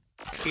a moment.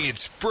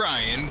 It's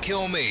Brian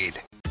Kilmeade.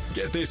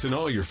 Get this and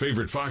all your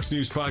favorite Fox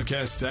News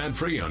podcasts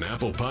ad-free on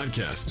Apple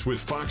Podcasts with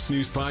Fox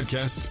News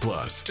Podcasts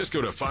Plus. Just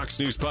go to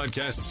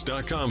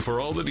foxnewspodcasts.com for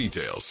all the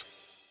details.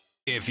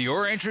 If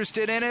you're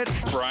interested in it,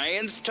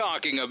 Brian's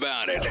talking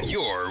about it.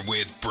 You're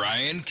with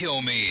Brian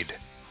Kilmeade.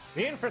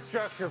 The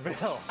infrastructure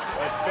bill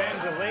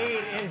has been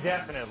delayed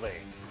indefinitely.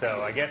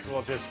 So I guess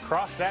we'll just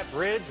cross that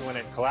bridge when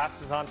it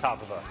collapses on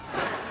top of us.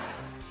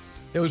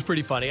 It was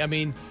pretty funny. I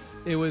mean,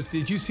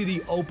 did you see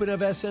the open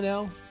of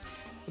SNL?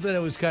 I thought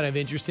it was kind of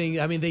interesting.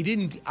 I mean, they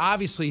didn't,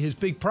 obviously, his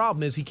big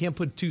problem is he can't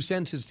put two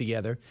sentences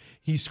together.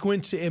 He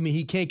squints, I mean,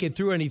 he can't get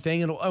through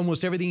anything, and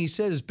almost everything he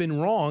said has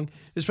been wrong,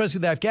 especially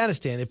with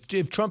Afghanistan.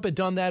 If Trump had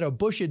done that or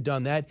Bush had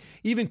done that,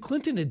 even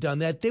Clinton had done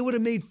that, they would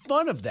have made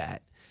fun of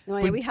that. No,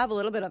 yeah, we have a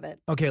little bit of it.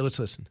 Okay, let's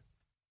listen.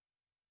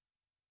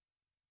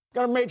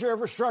 Got a major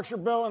infrastructure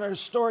bill and a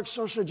historic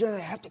social agenda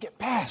that have to get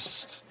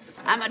passed.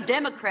 I'm a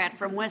Democrat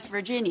from West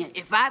Virginia.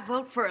 If I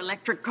vote for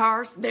electric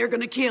cars, they're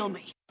going to kill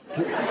me.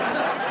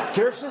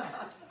 Kirsten?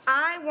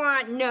 I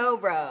want no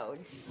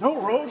roads.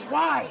 No roads?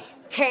 Why?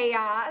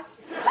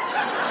 Chaos. It's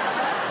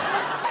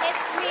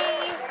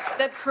me,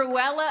 the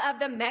Cruella of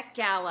the Met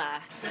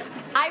Gala.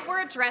 I wore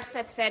a dress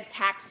that said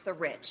tax the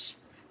rich,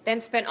 then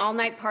spent all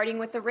night partying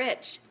with the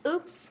rich.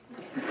 Oops.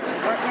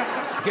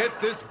 Get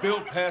this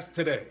bill passed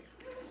today.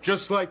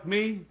 Just like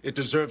me, it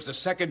deserves a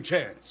second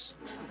chance,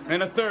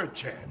 and a third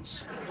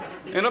chance,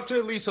 and up to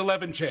at least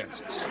 11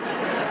 chances.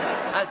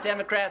 Us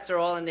Democrats are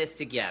all in this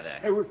together.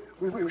 Hey,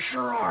 we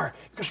sure are,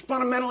 because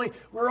fundamentally,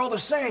 we're all the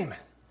same.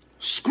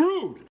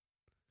 Screwed!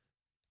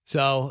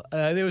 So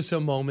there were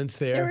some moments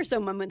there. There were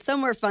some moments.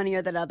 Some were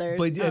funnier than others.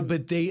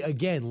 But they,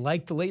 again,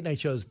 like the late night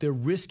shows, they're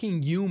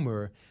risking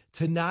humor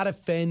to not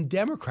offend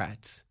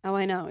Democrats. Oh,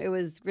 I know. It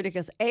was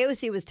ridiculous.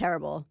 AOC was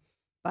terrible,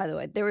 by the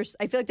way.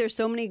 I feel like there's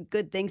so many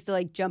good things to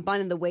like jump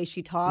on in the way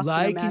she talks.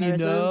 Like, and and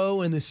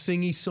the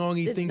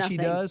singy-songy thing nothing. she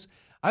does.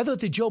 I thought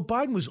that Joe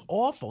Biden was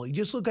awful. He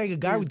just looked like a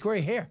guy with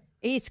gray hair.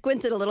 He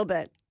squinted a little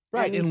bit.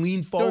 Right, and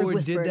leaned forward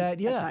and did that.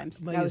 Yeah. At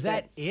times. Like, is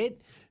that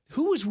it?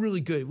 Who was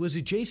really good? Was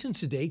it Jason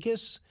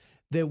Sudeikis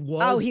that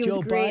was Oh, he Joe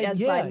was great Biden?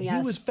 as Yeah, Biden,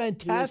 yes. he was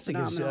fantastic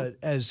He was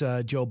as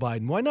Joe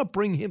Biden. Why not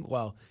bring him?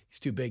 Well, he's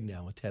too big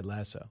now with Ted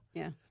Lasso.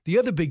 Yeah. The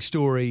other big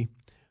story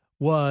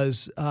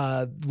was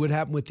what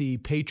happened with the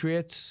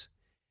Patriots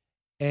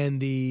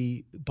and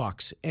the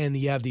Bucs. And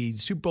you have the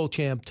Super Bowl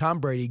champ, Tom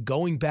Brady,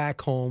 going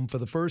back home for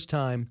the first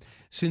time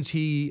since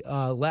he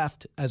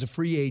left as a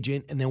free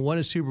agent and then won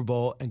a Super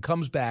Bowl and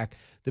comes back.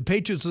 The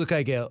Patriots look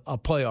like a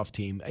playoff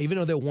team. Even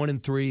though they're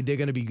 1-3, they're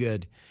going to be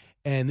good.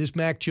 And this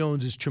Mac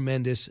Jones is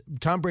tremendous.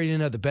 Tom Brady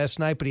didn't have the best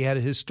night, but he had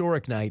a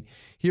historic night.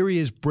 Here he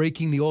is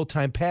breaking the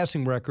all-time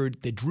passing record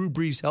that Drew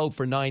Brees held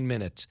for 9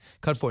 minutes.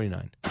 Cut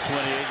 49.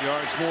 28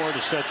 yards more to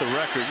set the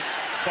record.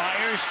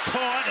 Fires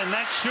caught, and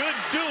that should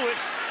do it.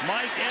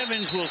 Mike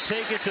Evans will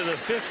take it to the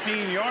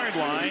 15-yard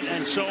line,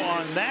 and so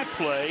on that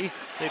play,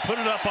 they put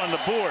it up on the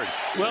board.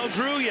 Well,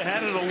 Drew, you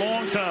had it a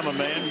long time,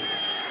 man.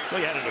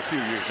 Well, you had it a few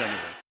years anyway.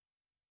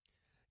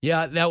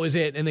 Yeah, that was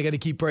it, and they got to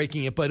keep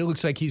breaking it, but it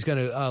looks like he's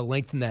going to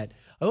lengthen that.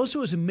 I also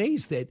was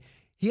amazed that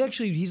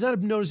he's not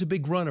known as a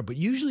big runner, but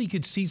usually you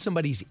could see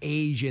somebody's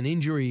age and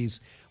injuries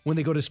when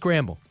they go to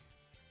scramble.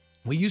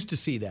 We used to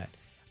see that.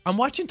 I'm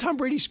watching Tom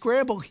Brady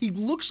scramble. He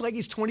looks like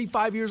he's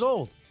 25 years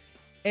old,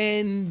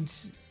 and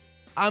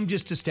I'm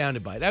just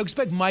astounded by it. I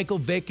expect Michael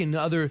Vick and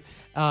other,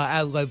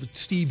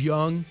 Steve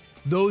Young,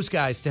 those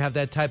guys to have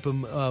that type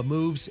of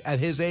moves at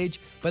his age,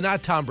 but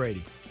not Tom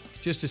Brady.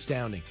 Just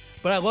astounding.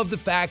 But I love the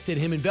fact that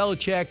him and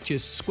Belichick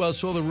just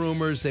squelched all the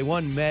rumors. They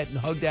went and met and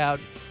hugged out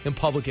in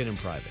public and in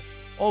private.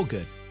 All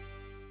good.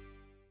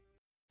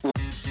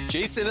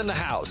 Jason in the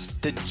House,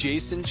 the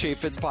Jason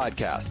Chaffetz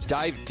podcast.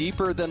 Dive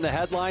deeper than the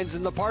headlines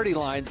and the party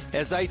lines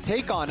as I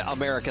take on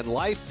American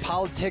life,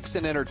 politics,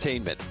 and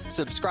entertainment.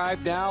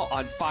 Subscribe now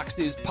on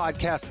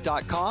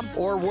foxnewspodcast.com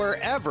or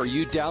wherever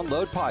you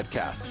download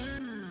podcasts.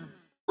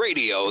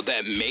 Radio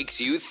that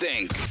makes you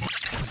think.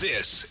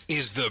 This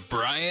is the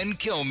Brian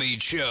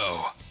Kilmeade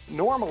Show.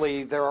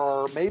 Normally, there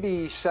are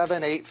maybe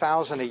 7,000,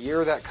 8,000 a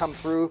year that come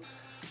through,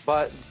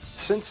 but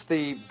since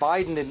the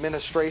Biden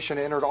administration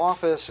entered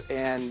office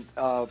and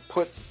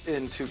put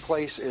into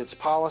place its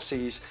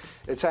policies,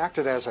 it's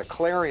acted as a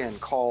clarion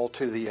call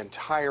to the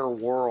entire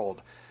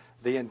world.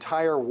 The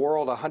entire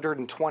world,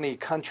 120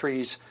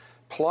 countries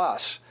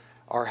plus,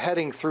 are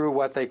heading through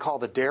what they call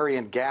the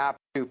Darien Gap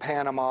to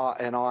Panama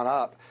and on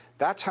up.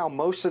 That's how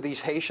most of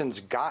these Haitians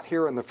got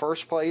here in the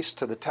first place,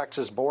 to the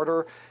Texas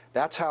border.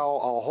 That's how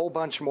a whole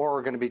bunch more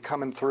are going to be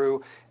coming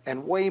through,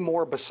 and way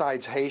more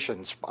besides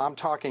Haitians. I'm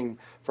talking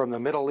from the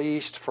Middle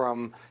East,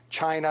 from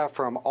China,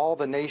 from all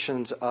the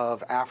nations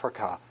of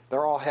Africa.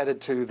 They're all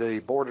headed to the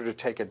border to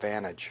take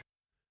advantage.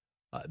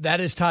 That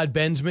is Todd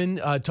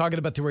Bensman talking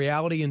about the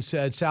reality in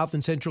South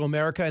and Central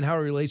America and how it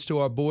relates to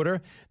our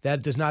border.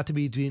 That does not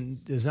need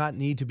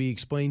to be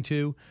explained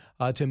to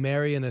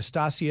Mary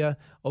Anastasia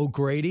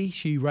O'Grady.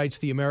 She writes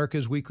the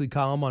America's Weekly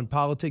column on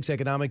politics,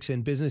 economics,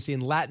 and business in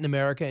Latin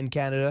America and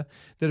Canada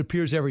that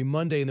appears every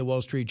Monday in the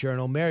Wall Street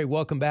Journal. Mary,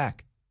 welcome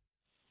back.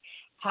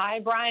 Hi,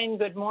 Brian.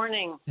 Good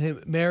morning. Hey,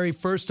 Mary,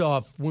 first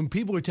off, when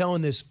people are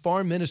telling this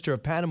foreign minister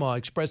of Panama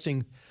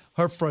expressing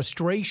her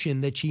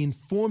frustration that she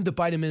informed the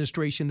Biden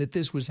administration that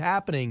this was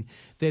happening,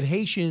 that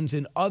Haitians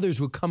and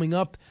others were coming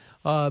up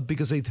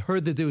because they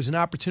heard that there was an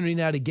opportunity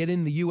now to get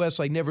in the U.S.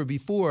 like never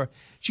before.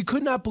 She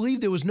could not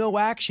believe there was no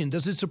action.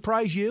 Does it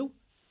surprise you?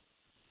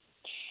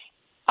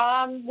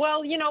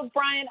 Well,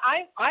 Brian,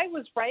 I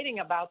was writing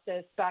about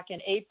this back in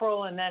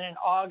April and then in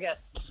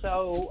August.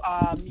 So,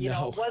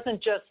 it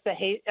wasn't just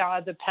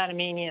the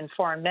Panamanian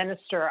foreign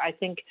minister. I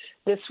think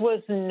this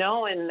was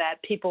known that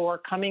people were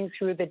coming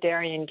through the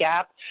Darien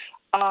Gap.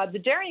 The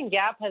Darien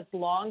Gap has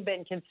long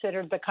been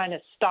considered the kind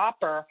of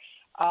stopper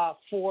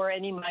for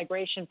any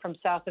migration from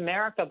South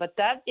America, but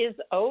that is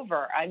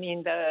over. I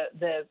mean,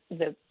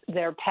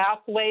 their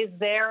pathways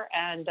there,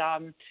 and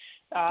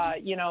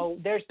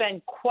there's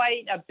been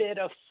quite a bit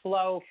of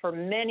flow for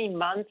many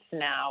months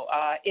now.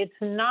 It's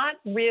not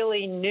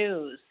really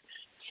news.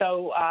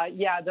 So,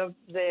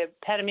 the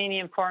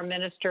Panamanian foreign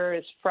minister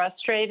is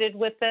frustrated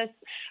with this.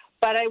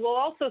 But I will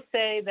also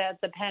say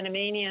that the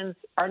Panamanians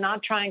are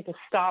not trying to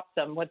stop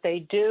them. What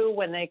they do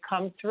when they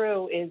come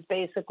through is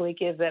basically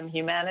give them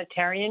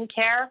humanitarian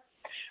care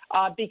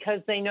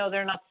because they know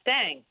they're not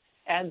staying.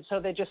 And so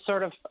they just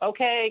sort of,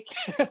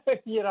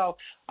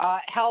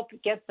 help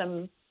get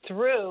them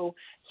through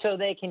so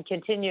they can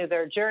continue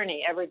their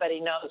journey.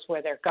 Everybody knows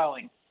where they're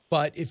going.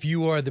 But if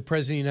you are the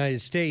president of the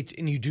United States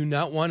and you do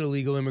not want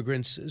illegal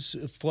immigrants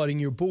flooding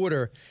your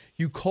border,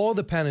 you call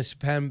the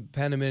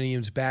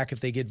Panamanians back if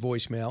they get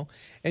voicemail,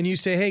 and you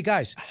say, hey,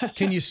 guys,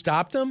 can you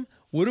stop them?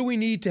 What do we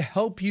need to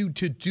help you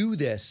to do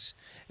this?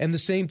 And the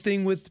same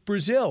thing with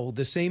Brazil,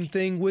 the same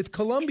thing with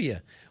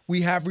Colombia.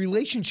 We have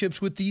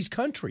relationships with these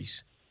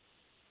countries.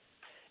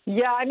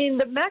 Yeah, I mean,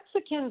 the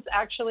Mexicans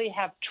actually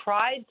have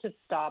tried to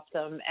stop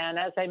them. And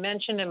as I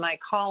mentioned in my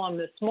column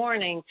this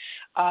morning,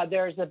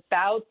 there's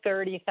about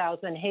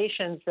 30,000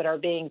 Haitians that are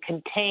being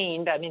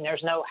contained. I mean,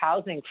 there's no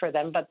housing for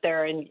them, but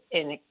they're in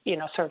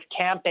sort of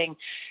camping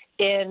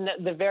in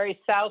the very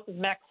south of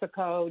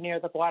Mexico near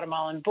the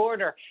Guatemalan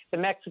border. The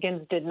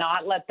Mexicans did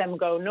not let them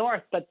go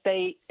north, but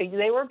they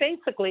were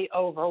basically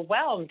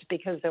overwhelmed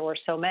because there were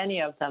so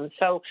many of them.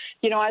 So,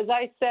 as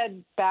I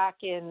said back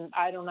in,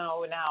 I don't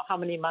know now how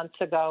many months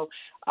ago,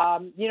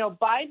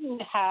 Biden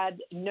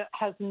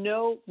has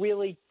no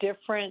really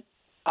different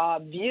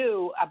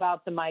view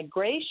about the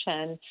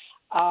migration,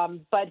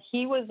 but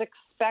he was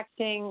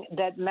expecting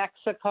that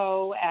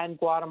Mexico and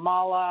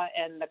Guatemala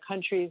and the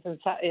countries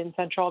in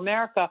Central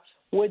America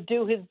would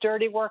do his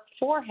dirty work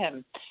for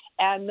him.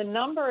 And the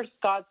numbers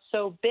got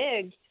so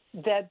big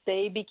that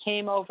they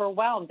became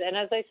overwhelmed. And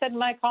as I said in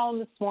my column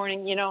this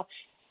morning,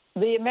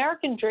 the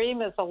American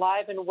dream is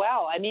alive and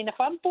well. I mean, if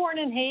I'm born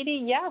in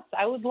Haiti, yes,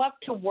 I would love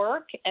to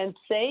work and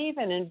save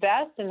and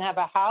invest and have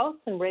a house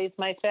and raise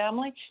my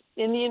family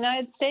in the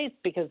United States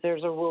because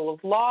there's a rule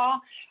of law.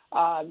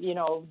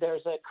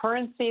 There's a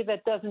currency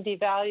that doesn't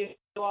devalue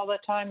all the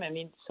time. I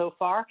mean, so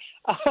far.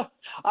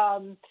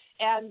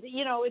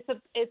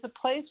 It's a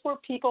place where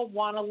people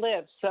want to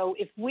live. So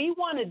if we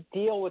want to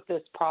deal with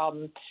this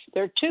problem,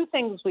 there are two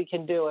things we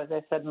can do, as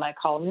I said in my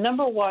column.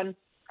 Number one,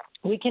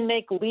 we can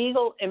make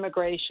legal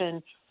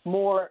immigration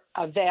more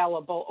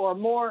available or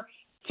more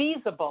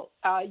feasible.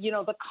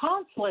 The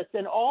consulates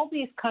in all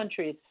these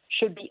countries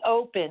should be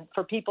open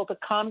for people to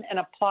come and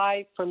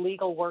apply for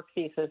legal work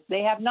visas. They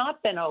have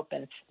not been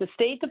open. The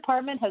State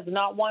Department has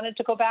not wanted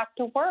to go back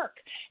to work,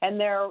 and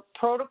there are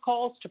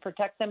protocols to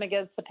protect them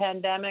against the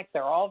pandemic.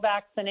 They're all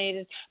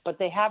vaccinated, but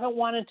they haven't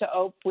wanted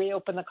to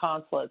reopen the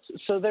consulates.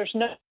 So there's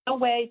no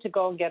way to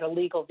go and get a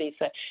legal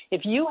visa.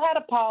 If you had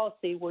a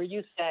policy where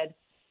you said,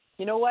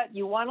 you know what,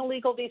 you want a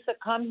legal visa,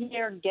 come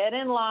here, get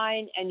in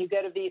line, and you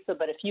get a visa.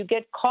 But if you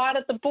get caught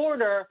at the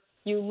border,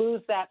 you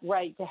lose that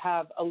right to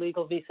have a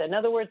legal visa. In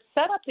other words,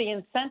 set up the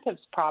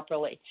incentives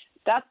properly.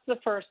 That's the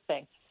first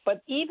thing.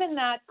 But even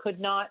that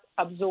could not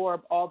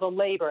absorb all the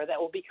labor that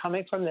will be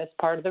coming from this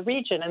part of the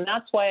region. And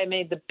that's why I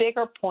made the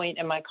bigger point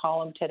in my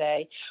column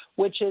today,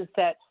 which is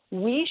that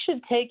we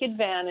should take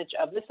advantage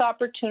of this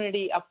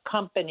opportunity of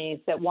companies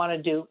that want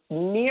to do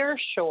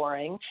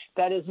nearshoring,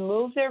 that is,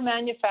 move their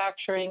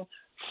manufacturing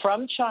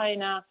from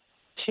China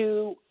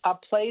to a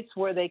place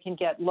where they can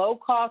get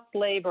low-cost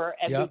labor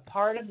and be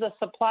part of the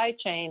supply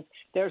chains.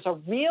 There's a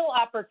real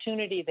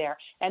opportunity there.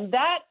 And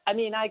that, I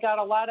mean, I got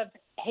a lot of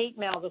hate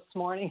mail this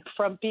morning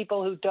from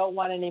people who don't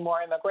want any more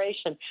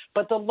immigration.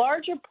 But the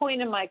larger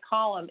point in my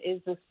column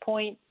is this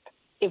point,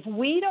 if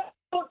we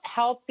don't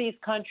help these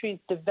countries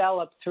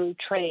develop through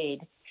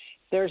trade,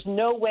 there's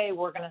no way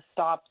we're going to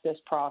stop this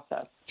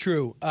process.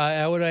 True.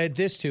 I would add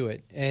this to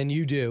it, and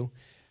you do.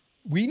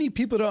 We need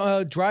people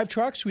to drive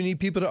trucks. We need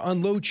people to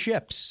unload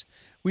ships.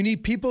 We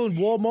need people in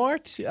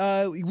Walmart.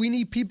 We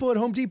need people at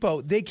Home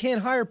Depot. They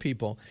can't hire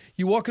people.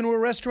 You walk into a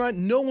restaurant,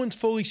 no one's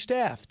fully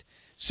staffed.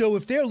 So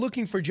if they're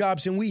looking for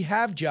jobs and we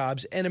have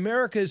jobs and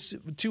America's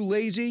too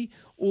lazy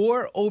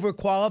or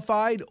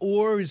overqualified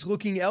or is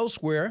looking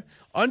elsewhere,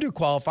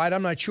 underqualified,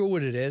 I'm not sure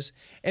what it is,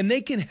 and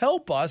they can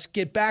help us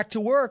get back to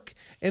work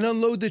and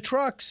unload the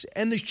trucks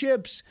and the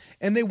ships,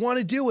 and they want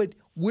to do it,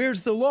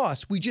 Where's the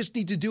loss? We just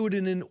need to do it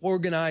in an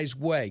organized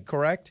way,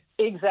 correct?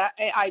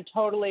 Exactly. I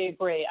totally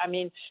agree. I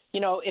mean,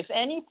 if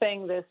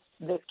anything, this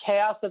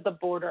chaos at the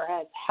border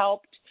has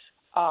helped,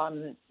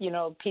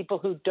 people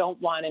who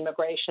don't want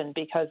immigration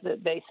because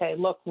they say,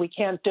 look, we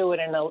can't do it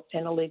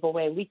in a legal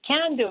way. We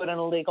can do it in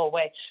a legal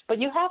way, but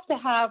you have to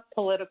have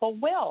political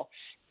will.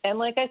 And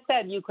like I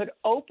said, you could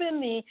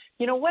open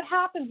what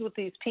happens with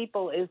these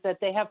people is that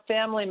they have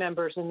family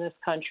members in this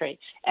country,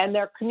 and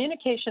their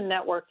communication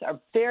networks are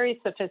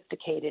very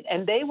sophisticated,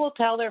 and they will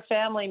tell their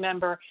family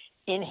member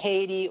in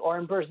Haiti or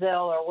in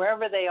Brazil or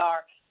wherever they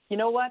are, you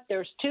know what,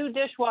 there's 2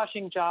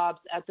 dishwashing jobs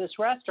at this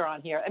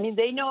restaurant here. I mean,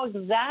 they know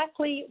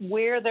exactly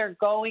where they're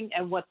going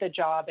and what the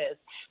job is.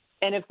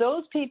 And if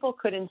those people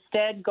could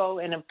instead go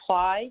and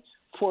apply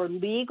for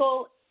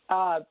legal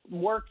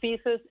work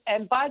visas.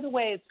 And by the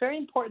way, it's very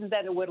important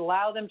that it would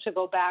allow them to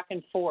go back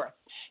and forth,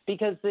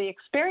 because the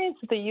experience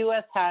that the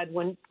U.S. had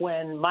when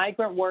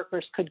migrant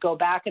workers could go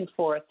back and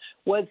forth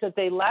was that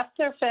they left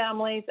their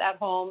families at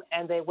home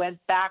and they went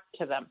back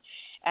to them.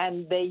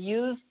 And they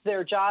used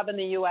their job in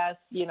the U.S.,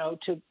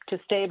 to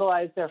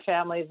stabilize their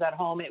families at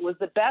home. It was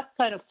the best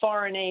kind of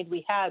foreign aid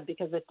we had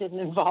because it didn't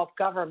involve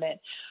government.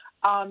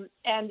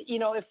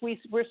 If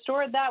we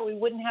restored that, we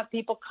wouldn't have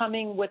people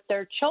coming with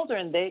their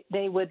children.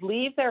 They would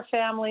leave their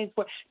families.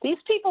 These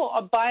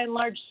people, by and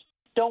large,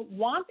 don't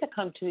want to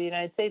come to the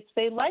United States.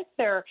 They like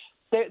they're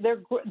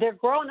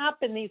grown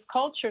up in these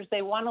cultures.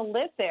 They want to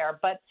live there,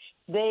 but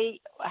they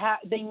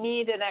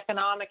need an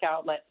economic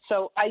outlet.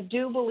 So I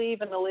do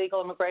believe in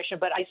illegal immigration,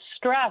 but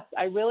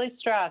I really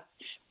stress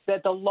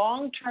that the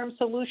long-term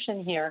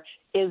solution here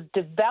is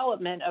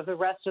development of the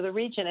rest of the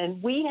region.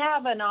 And we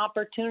have an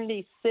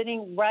opportunity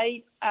sitting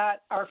right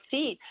at our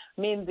feet.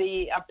 I mean,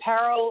 the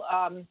Apparel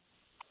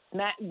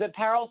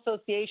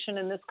Association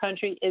in this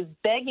country is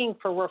begging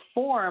for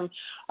reform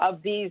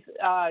of these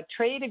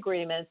trade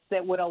agreements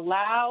that would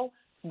allow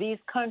these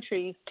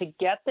countries to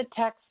get the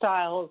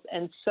textiles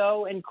and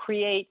sew and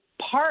create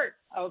part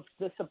of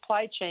the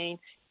supply chain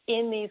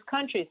in these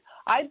countries.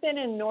 I've been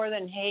in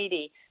northern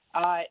Haiti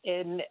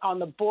on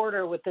the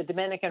border with the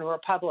Dominican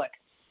Republic.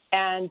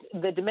 And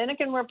the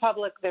Dominican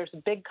Republic, there's a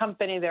big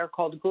company there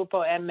called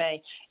Grupo M,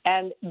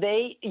 and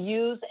they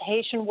use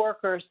Haitian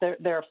workers.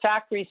 Their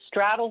factory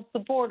straddles the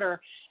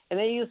border, and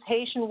they use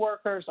Haitian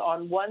workers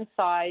on one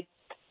side,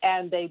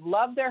 and they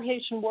love their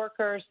Haitian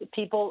workers.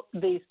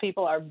 These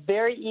people are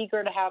very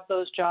eager to have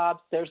those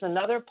jobs. There's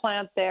another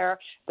plant there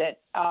that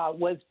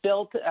was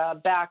built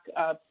back,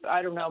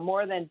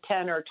 more than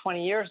 10 or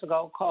 20 years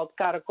ago, called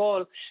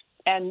Caracol.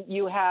 And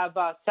you have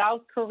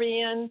South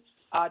Korean,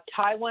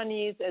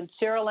 Taiwanese, and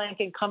Sri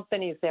Lankan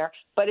companies there.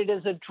 But it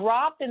is a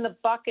drop in the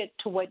bucket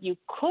to what you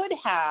could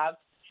have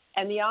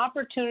and the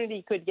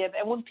opportunity could give.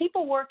 And when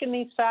people work in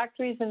these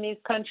factories in these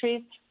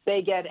countries,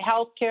 they get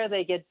health care,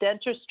 they get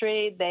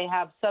dentistry, they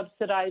have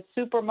subsidized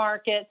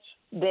supermarkets,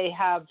 they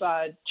have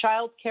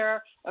child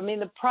care. I mean,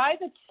 the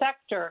private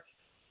sector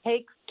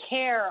takes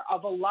care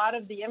of a lot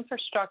of the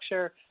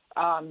infrastructure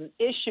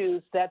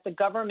issues that the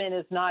government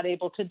is not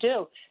able to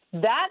do.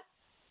 That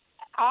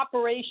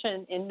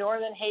operation in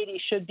northern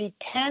Haiti should be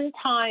 10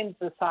 times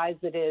the size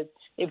it is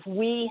if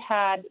we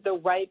had the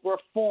right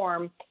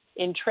reform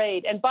in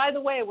trade. And by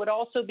the way, it would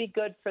also be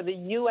good for the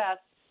U.S.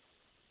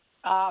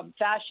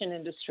 Fashion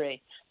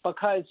industry,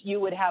 because you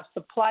would have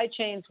supply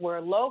chains where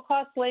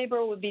low-cost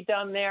labor would be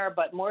done there,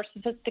 but more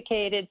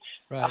sophisticated,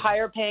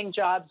 higher-paying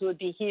jobs would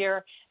be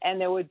here, and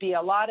there would be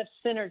a lot of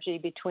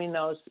synergy between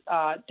those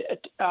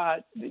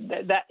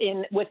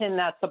within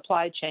that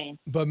supply chain.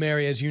 But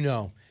Mary, as you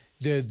know,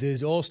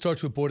 it all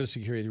starts with border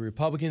security. The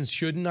Republicans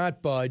should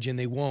not budge, and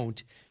they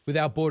won't,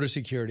 without border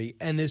security.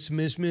 And this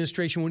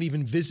administration won't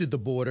even visit the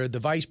border. The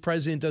vice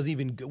president doesn't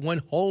even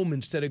went home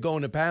instead of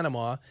going to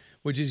Panama,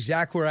 which is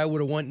exactly where I would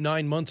have went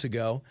 9 months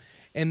ago,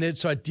 and then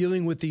start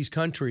dealing with these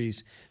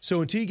countries. So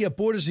until you get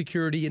border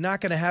security, you're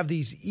not going to have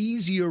these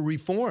easier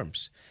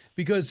reforms.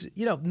 Because,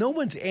 no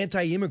one's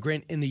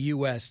anti-immigrant in the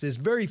U.S. There's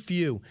very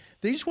few.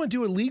 They just want to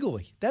do it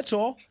legally. That's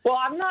all. Well,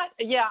 I'm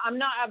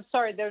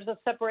sorry. There's a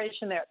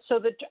separation there.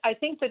 So I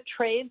think the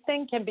trade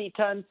thing can be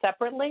done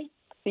separately.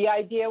 The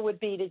idea would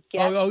be to get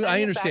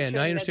I understand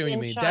what you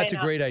mean. China That's a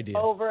great idea.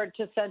 Over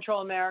to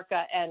Central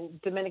America and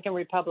Dominican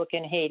Republic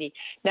and Haiti.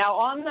 Now,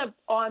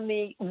 on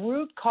the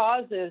root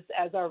causes,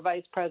 as our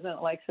vice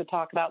president likes to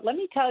talk about, let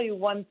me tell you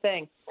one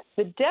thing.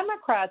 The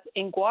Democrats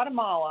in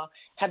Guatemala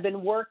have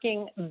been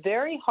working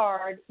very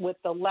hard with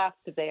the left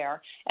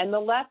there, and the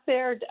left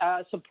there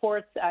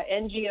supports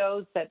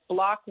NGOs that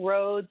block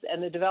roads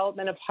and the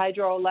development of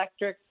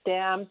hydroelectric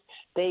dams.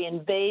 They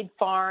invade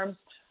farms.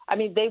 I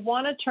mean, they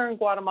want to turn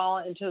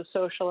Guatemala into a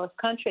socialist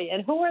country.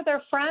 And who are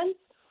their friends?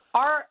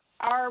 Our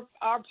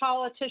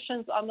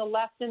politicians on the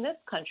left in this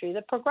country,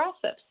 the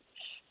progressives.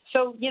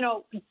 So,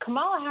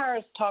 Kamala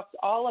Harris talks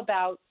all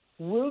about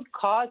root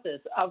causes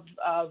of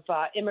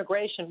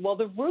immigration. Well,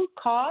 the root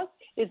cause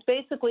is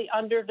basically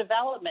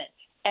underdevelopment.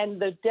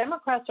 And the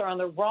Democrats are on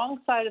the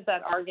wrong side of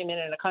that argument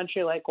in a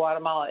country like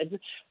Guatemala.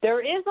 There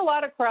is a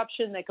lot of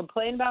corruption. They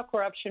complain about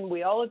corruption.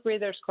 We all agree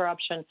there's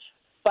corruption.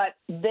 But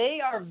they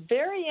are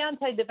very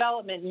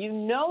anti-development. You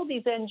know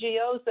these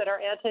NGOs that are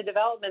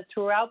anti-development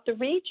throughout the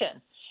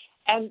region.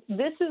 And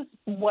this is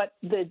what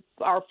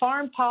our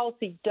foreign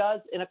policy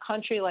does in a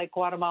country like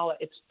Guatemala.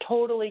 It's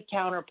totally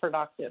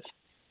counterproductive.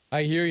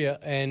 I hear you,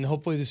 and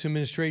hopefully this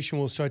administration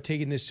will start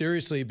taking this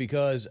seriously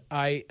because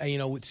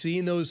with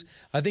seeing those,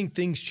 I think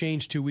things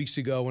changed 2 weeks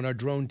ago when our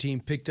drone team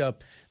picked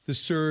up the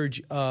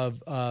surge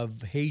of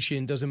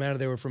Haitian, doesn't matter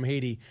they were from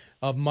Haiti,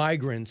 of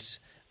migrants,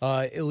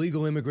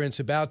 illegal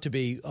immigrants about to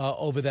be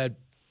over that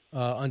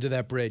under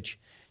that bridge.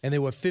 And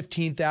there were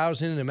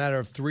 15,000 in a matter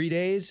of 3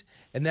 days,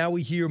 and now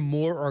we hear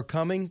more are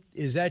coming.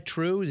 Is that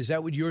true? Is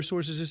that what your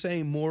sources are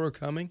saying? More are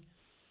coming?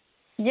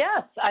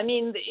 Yes. I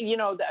mean,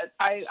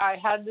 I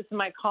had this in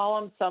my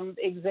column, some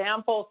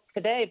examples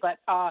today, but,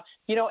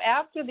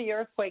 after the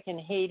earthquake in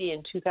Haiti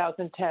in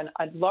 2010,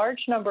 a large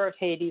number of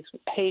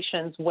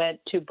Haitians went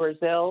to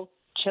Brazil,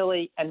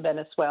 Chile, and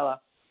Venezuela.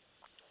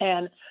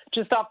 And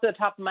just off the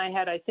top of my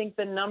head, I think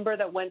the number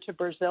that went to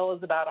Brazil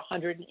is about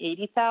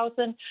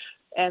 180,000,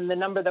 and the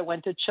number that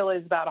went to Chile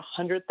is about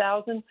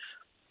 100,000.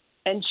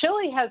 And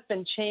Chile has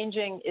been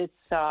changing its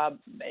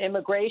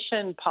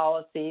immigration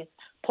policies.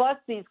 Plus,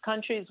 these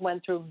countries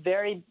went through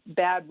very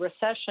bad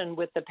recession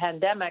with the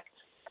pandemic.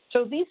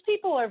 So these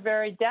people are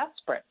very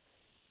desperate.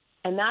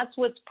 And that's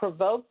what's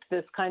provoked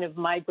this kind of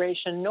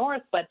migration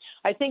north. But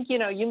I think,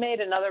 you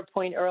made another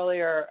point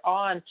earlier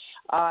on.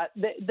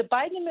 The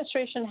Biden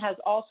administration has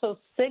also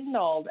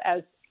signaled,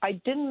 as I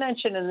didn't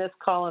mention in this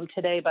column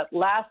today, but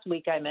last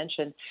week I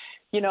mentioned,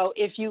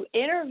 if you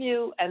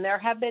interview, and there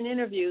have been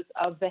interviews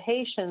of the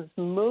Haitians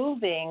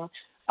moving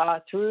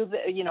through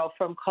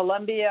from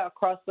Colombia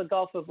across the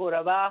Gulf of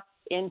Urabá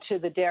into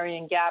the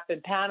Darien Gap in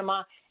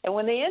Panama. And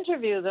when they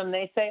interview them,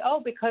 they say,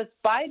 because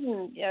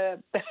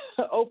Biden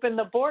opened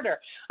the border.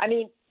 I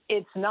mean,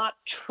 it's not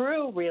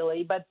true,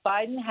 really, but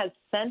Biden has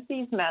sent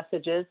these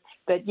messages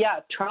that,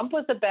 Trump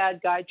was a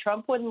bad guy.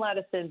 Trump wouldn't let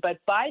us in. But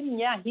Biden,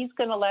 he's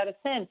going to let us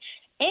in.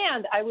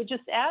 And I would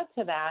just add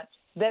to that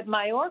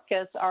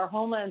Mayorkas, our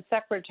Homeland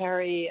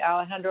Secretary,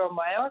 Alejandro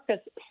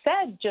Mayorkas,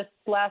 said just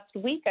last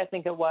week, I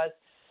think it was,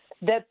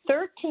 that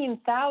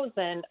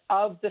 13,000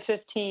 of the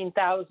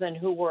 15,000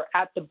 who were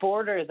at the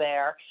border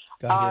there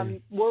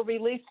were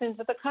released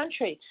into the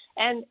country.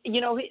 And,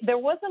 there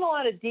wasn't a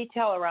lot of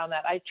detail around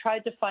that. I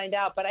tried to find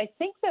out. But I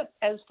think that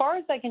as far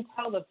as I can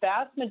tell, the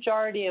vast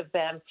majority of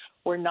them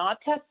were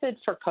not tested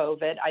for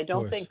COVID. I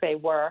don't think they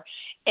were.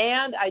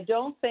 And I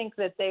don't think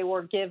that they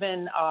were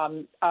given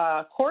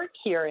court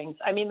hearings.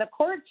 I mean, the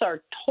courts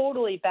are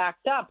totally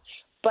backed up.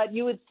 But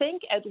you would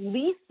think at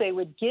least they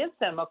would give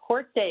them a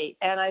court date.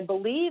 And I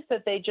believe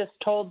that they just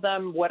told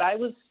them what I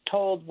was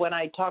told when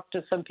I talked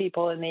to some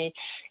people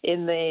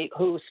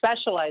who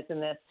specialize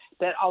in this,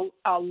 that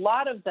a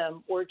lot of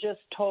them were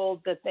just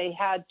told that they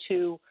had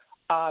to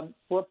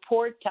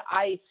report to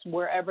ICE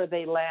wherever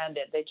they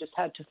landed. They just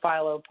had to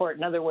file a report.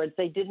 In other words,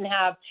 they didn't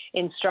have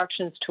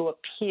instructions to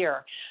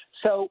appear.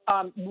 So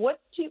I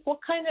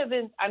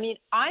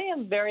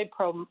am very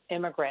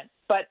pro-immigrant,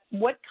 but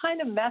what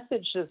kind of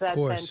message does that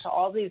send to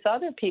all these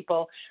other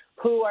people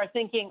who are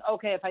thinking,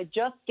 okay, if I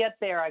just get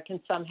there, I can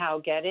somehow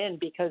get in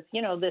because,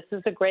 this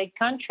is a great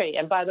country.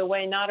 And by the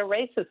way, not a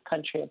racist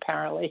country,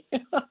 apparently.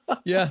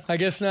 Yeah, I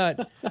guess not.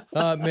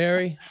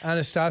 Mary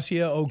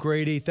Anastasia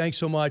O'Grady, thanks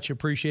so much.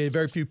 Appreciate it.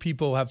 Very few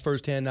people have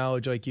firsthand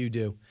knowledge like you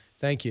do.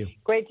 Thank you.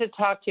 Great to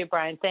talk to you,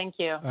 Brian. Thank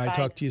you. All right,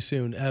 talk to you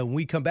soon. When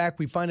we come back,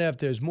 we find out if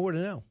there's more to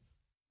know.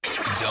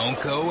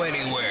 Don't go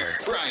anywhere.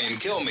 Brian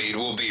Kilmeade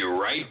will be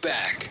right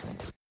back.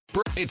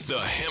 It's the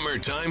Hammer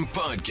Time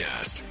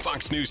Podcast.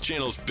 Fox News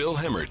Channel's Bill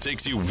Hemmer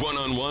takes you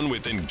one-on-one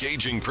with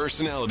engaging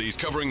personalities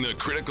covering the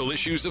critical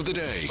issues of the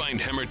day. Find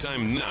Hammer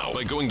Time now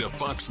by going to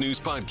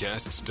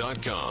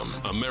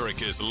foxnewspodcasts.com.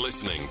 America's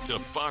listening to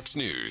Fox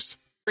News.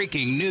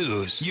 Breaking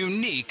news,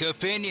 unique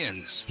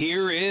opinions.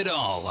 Hear it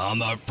all on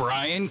the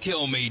Brian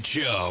Kilmeade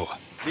Show.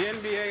 The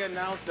NBA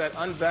announced that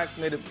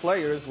unvaccinated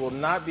players will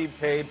not be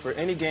paid for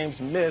any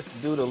games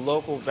missed due to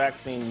local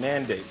vaccine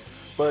mandates.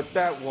 But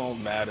that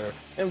won't matter.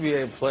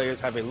 NBA players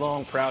have a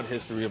long, proud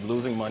history of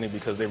losing money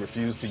because they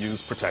refuse to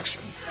use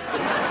protection. All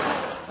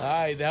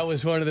right, that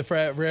was one of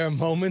the rare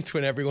moments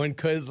when everyone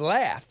could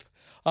laugh.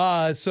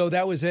 So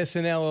that was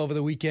SNL over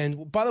the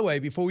weekend. By the way,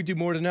 before we do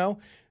more to know,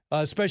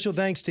 special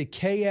thanks to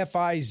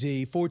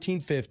KFIZ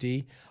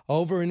 1450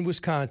 over in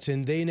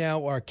Wisconsin. They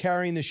now are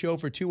carrying the show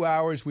for 2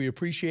 hours. We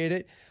appreciate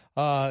it.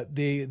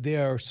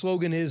 Their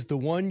slogan is the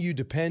one you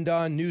depend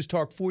on. News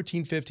Talk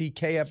 1450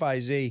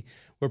 KFIZ.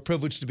 We're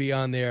privileged to be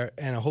on there,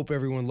 and I hope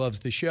everyone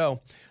loves the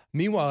show.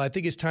 Meanwhile, I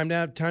think it's time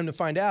to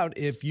find out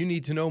if you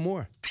need to know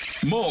more.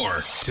 More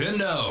to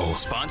know.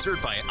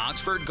 Sponsored by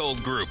Oxford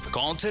Gold Group.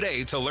 Call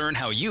today to learn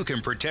how you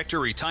can protect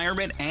your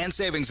retirement and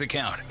savings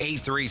account.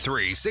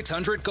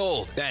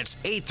 833-600-GOLD. That's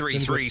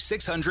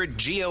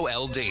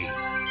 833-600-GOLD.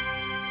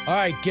 All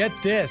right, get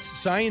this.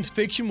 Science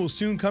fiction will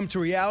soon come to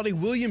reality.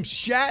 William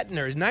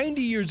Shatner,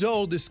 90 years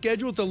old, is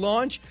scheduled to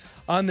launch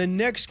on the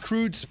next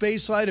crewed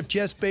spaceflight of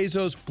Jeff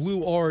Bezos'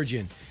 Blue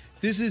Origin.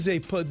 This is a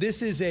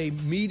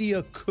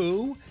media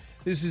coup.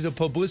 This is a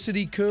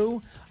publicity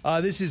coup.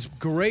 This is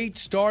great.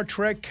 Star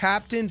Trek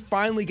captain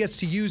finally gets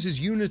to use his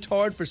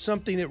unitard for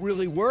something that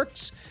really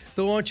works.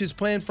 The launch is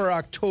planned for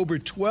October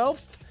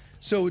 12th.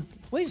 So,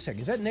 wait a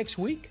second. Is that next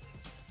week?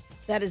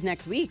 That is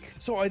next week.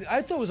 So I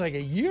thought it was like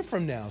a year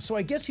from now. So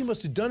I guess he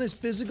must have done his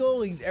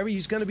physical.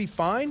 He's going to be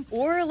fine.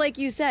 Or like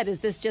you said, is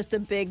this just a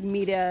big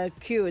media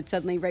coup? It's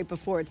suddenly right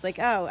before. It's like,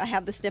 oh, I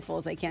have the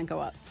sniffles. I can't go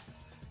up.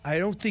 I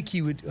don't think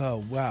he would.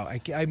 Oh, wow.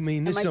 I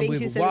mean, this is being too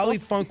unbelievable. cynical? Wally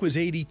Funk was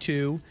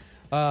 82.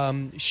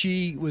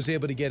 She was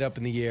able to get up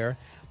in the air.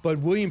 But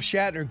William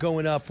Shatner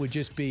going up would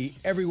just be,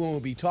 everyone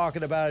would be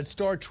talking about it.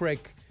 Star Trek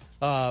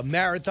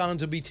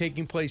marathons would be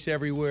taking place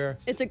everywhere.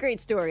 It's a great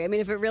story. I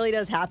mean, if it really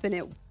does happen,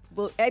 it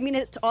will. I mean,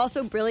 it's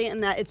also brilliant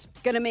in that it's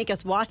going to make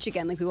us watch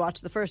again like we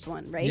watched the first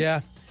one, right?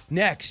 Yeah.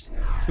 Next,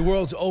 the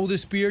world's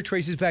oldest beer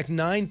traces back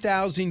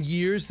 9,000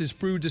 years. This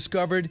brew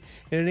discovered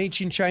in an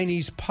ancient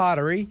Chinese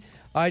pottery.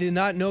 I did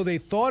not know they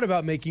thought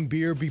about making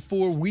beer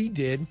before we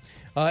did.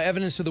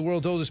 Evidence of the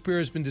world's oldest beer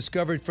has been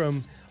discovered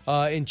from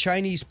in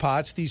Chinese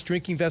pots. These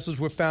drinking vessels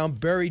were found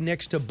buried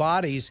next to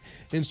bodies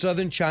in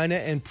southern China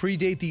and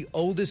predate the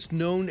oldest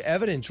known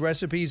evidence.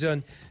 Recipes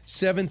on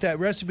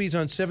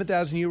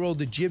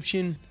 7,000-year-old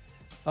Egyptian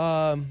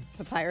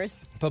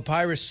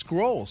papyrus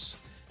scrolls.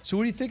 So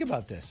what do you think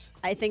about this?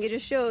 I think it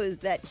just shows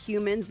that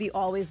humans, we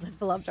always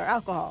loved our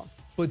alcohol.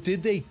 But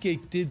did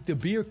the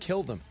beer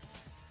kill them?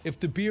 If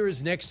the beer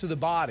is next to the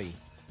body?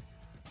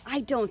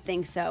 I don't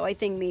think so. I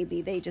think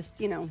maybe they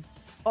just,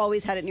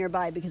 always had it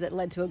nearby because it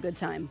led to a good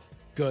time.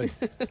 Good.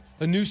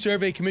 A new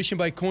survey commissioned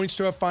by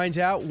Coinstar finds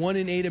out 1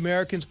 in 8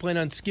 Americans plan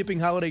on skipping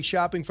holiday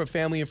shopping for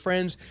family and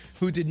friends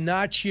who did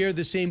not share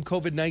the same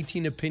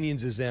COVID-19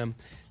 opinions as them.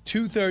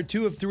 2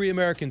 of 3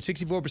 Americans,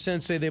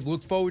 64%, say they've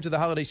looked forward to the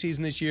holiday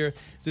season this year,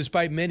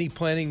 despite many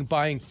planning on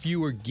buying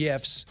fewer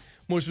gifts.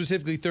 More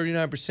specifically,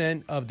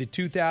 39% of the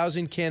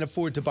 2,000 can't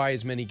afford to buy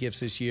as many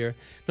gifts this year.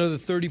 Another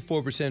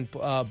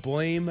 34%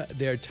 blame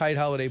their tight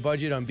holiday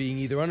budget on being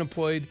either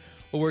unemployed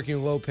or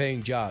working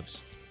low-paying jobs.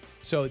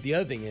 So the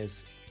other thing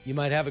is, you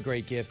might have a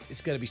great gift.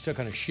 It's got to be stuck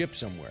on a ship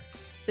somewhere.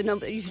 So no,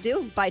 what you should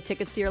do, buy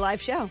tickets to your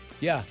live show.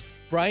 Yeah.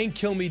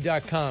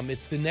 BrianKilme.com.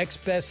 It's the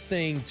next best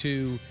thing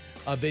to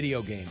a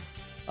video game.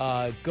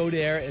 Go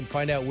there and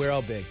find out where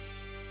I'll be.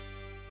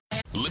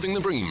 Living the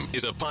Bream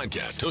is a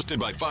podcast hosted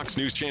by Fox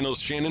News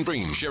Channel's Shannon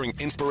Bream, sharing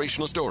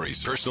inspirational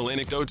stories, personal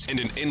anecdotes, and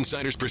an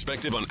insider's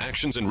perspective on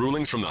actions and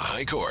rulings from the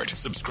High Court.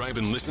 Subscribe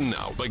and listen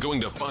now by going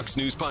to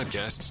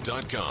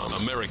foxnewspodcasts.com.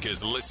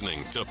 America's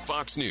listening to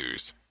Fox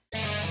News.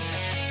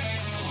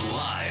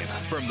 Live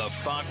from the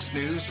Fox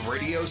News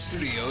radio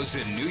studios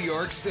in New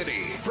York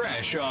City,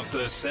 fresh off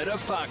the set of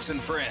Fox and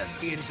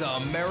Friends, it's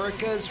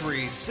America's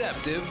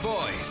receptive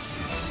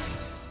voice,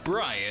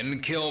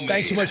 Brian Kilmeade.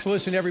 Thanks so much for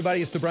listening,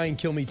 everybody. It's the Brian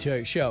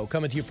Kilmeade Show.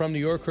 Coming to you from New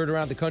York, heard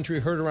around the country,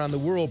 heard around the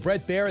world.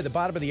 Brett Baer at the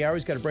bottom of the hour.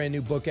 He's got a brand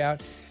new book out.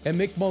 And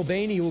Mick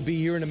Mulvaney will be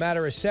here in a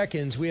matter of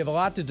seconds. We have a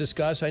lot to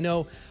discuss. I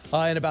know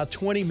in about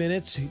 20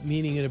 minutes,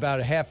 meaning in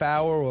about a half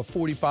hour or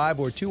 45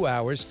 or 2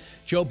 hours,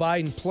 Joe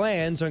Biden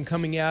plans on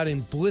coming out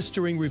and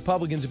blistering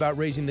Republicans about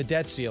raising the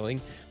debt ceiling.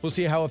 We'll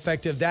see how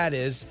effective that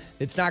is.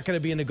 It's not going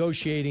to be a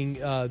negotiating,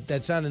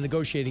 that's not a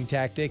negotiating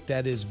tactic.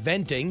 That is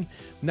venting,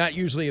 not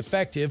usually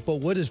effective. But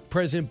what is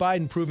President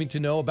Biden proving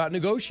to know about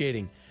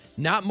negotiating?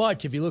 Not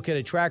much if you look at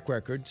a track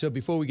record. So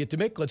before we get to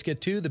Mick, let's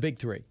get to the big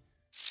three.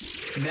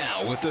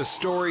 Now, with the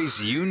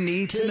stories you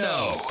need to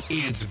know,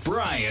 it's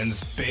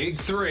Brian's Big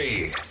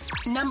Three.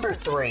 Number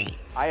 3.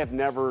 I have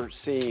never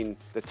seen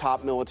the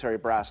top military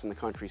brass in the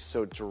country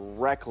so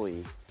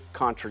directly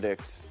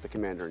contradicts the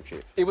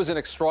commander-in-chief. It was an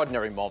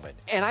extraordinary moment.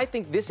 And I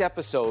think this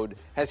episode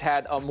has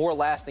had a more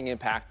lasting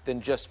impact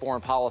than just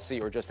foreign policy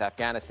or just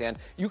Afghanistan.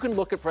 You can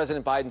look at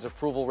President Biden's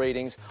approval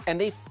ratings, and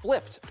they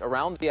flipped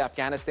around the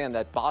Afghanistan,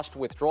 that botched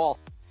withdrawal.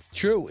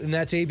 True, and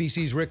that's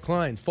ABC's Rick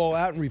Klein.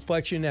 Fallout and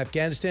reflection in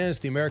Afghanistan as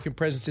the American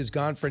presence is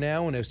gone for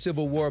now and a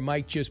civil war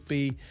might just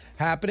be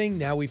happening.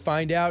 Now we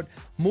find out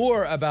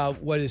more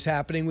about what is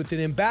happening with an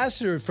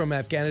ambassador from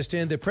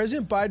Afghanistan that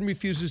President Biden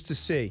refuses to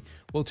see.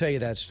 We'll tell you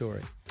that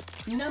story.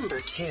 Number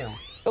 2.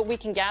 But we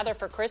can gather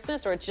for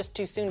Christmas, or it's just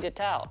too soon to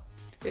tell?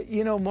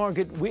 You know,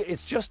 Margaret,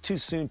 it's just too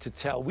soon to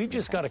tell. We've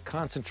just got to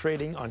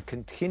concentrating on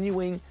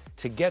continuing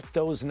to get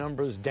those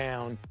numbers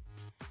down.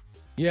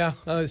 Yeah,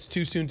 it's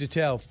too soon to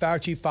tell.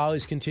 Fauci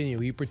follies continue.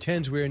 He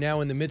pretends we are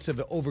now in the midst of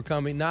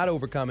not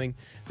overcoming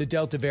the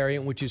Delta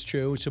variant, which is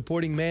true,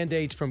 supporting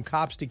mandates from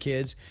cops to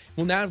kids,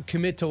 will now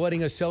commit to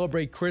letting us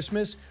celebrate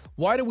Christmas.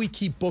 Why do we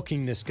keep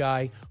booking this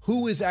guy?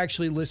 Who is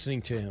actually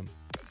listening to him?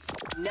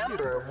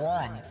 Number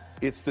 1.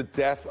 It's the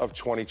death of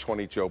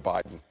 2020 Joe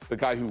Biden, the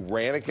guy who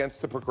ran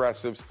against the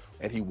progressives,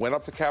 and he went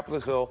up to Capitol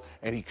Hill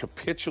and he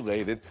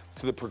capitulated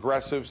to the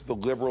progressives, the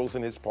liberals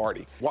in his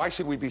party. Why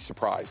should we be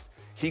surprised?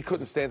 He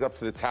couldn't stand up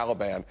to the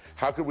Taliban.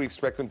 How could we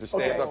expect him to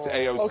stand up to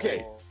AOC?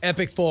 Okay.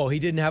 Epic fall. He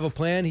didn't have a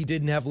plan. He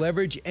didn't have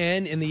leverage.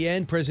 And in the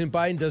end, President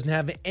Biden doesn't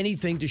have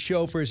anything to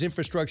show for his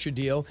infrastructure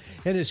deal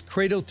and his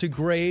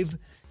cradle-to-grave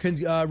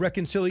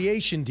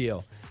reconciliation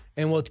deal.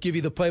 And we'll give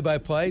you the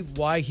play-by-play,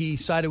 why he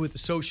sided with the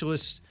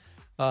socialists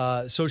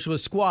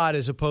socialist squad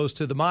as opposed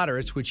to the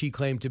moderates, which he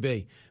claimed to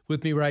be.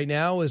 With me right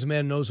now is a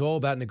man who knows all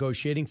about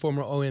negotiating,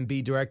 former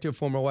OMB director,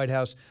 former White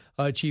House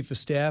chief of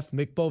staff,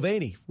 Mick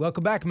Mulvaney.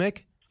 Welcome back,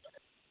 Mick.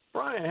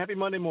 Brian, happy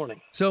Monday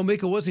morning. So,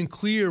 Mick, it wasn't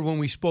clear when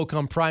we spoke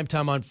on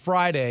primetime on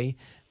Friday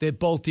that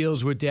both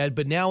deals were dead,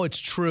 but now it's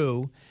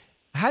true.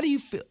 How do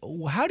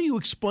you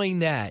explain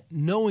that,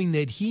 knowing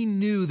that he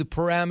knew the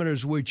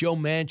parameters where Joe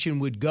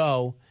Manchin would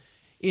go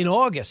in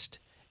August,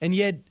 and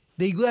yet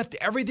they left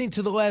everything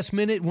to the last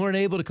minute and weren't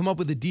able to come up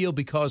with a deal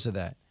because of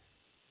that?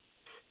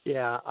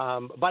 Yeah.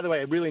 By the way,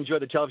 I really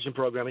enjoyed the television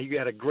program. You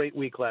had a great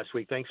week last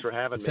week. Thanks for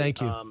having me.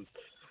 Thank you.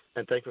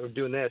 And thank you for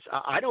doing this.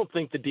 I don't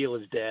think the deal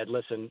is dead.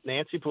 Listen,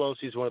 Nancy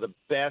Pelosi is one of the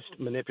best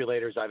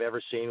manipulators I've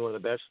ever seen, one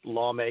of the best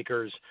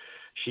lawmakers.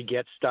 She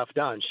gets stuff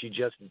done. She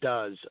just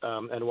does.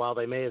 And while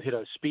they may have hit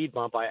a speed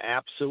bump, I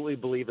absolutely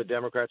believe the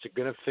Democrats are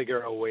going to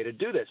figure out a way to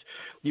do this.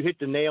 You hit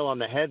the nail on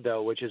the head,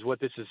 though, which is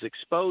what this is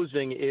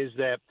exposing, is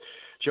that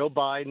Joe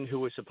Biden, who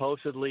was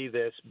supposedly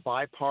this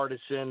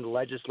bipartisan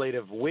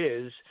legislative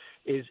whiz,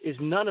 is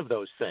none of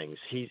those things.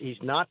 He's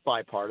not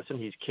bipartisan.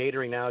 He's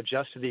catering now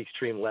just to the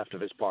extreme left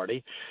of his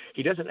party.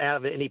 He doesn't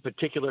have any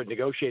particular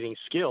negotiating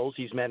skills.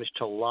 He's managed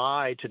to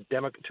lie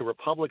to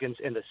Republicans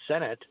in the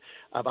Senate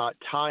about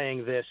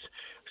tying this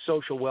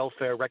social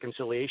welfare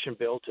reconciliation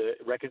bill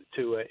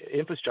to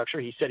infrastructure.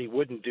 He said he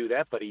wouldn't do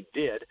that, but he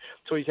did.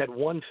 So he's had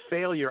one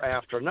failure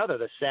after another.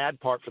 The sad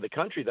part for the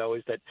country, though,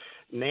 is that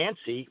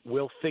Nancy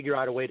will figure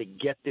out a way to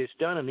get this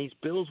done, and these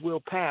bills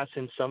will pass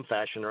in some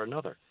fashion or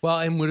another. Well,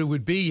 and what it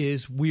would be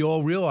is we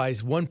all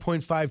realize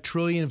 $1.5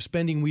 trillion of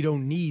spending we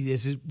don't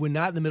need. We're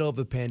not in the middle of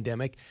a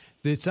pandemic.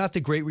 It's not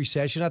the Great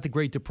Recession, not the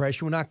Great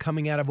Depression. We're not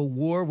coming out of a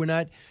war. We're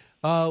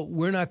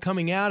not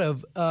coming out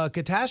of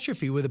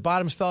catastrophe where the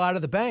bottoms fell out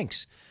of the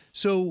banks.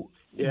 So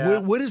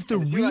what is the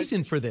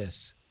reason for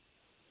this?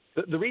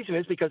 The reason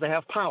is because they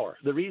have power.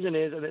 The reason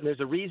is, and there's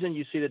a reason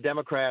you see the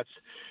Democrats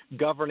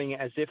governing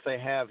as if they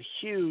have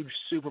huge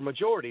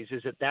supermajorities,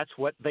 is that that's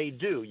what they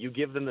do. You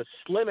give them the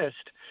slimmest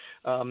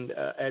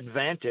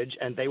advantage,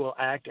 and they will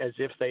act as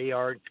if they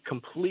are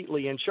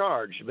completely in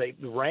charge. They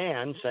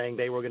ran saying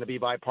they were going to be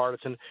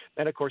bipartisan,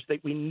 and of course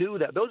we knew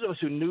that. Those of us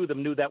who knew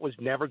them knew that was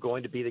never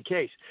going to be the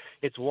case.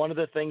 It's one of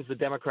the things the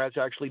Democrats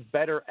are actually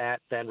better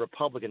at than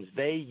Republicans.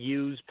 They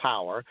use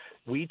power.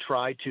 We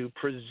try to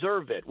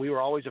preserve it. We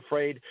were always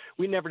afraid.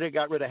 We never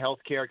got rid of health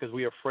care because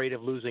we were afraid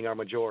of losing our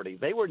majority.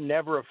 They were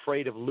never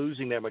afraid of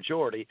losing their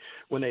majority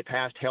when they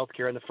passed health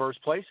care in the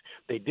first place.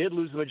 They did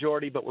lose the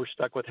majority, but we're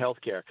stuck with health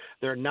care.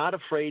 They're not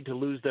afraid to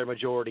lose their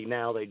majority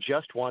now. They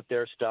just want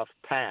their stuff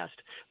passed.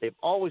 They've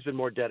always been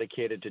more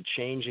dedicated to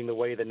changing the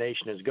way the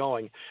nation is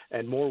going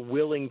and more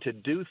willing to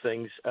do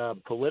things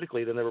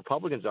politically than the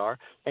Republicans are.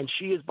 And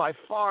she is by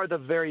far the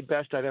very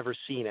best I've ever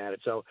seen at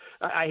it. So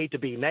I hate to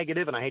be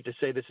negative, and I hate to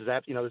say this is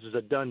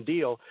a done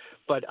deal,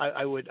 but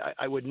I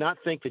would not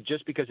think that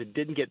just because it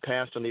didn't get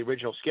passed on the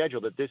original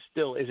schedule that this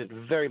still isn't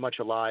very much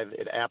alive.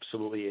 It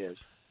absolutely is.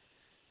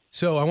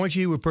 So I want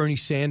you to hear what Bernie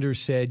Sanders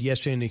said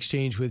yesterday in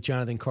exchange with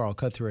Jonathan Karl.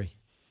 Cut 3.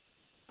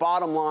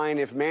 Bottom line,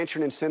 if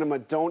Manchin and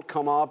Sinema don't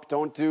come up,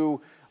 don't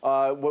do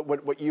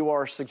what you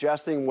are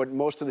suggesting, what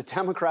most of the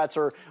Democrats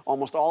or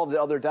almost all of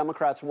the other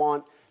Democrats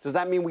want, does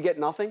that mean we get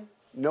nothing?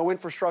 No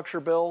infrastructure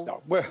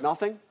bill? No,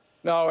 nothing?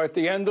 No, at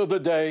the end of the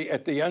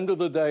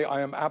day,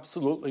 I am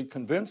absolutely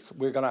convinced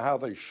we're going to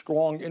have a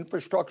strong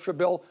infrastructure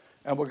bill,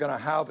 and we're going to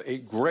have a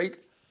great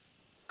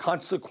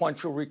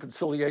consequential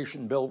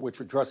reconciliation bill which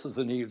addresses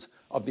the needs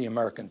of the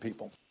American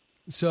people.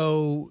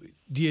 So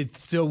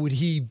would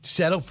he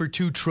settle for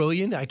 $2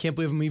 trillion? I can't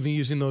believe I'm even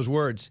using those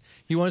words.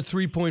 He wants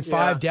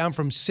 3.5 down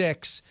from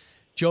 6.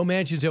 Joe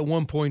Manchin's at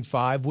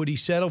 1.5. Would he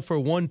settle for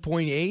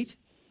 1.8?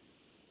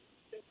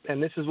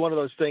 And this is one of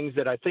those things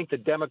that I think the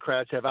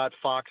Democrats have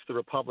outfoxed the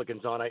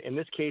Republicans on. In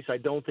this case, I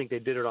don't think they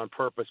did it on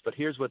purpose, but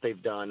here's what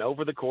they've done.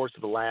 Over the course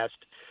of the last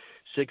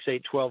 6,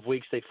 8, 12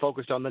 weeks, they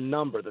focused on the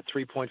number, the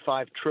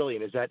 $3.5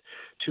 trillion. Is that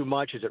too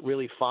much? Is it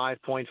really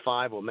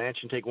 5.5? Will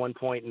Manchin take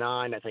 1.9?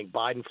 I think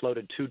Biden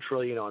floated $2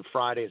 trillion on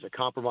Friday as a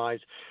compromise.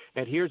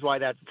 And here's why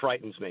that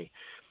frightens me.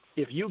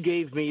 If you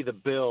gave me the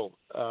bill,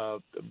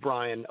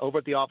 Brian, over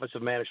at the Office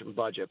of Management and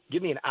Budget,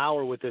 give me an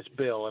hour with this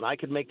bill, and I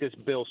could make this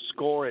bill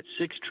score at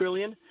 $6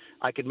 trillion.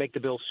 I could make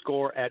the bill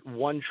score at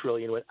 $1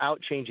 trillion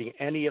without changing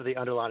any of the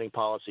underlying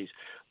policies.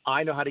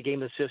 I know how to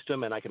game the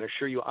system, and I can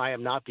assure you I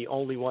am not the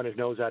only one who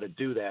knows how to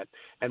do that.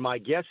 And my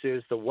guess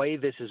is the way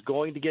this is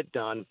going to get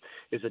done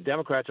is the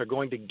Democrats are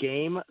going to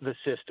game the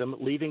system,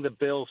 leaving the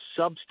bill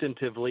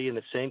substantively in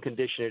the same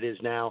condition it is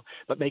now,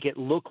 but make it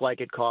look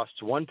like it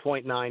costs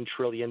 $1.9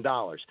 trillion.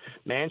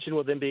 Manchin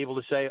will then be able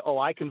to say, oh,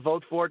 I can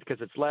vote for it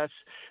because it's less.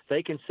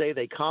 They can say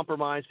they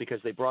compromised because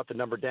they brought the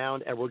number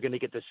down, and we're going to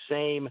get the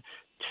same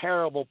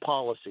terrible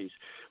policies.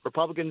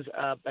 Republicans,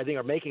 I think,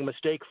 are making a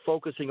mistake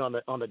focusing on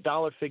the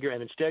dollar figure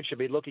and instead should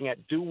be looking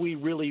at, do we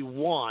really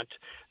want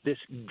this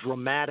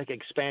dramatic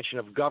expansion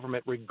of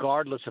government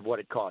regardless of what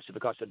it costs? If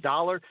it costs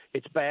 $1,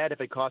 it's bad.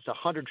 If it costs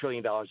 $100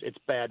 trillion, it's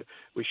bad.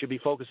 We should be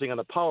focusing on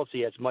the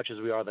policy as much as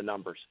we are the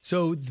numbers.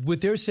 So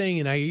what they're saying,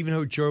 and I even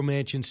heard Joe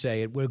Manchin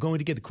say it, we're going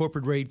to get the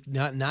corporate rate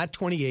not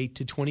 28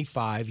 to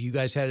 25. You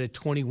guys had it at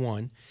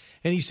 21.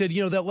 And he said,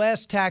 that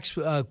last tax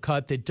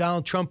cut that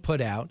Donald Trump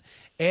put out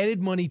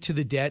added money to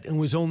the debt and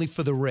was only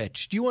for the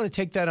rich. Do you want to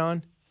take that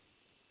on?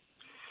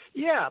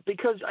 Yeah,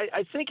 because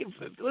I think,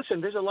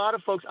 listen, there's a lot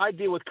of folks, I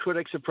deal with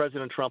critics of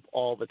President Trump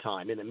all the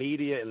time, in the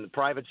media, in the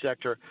private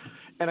sector,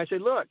 and I say,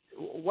 look,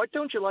 what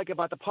don't you like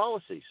about the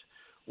policies?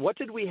 What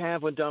did we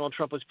have when Donald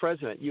Trump was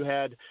president? You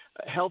had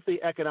healthy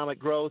economic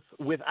growth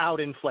without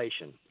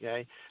inflation.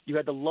 Okay, you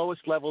had the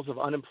lowest levels of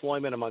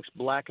unemployment amongst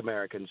Black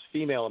Americans,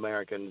 female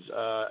Americans,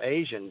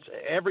 Asians.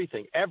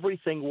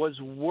 Everything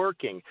was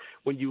working.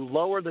 When you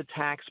lower the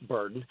tax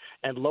burden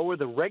and lower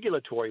the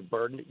regulatory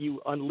burden, you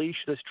unleash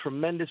this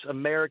tremendous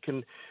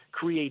American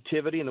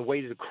creativity and the way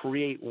to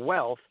create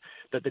wealth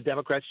that the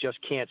Democrats just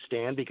can't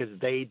stand because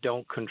they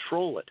don't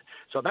control it.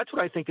 So that's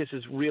what I think this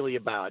is really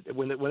about.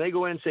 When they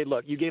go in and say,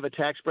 look, you gave a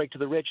tax break to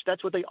the rich,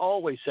 that's what they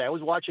always say. I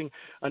was watching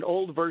an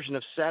old version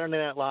of Saturday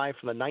Night Live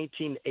from the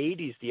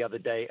 1980s the other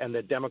day, and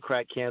the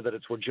Democrat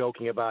candidates were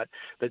joking about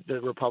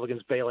the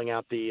Republicans bailing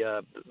out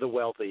the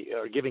wealthy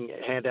or giving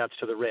handouts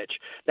to the rich.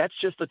 That's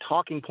just the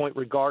talking point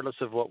regardless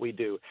of what we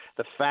do.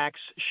 The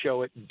facts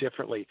show it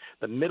differently.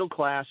 The middle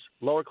class,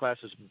 lower class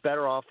is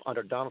better off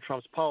under Donald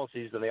Trump's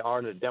policies than they are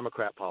under the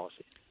Democrat policy.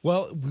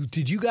 Well,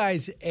 did you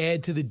guys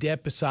add to the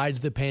debt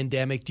besides the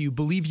pandemic? Do you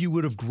believe you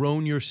would have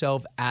grown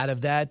yourself out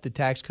of that, the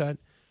tax cut?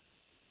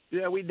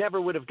 Yeah, we never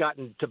would have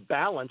gotten to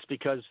balance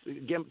because,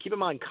 again, keep in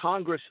mind,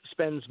 Congress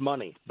spends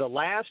money. The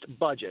last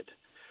budget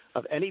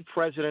of any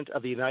president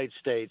of the United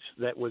States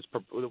that was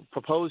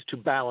proposed to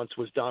balance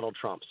was Donald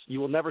Trump's.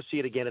 You will never see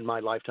it again in my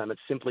lifetime. It's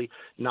simply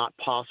not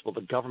possible.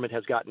 The government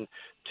has gotten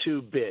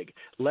too big.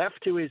 Left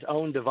to his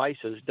own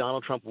devices,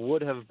 Donald Trump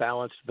would have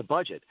balanced the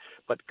budget.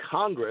 But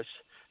Congress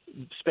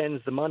spends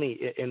the money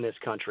in this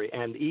country.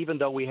 And even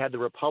though we had the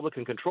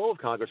Republican control of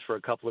Congress for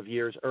a couple of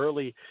years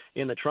early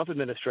in the Trump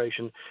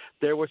administration,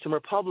 there were some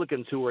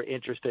Republicans who were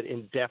interested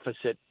in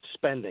deficit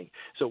spending.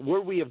 So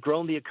would we have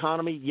grown the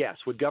economy? Yes.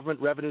 Would government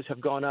revenues have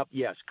gone up?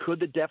 Yes.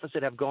 Could the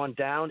deficit have gone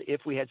down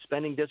if we had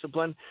spending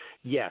discipline?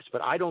 Yes.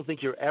 But I don't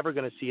think you're ever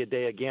going to see a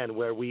day again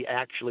where we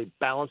actually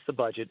balance the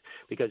budget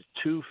because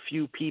too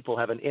few people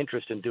have an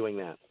interest in doing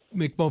that.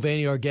 Mick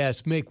Mulvaney, our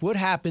guest. Mick, what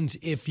happens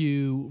if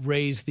you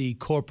raise the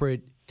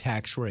corporate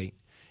tax rate?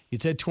 You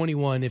said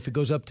 21. If it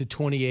goes up to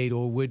 28,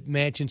 or what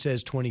Manchin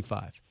says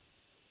 25.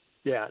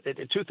 Yeah,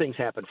 two things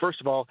happen.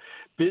 First of all,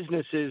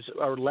 businesses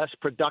are less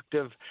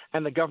productive,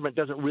 and the government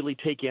doesn't really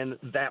take in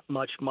that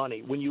much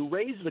money. When you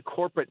raise the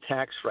corporate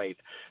tax rate,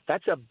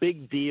 that's a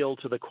big deal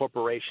to the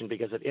corporation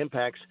because it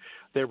impacts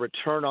their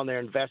return on their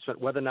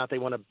investment, whether or not they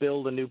want to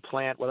build a new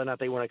plant, whether or not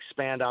they want to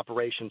expand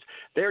operations.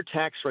 Their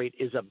tax rate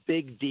is a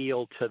big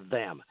deal to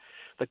them.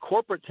 The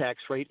corporate tax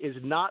rate is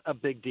not a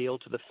big deal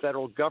to the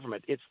federal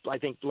government. It's, I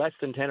think, less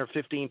than 10 or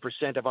 15%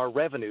 of our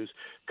revenues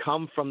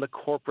come from the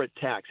corporate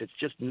tax. It's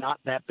just not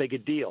that big a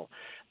deal.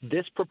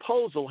 This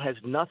proposal has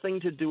nothing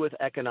to do with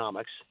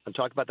economics. I'm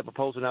talking about the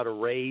proposal now to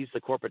raise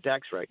the corporate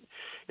tax rate.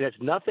 It has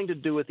nothing to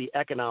do with the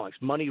economics,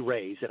 money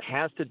raised. It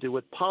has to do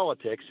with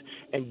politics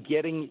and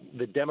getting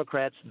the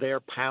Democrats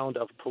their pound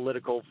of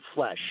political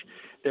flesh.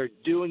 They're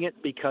doing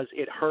it because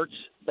it hurts.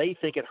 They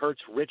think it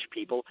hurts rich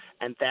people,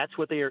 and that's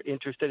what they are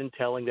interested in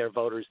telling their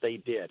voters they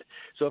did.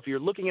 So if you're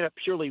looking at it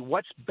purely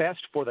what's best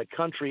for the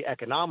country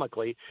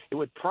economically, it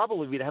would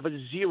probably be to have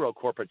a zero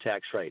corporate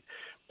tax rate.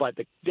 But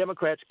the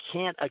Democrats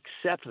can't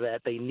accept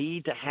that. They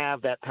need to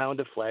have that pound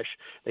of flesh.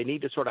 They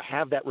need to sort of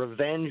have that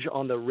revenge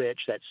on the rich,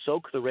 that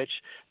soak the rich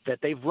that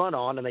they've run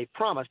on and they've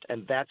promised,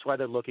 and that's why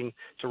they're looking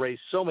to raise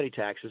so many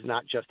taxes,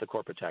 not just the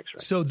corporate tax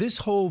rate. So this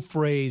whole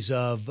phrase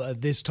of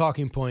this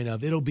talking point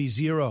of it'll be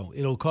zero,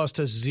 it'll cost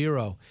us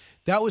zero,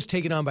 that was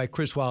taken on by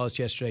Chris Wallace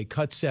yesterday,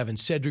 Cut 7,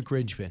 Cedric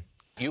Ridgeman.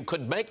 You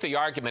could make the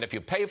argument, if you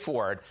pay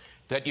for it,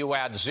 that you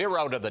add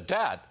zero to the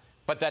debt,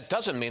 but that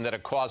doesn't mean that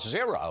it costs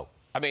zero.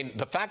 I mean,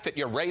 the fact that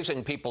you're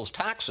raising people's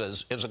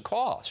taxes is a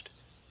cost.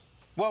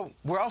 Well,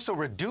 we're also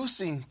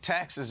reducing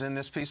taxes in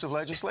this piece of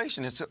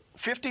legislation.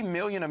 50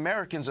 million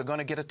Americans are going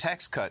to get a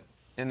tax cut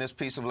in this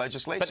piece of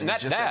legislation.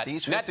 But net,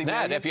 these 50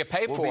 million if you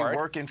pay will for be it,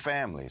 working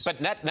families. But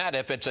net,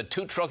 if it's a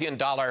 $2 trillion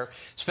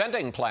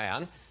spending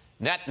plan,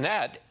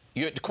 net,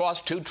 it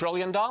costs $2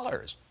 trillion.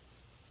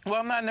 Well,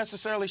 I'm not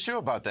necessarily sure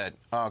about that,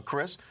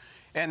 Chris.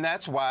 And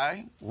that's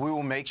why we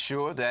will make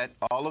sure that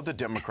all of the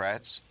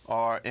Democrats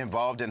are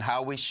involved in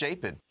how we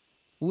shape it.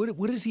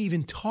 What is he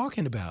even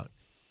talking about?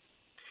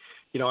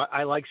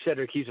 I like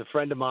Cedric. He's a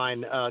friend of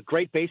mine,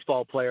 great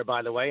baseball player,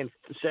 by the way. And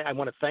I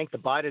want to thank the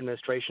Biden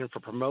administration for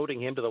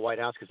promoting him to the White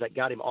House because that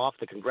got him off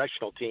the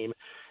congressional team.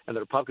 And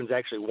the Republicans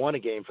actually won a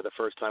game for the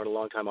first time in a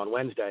long time on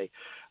Wednesday.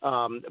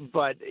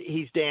 But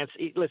he's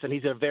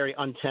in a very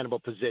untenable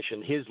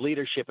position. His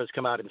leadership has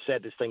come out and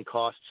said this thing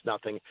costs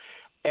nothing.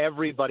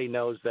 Everybody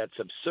knows that's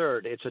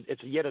absurd.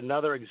 It's yet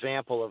another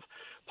example of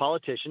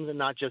politicians, and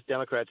not just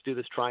Democrats, do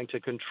this trying to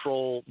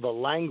control the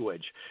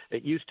language.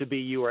 It used to be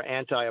you were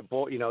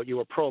you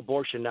were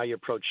pro-abortion, now you're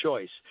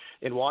pro-choice.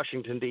 In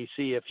Washington,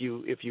 D.C., if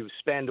you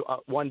spend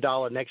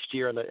 $1 next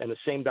year and the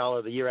same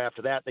dollar the year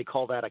after that, they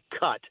call that a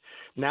cut.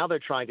 Now they're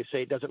trying to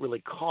say it doesn't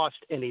really cost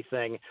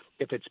anything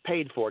if it's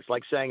paid for. It's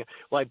like saying,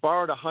 well,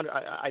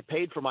 I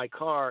paid for my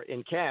car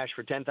in cash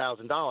for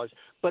 $10,000,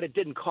 but it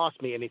didn't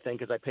cost me anything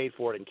because I paid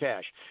for it in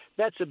cash.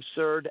 That's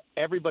absurd.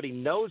 Everybody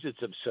knows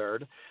it's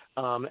absurd.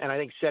 And I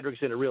think Cedric's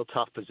in a real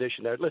tough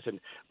position there. Listen,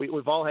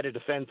 we've all had to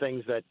defend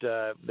things that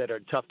are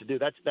tough to do.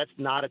 That's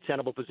not a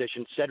tenable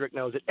position. Cedric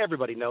knows it.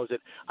 Everybody knows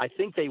it. I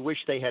think they wish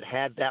they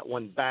had that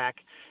one back.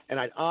 And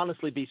I'd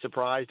honestly be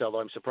surprised, although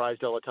I'm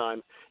surprised all the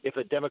time, if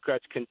the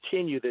Democrats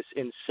continue this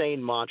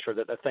insane mantra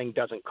that the thing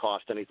doesn't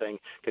cost anything,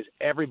 because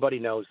everybody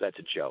knows that's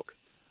a joke.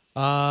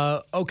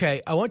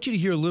 Okay, I want you to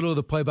hear a little of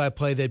the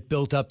play-by-play that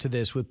built up to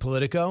this with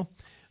Politico.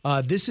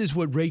 This is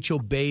what Rachel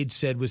Bade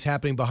said was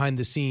happening behind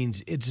the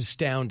scenes. It's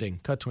astounding.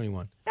 Cut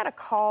 21. Got a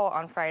call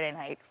on Friday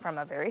night from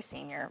a very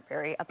senior,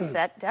 very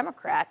upset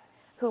Democrat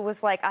who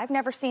was like, I've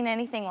never seen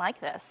anything like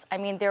this. I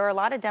mean, there are a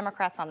lot of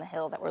Democrats on the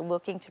Hill that were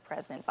looking to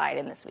President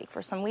Biden this week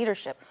for some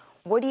leadership.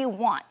 What do you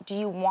want? Do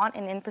you want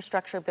an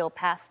infrastructure bill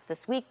passed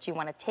this week? Do you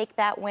want to take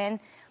that win?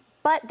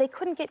 But they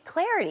couldn't get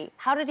clarity.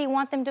 How did he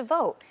want them to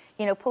vote?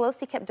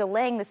 Pelosi kept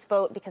delaying this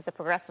vote because the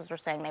progressives were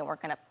saying they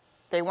weren't going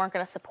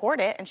to support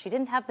it, and she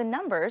didn't have the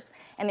numbers,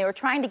 and they were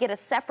trying to get a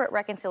separate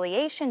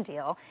reconciliation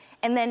deal.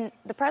 And then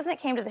the president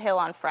came to the Hill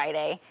on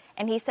Friday,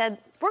 and he said,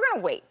 we're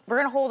going to wait. We're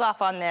going to hold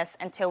off on this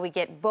until we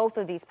get both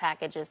of these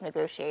packages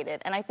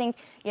negotiated. And I think,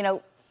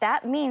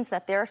 that means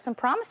that there are some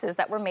promises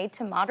that were made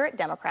to moderate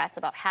Democrats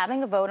about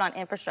having a vote on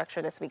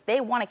infrastructure this week.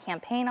 They want to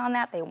campaign on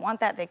that. They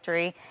want that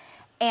victory.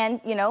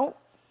 And,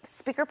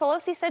 Speaker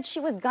Pelosi said she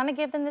was going to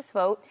give them this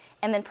vote,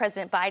 and then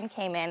President Biden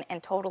came in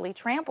and totally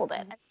trampled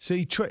it.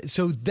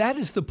 So that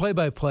is the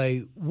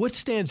play-by-play. What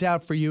stands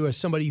out for you as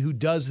somebody who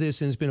does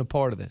this and has been a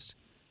part of this?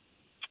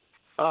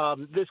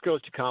 This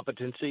goes to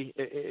competency.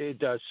 It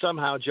does.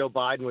 Somehow Joe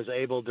Biden was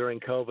able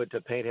during COVID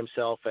to paint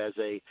himself as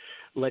a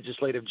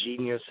legislative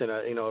genius and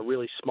a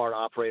really smart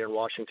operator in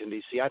Washington,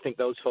 D.C. I think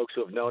those folks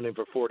who have known him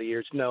for 40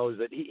 years knows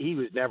that he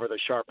was never the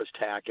sharpest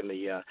tack in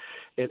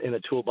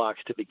the toolbox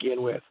to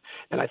begin with.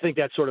 And I think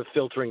that's sort of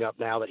filtering up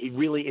now that he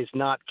really is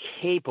not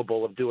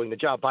capable of doing the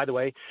job. By the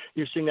way,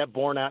 you're seeing that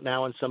borne out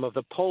now in some of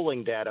the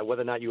polling data,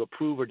 whether or not you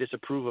approve or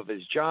disapprove of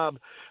his job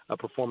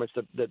performance.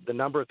 The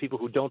number of people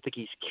who don't think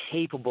he's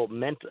capable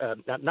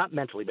not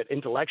mentally, but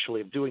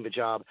intellectually of doing the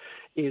job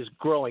is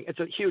growing. It's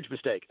a huge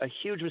mistake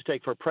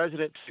for a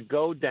president to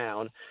go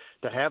down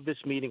to have this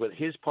meeting with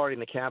his party in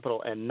the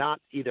Capitol and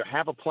not either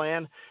have a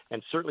plan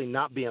and certainly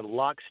not be in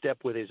lockstep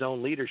with his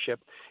own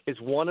leadership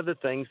is one of the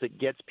things that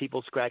gets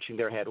people scratching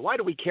their head. Why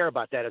do we care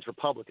about that as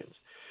Republicans?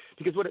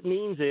 Because what it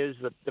means is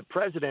that the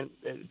President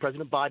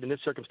Biden in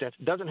this circumstance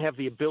doesn't have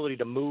the ability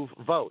to move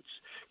votes.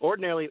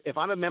 Ordinarily, if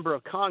I'm a member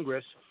of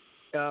Congress,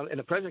 and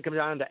the president comes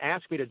down to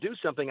ask me to do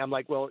something, I'm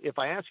like, well, if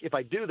I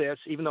do this,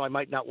 even though I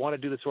might not want to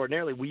do this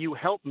ordinarily, will you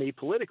help me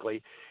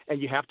politically? And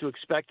you have to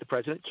expect the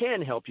president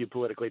can help you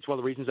politically. It's one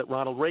of the reasons that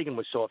Ronald Reagan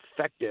was so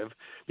effective,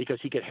 because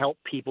he could help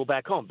people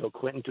back home. Bill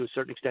Clinton, to a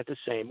certain extent, the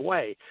same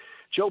way.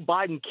 Joe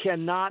Biden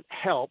cannot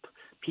help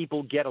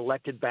people get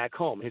elected back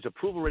home. His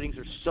approval ratings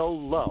are so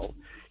low.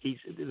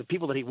 The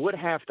people that he would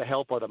have to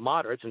help are the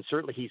moderates, and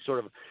certainly he's sort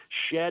of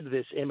shed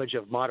this image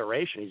of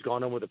moderation. He's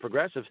gone on with the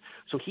progressives,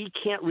 so he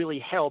can't really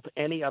help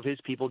any of his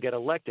people get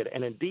elected.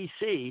 And in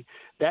D.C.,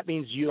 that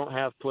means you don't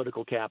have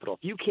political capital.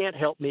 If you can't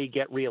help me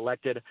get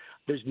reelected,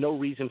 there's no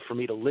reason for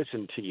me to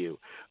listen to you.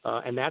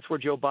 And that's where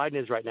Joe Biden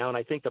is right now. And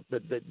I think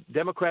the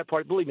Democrat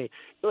Party, believe me,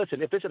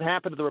 listen, if this had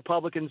happened to the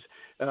Republicans,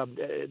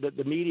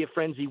 the media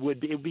frenzy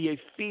would be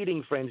a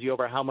feeding frenzy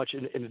over how much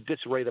in a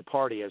disarray the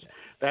party is.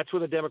 That's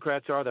where the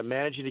Democrats are. They're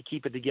managing to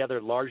keep it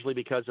together largely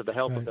because of the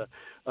help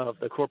of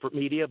the corporate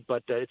media,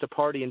 but it's a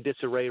party in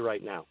disarray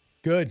right now.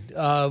 Good.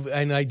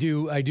 And I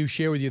do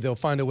share with you they'll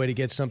find a way to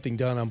get something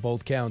done on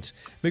both counts.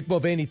 Mick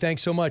Mulvaney,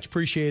 thanks so much.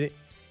 Appreciate it.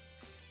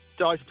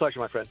 It's always a pleasure,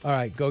 my friend. All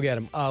right, go get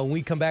him. When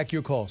we come back,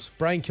 your calls.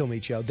 Brian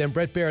Kilmeade Show. Then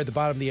Brett Baer at the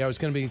bottom of the hour. It's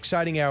going to be an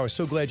exciting hour.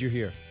 So glad you're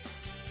here.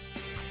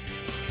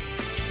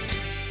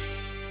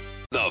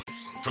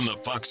 From the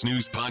Fox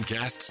News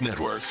Podcasts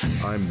Network.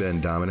 I'm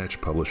Ben Domenech,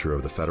 publisher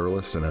of The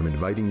Federalist, and I'm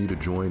inviting you to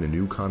join a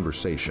new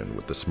conversation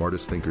with the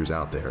smartest thinkers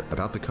out there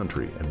about the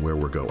country and where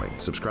we're going.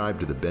 Subscribe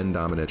to the Ben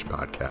Domenech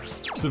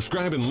Podcast.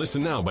 Subscribe and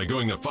listen now by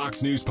going to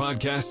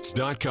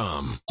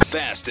foxnewspodcasts.com.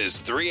 Fast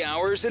as 3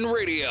 hours in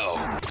radio.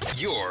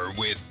 You're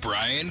with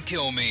Brian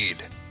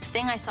Kilmeade. The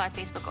thing I saw on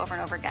Facebook over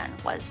and over again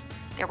was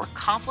there were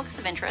conflicts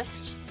of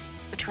interest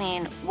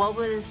between what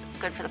was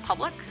good for the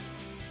public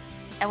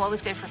and what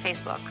was good for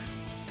Facebook.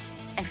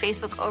 And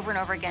Facebook over and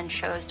over again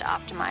chose to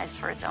optimize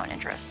for its own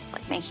interests,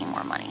 like making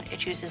more money. It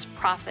chooses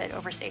profit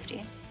over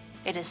safety.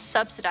 It is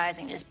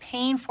subsidizing, it is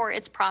paying for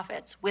its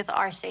profits with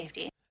our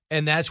safety.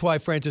 And that's why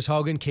Frances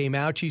Haugen came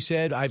out, she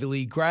said, Ivy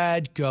League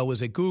grad,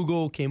 was at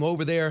Google, came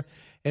over there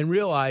and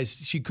realized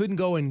she couldn't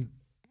go and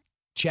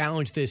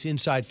challenge this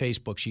inside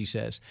Facebook, she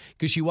says,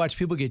 because she watched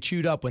people get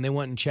chewed up when they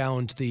went and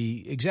challenged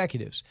the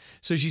executives.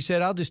 So she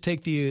said, I'll just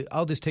take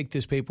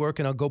this paperwork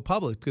and I'll go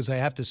public because I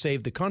have to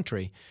save the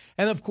country.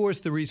 And of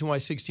course, the reason why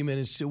 60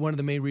 Minutes, one of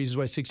the main reasons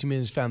why 60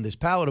 Minutes found this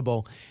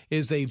palatable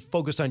is they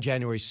focused on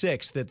January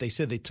 6th, that they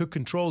said they took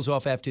controls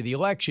off after the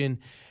election,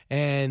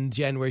 and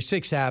January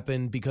 6th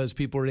happened because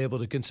people were able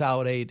to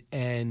consolidate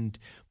and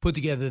put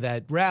together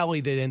that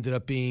rally that ended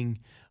up being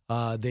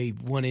they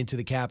went into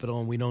the Capitol,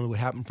 and we don't know what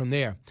happened from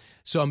there.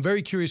 So I'm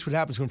very curious what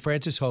happens when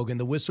Frances Haugen,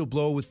 the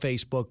whistleblower with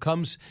Facebook,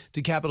 comes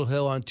to Capitol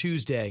Hill on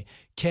Tuesday.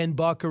 Ken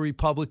Buck, a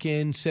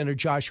Republican, Senator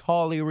Josh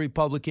Hawley, a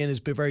Republican, has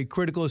been very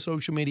critical of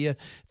social media,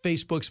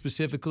 Facebook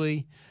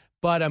specifically.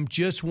 But I'm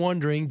just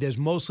wondering, there's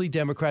mostly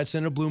Democrats,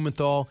 Senator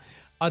Blumenthal.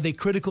 Are they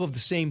critical of the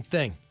same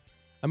thing?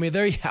 I mean,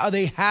 are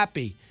they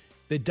happy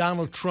that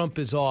Donald Trump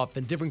is off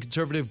and different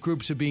conservative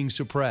groups are being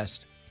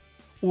suppressed?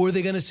 Or are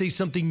they going to say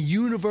something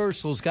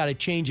universal's got to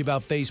change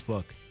about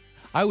Facebook?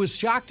 I was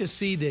shocked to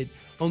see that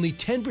only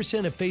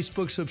 10% of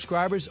Facebook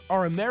subscribers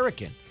are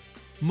American.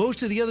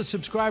 Most of the other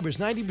subscribers,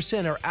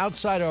 90%, are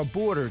outside our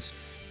borders.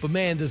 But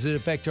man, does it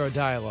affect our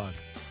dialogue.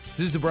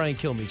 This is the Brian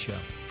Kilmeade Show.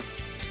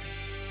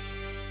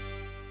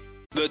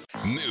 The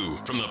new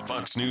from the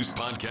Fox News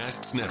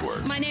Podcasts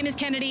Network. My name is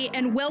Kennedy,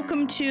 and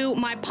welcome to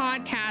my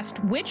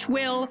podcast, which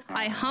will,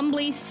 I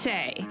humbly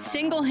say,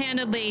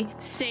 single-handedly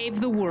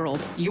save the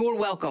world. You're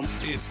welcome.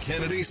 It's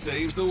Kennedy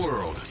Saves the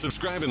World.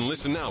 Subscribe and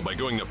listen now by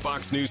going to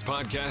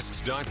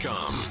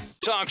foxnewspodcasts.com.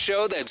 Talk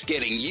show that's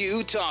getting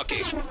you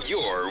talking.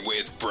 You're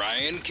with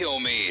Brian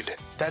Kilmeade.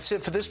 That's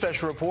it for this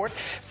special report.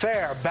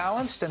 Fair,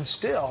 balanced, and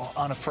still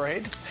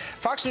unafraid.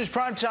 Fox News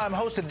Primetime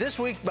hosted this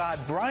week by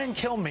Brian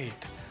Kilmeade.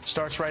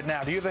 Starts right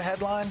now. Do you have a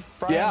headline,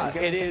 Brian? Yeah,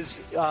 it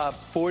is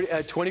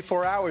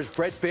 24 hours.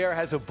 Bret Baier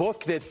has a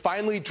book that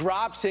finally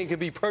drops and can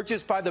be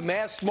purchased by the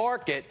mass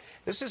market.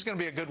 This is going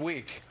to be a good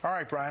week. All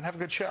right, Brian, have a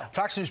good show.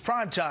 Fox News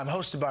Primetime,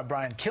 hosted by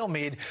Brian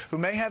Kilmeade, who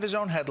may have his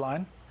own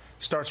headline.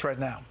 Starts right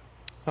now.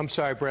 I'm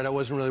sorry, Brett. I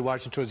wasn't really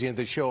watching towards the end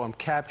of the show. I'm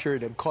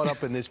captured and caught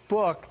up in this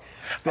book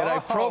that I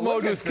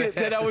promoted.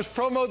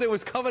 That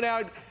was coming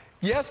out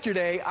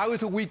yesterday. I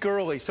was a week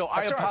early, so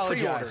I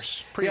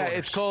apologize. Pre-orders. Yeah,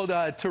 it's called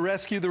To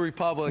Rescue the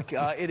Republic.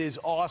 It is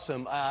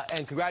awesome,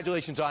 and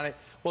congratulations on it.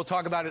 We'll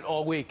talk about it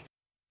all week.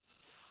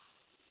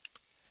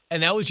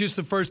 And that was just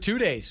the first 2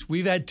 days.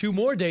 We've had 2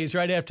 more days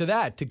right after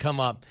that to come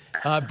up.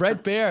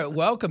 Bret Baier,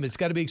 welcome. It's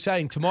got to be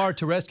exciting. Tomorrow,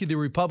 To Rescue the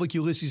Republic,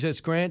 Ulysses S.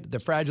 Grant, The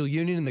Fragile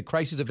Union, and the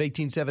Crisis of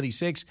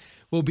 1876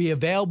 will be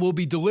available, will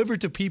be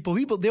delivered to people.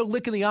 They're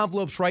licking the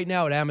envelopes right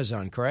now at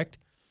Amazon, correct?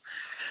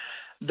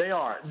 They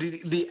are.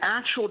 The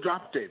actual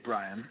drop date,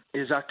 Brian,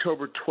 is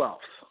October 12th.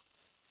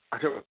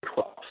 October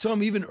 12th. So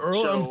I'm even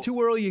early. So I'm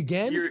too early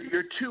again?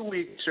 You're 2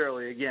 weeks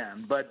early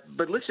again. But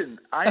listen,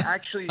 I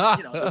actually,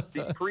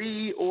 the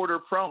pre-order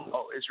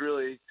promo is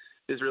really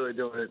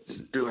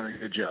doing a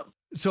good job.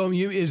 So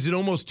is it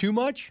almost too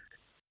much?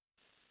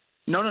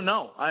 No.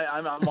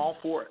 I'm all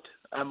for it.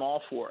 I'm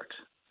all for it.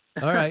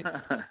 All right.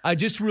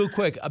 Just real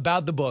quick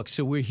about the book.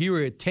 So we're here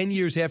at 10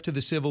 years after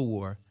the Civil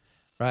War,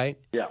 right?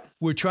 Yeah.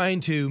 We're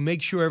trying to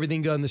make sure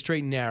everything got on the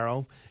straight and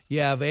narrow.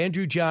 You have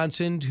Andrew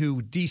Johnson,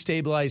 who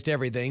destabilized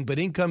everything, but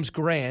in comes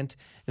Grant.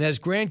 And as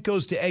Grant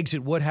goes to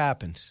exit, what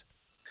happens?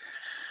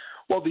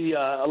 Well, the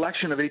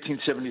election of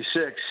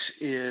 1876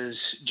 is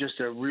just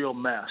a real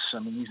mess. I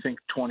mean, you think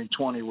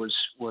 2020 was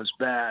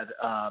bad.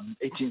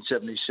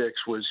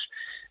 1876 was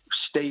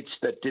states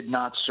that did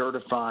not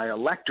certify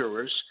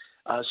electors.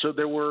 So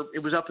it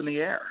was up in the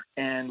air.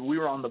 And we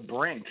were on the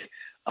brink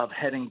of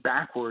heading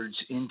backwards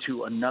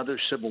into another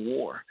civil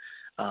war.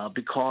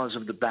 Because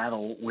of the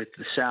battle with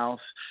the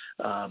South,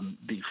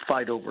 the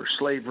fight over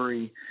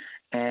slavery,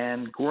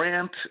 and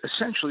Grant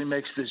essentially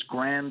makes this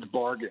grand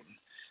bargain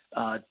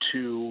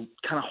to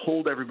kind of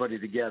hold everybody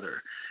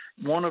together.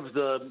 One of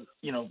the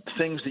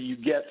things that you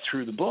get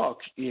through the book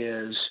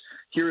is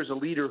here is a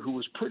leader who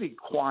was pretty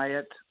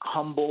quiet,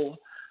 humble,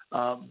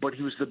 but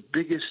he was the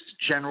biggest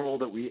general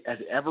that we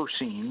had ever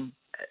seen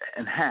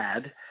and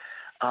had,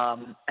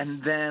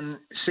 and then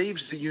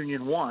saves the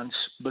Union once,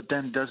 but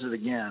then does it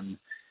again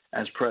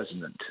as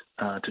president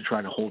to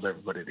try to hold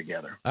everybody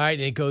together. All right,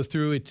 and it goes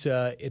through.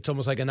 It's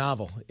almost like a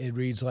novel. It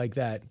reads like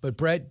that. But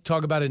Brett,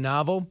 talk about a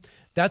novel.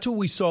 That's what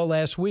we saw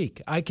last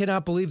week. I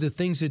cannot believe the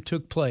things that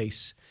took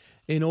place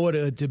in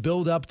order to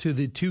build up to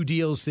the 2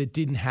 deals that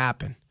didn't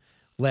happen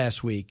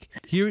last week.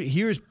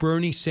 Here's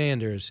Bernie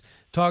Sanders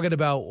talking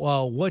about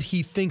what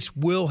he thinks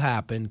will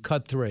happen.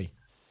 Cut 3.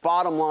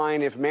 Bottom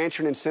line, if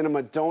Manchin and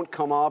Sinema don't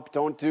come up,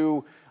 don't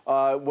do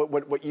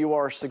what you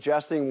are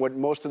suggesting, what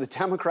most of the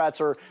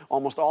Democrats or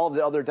almost all of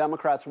the other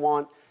Democrats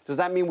want, does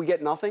that mean we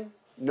get nothing?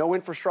 No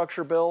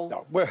infrastructure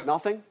bill? No,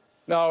 nothing?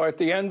 No, at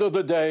the end of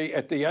the day,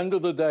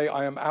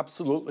 I am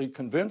absolutely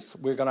convinced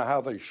we're going to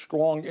have a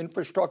strong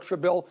infrastructure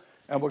bill,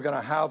 and we're going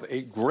to have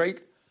a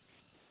great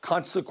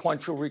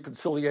consequential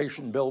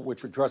reconciliation bill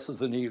which addresses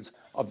the needs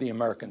of the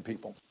American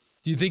people.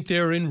 Do you think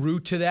they're en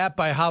route to that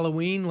by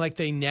Halloween, like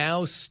they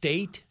now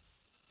state?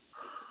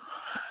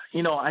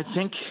 I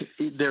think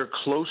they're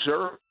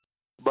closer,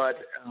 but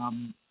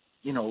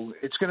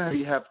it's going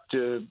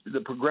to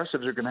the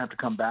progressives are going to have to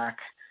come back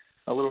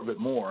a little bit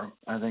more,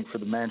 I think, for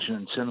the Manchin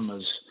and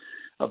Sinemas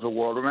of the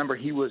world. Remember,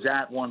 he was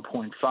at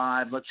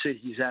 1.5. Let's say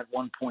he's at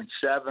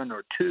 1.7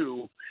 or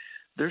 2.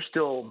 They're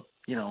still,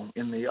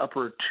 in the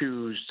upper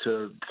 2s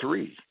to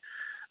 3.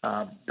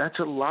 That's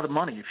a lot of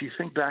money. If you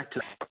think back to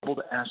the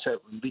Troubled Asset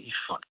Relief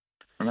Fund,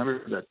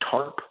 remember the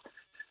TARP?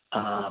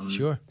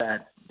 Sure.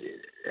 That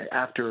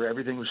after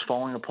everything was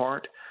falling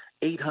apart,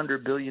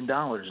 $800 billion,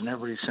 and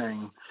everybody's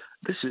saying,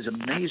 this is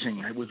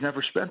amazing. We've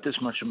never spent this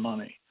much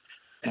money.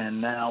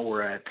 And now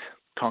we're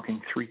talking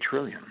 $3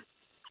 trillion.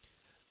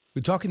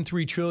 We're talking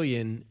 $3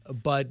 trillion,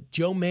 but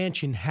Joe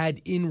Manchin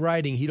had in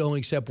writing he'd only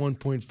accept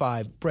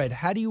 1.5. Brett,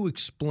 how do you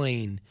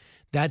explain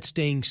that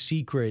staying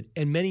secret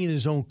and many in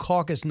his own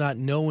caucus not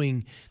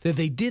knowing that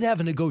they did have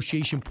a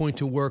negotiation point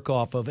to work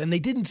off of, and they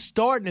didn't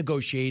start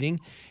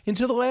negotiating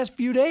until the last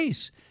few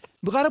days?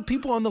 A lot of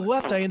people on the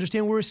left, I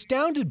understand, were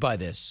astounded by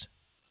this.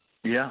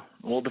 Yeah.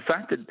 Well, the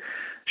fact that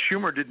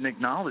Schumer didn't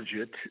acknowledge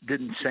it,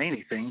 didn't say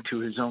anything to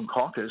his own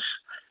caucus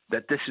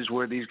that this is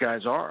where these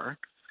guys are,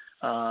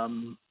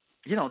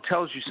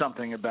 tells you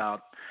something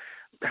about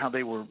how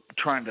they were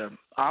trying to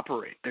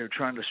operate. They were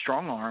trying to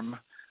strong-arm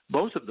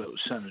both of those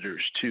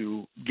senators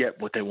to get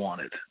what they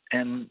wanted.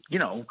 And,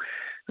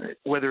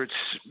 whether it's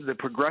the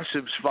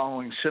progressives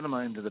following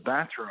Sinema into the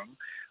bathroom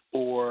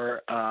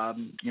or,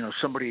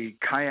 somebody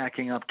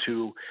kayaking up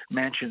to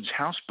Manchin's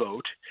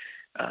houseboat,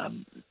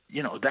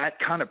 that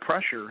kind of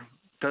pressure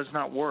does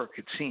not work,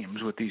 it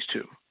seems, with these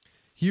two.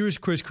 Here's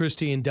Chris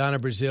Christie and Donna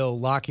Brazile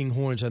locking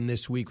horns on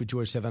This Week with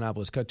George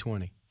Stephanopoulos. Cut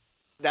 20.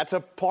 That's a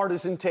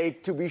partisan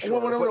take, to be sure.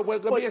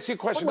 Let me ask you a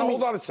question.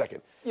 Hold on a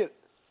second. Yeah.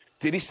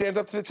 Did he stand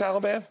up to the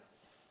Taliban?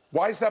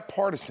 Why is that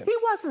partisan? He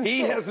wasn't. He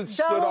hasn't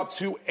stood up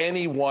to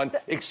anyone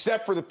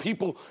except for the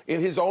people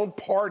in his own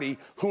party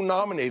who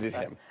nominated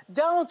him.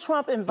 Donald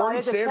Trump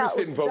invited Bernie Sanders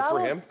didn't vote for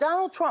him.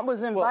 Donald Trump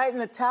was inviting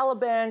the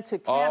Taliban to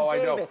Camp David. Oh,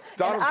 I know.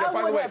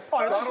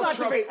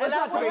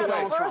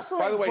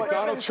 By the way,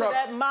 Donald Trump,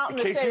 in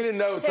case you didn't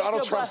know,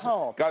 Donald Trump's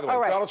not in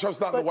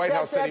the White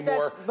House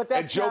anymore,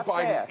 and Joe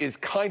Biden is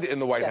kind of in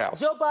the White House.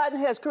 Joe Biden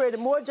has created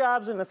more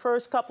jobs in the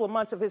first couple of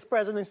months of his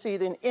presidency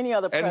than any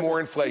other president. And more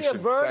inflation.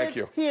 Thank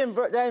you.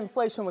 That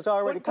inflation was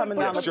already coming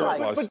down the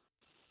pipe.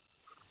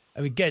 I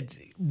mean, it gets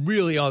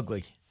really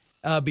ugly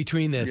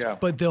between this. Yeah.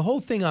 But the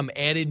whole thing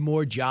added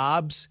more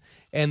jobs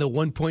and the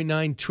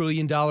 $1.9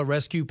 trillion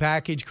rescue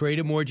package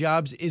created more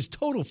jobs is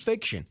total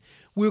fiction.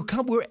 We're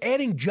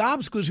adding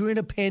jobs because we're in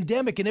a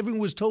pandemic and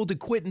everyone was told to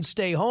quit and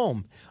stay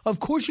home.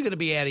 Of course you're going to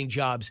be adding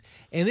jobs.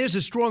 And there's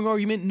a strong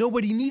argument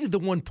nobody needed the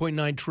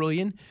 $1.9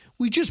 trillion.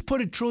 We just put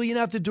 $1 trillion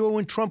out the door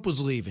when Trump was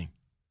leaving.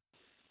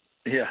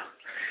 Yeah.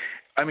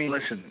 I mean,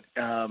 listen,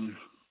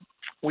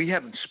 we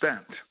haven't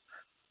spent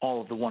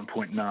all of the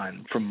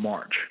 1.9 from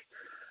March.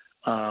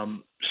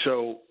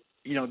 So,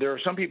 there are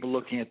some people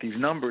looking at these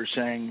numbers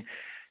saying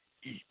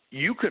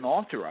you can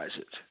authorize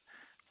it,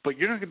 but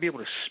you're not going to be able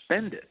to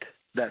spend it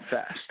that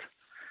fast.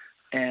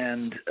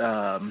 And,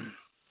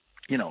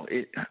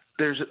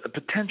 there's a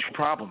potential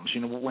problems,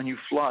 when you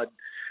flood,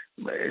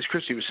 as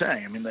Christy was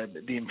saying, I mean,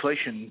 the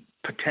inflation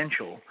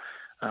potential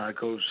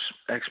goes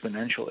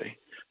exponentially.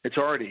 It's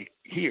already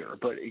here,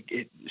 but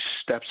it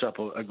steps up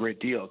a great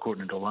deal,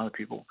 according to a lot of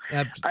people.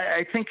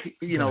 I think,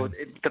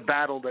 the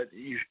battle that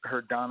you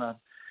heard Donna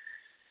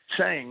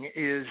saying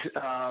is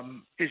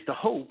the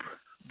hope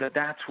that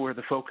that's where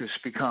the focus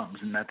becomes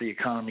and that the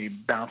economy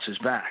bounces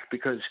back,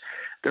 because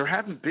there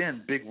haven't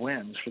been big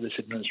wins for this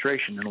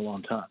administration in a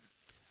long time.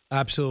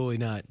 Absolutely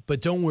not.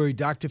 But don't worry,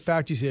 Dr.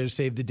 Fauci's here to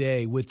save the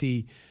day with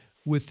the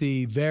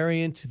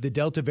variant, the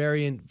Delta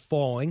variant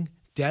falling.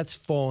 Deaths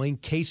falling,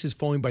 cases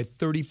falling by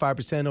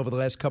 35% over the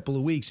last couple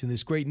of weeks. And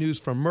this great news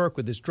from Merck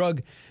with this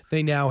drug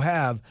they now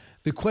have.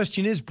 The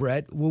question is,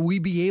 Brett, will we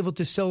be able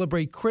to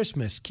celebrate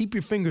Christmas? Keep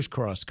your fingers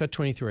crossed. Cut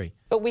 23.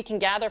 But we can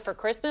gather for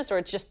Christmas, or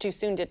it's just too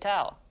soon to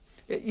tell?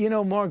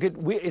 Margaret,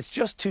 it's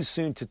just too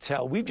soon to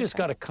tell. We've just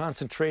got to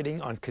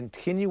concentrating on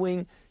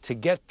continuing to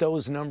get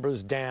those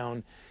numbers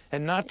down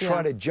and not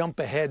try to jump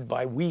ahead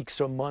by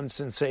weeks or months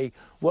and say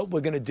what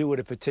we're going to do at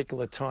a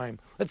particular time.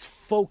 Let's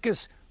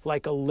focus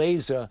like a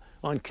laser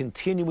on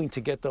continuing to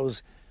get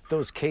those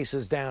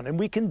cases down. And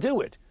we can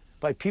do it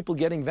by people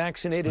getting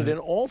vaccinated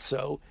and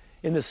also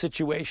in the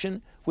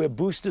situation where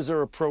boosters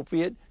are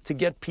appropriate to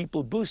get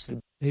people boosted.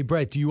 Hey,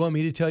 Brett, do you want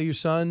me to tell your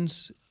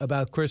sons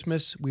about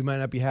Christmas? We might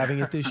not be having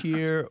it this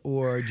year,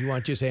 or do you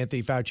want just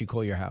Anthony Fauci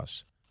call your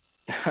house?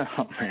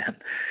 Oh, man.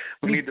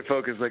 We need to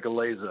focus like a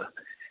laser.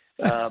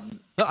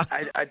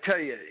 I tell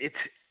you,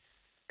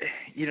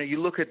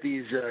 you look at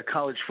these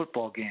college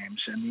football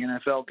games and the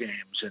NFL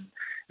games, and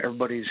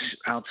everybody's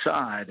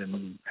outside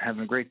and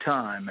having a great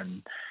time.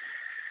 And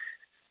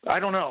I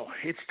don't know.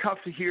 It's tough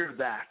to hear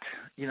that,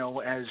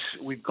 as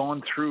we've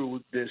gone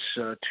through this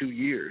 2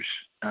 years.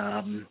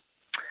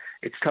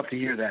 It's tough to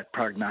hear that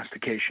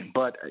prognostication.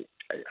 But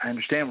I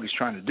understand what he's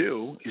trying to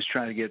do, is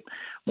trying to get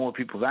more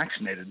people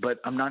vaccinated. But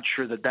I'm not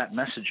sure that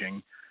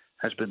messaging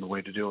has been the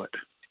way to do it.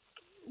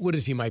 What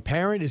is he, my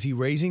parent? Is he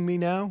raising me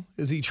now?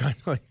 Is he trying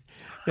to,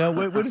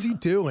 what is he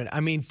doing?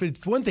 I mean, for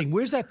one thing,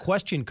 where's that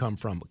question come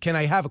from? Can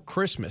I have a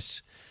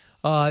Christmas?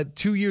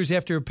 2 years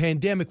after a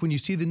pandemic, when you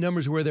see the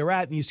numbers where they're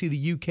at and you see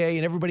the UK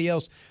and everybody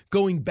else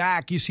going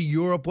back, you see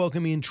Europe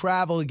welcoming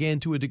travel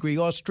again to a degree,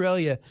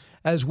 Australia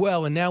as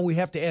well. And now we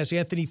have to ask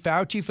Anthony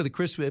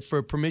Fauci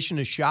for permission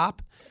to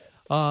shop.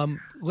 And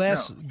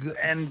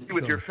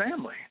with your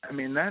family. I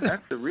mean, that's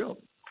the real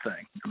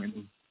thing. I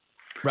mean,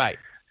 right.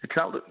 It's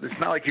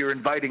not like you're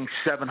inviting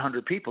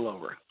 700 people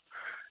over.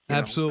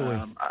 Absolutely.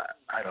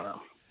 I don't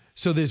know.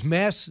 So there's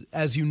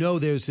as you know,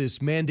 there's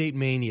this mandate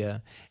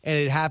mania,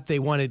 and they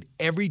wanted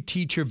every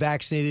teacher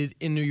vaccinated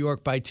in New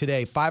York by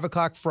today, 5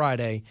 o'clock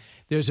Friday.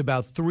 There's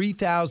about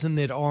 3,000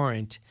 that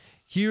aren't.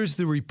 Here's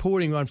the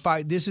reporting on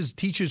this is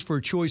Teachers for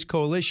a Choice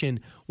Coalition,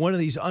 one of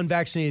these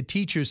unvaccinated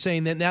teachers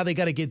saying that now they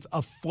got to get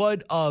a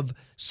flood of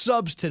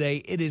subs today.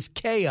 It is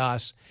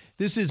chaos.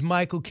 This is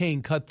Michael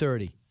Caine, Cut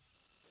 30.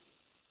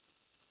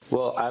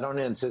 Well, I don't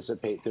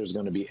anticipate there's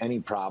going to be any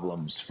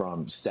problems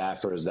from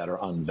staffers that are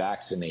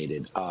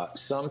unvaccinated.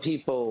 Some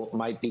people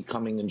might be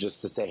coming in just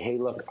to say, hey,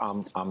 look,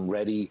 I'm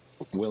ready,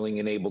 willing,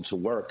 and able to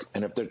work.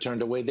 And if they're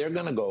turned away, they're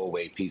going to go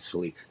away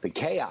peacefully. The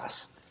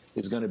chaos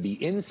is going to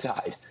be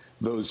inside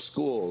those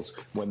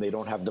schools when they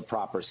don't have the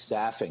proper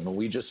staffing. And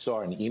we just saw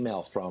an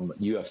email from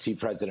UFC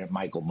President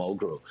Michael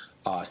Mulgrew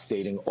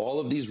stating all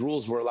of these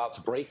rules we're allowed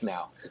to break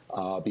now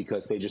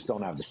because they just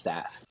don't have the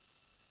staff.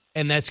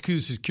 And that's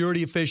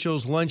security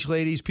officials, lunch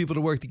ladies, people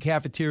to work the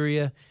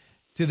cafeteria.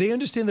 Do they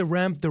understand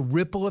the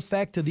ripple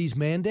effect of these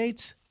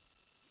mandates?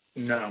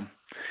 No.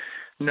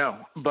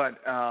 But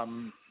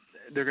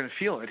they're going to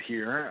feel it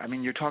here. I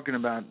mean, you're talking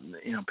about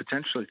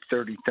potentially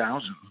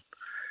 30,000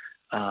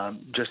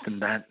 just in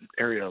that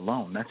area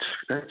alone. That's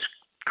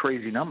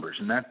crazy numbers,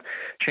 and that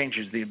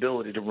changes the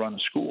ability to run a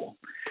school.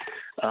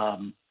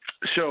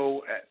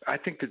 So I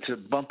think it's a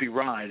bumpy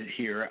ride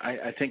here.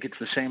 I think it's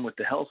the same with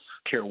the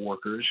healthcare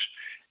workers.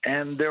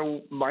 And there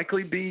will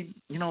likely be,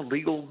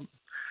 legal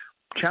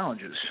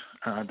challenges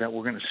that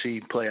we're going to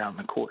see play out in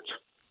the courts.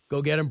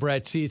 Go get them,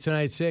 Brett. See you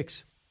tonight at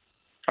 6.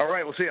 All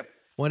right, we'll see you.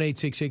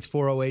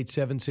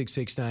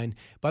 1-866-408-7669.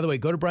 By the way,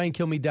 go to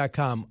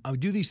BrianKilmeade.com. I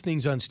do these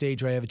things on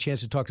stage where I have a chance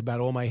to talk about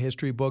all my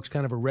history books,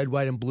 kind of a red,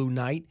 white, and blue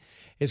night.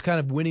 It's kind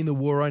of winning the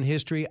war on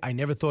history. I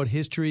never thought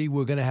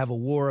we're going to have a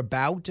war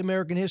about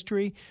American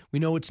history. We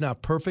know it's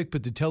not perfect,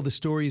 but to tell the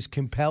story is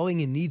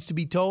compelling and needs to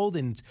be told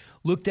and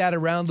looked at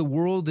around the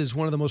world as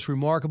one of the most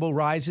remarkable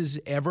rises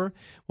ever.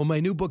 Well, my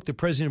new book, The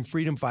President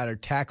Freedom Fighter,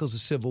 tackles the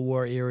Civil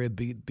War era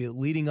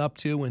leading up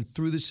to and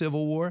through the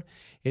Civil War.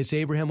 It's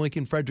Abraham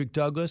Lincoln, Frederick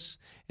Douglass,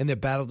 and their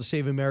battle to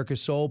save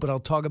America's soul. But I'll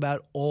talk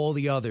about all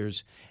the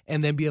others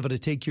and then be able to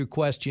take your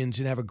questions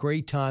and have a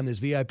great time. There's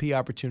VIP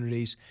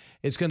opportunities.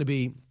 It's going to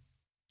be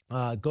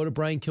go to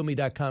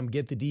BrianKilmeade.com,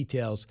 get the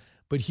details.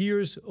 But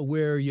here's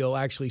where you'll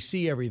actually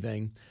see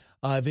everything.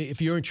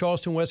 If you're in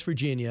Charleston, West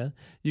Virginia,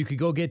 you could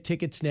go get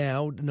tickets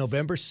now,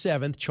 November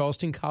 7th,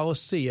 Charleston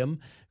Coliseum.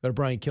 Go to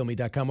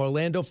BrianKilmeade.com.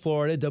 Orlando,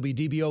 Florida,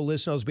 WDBO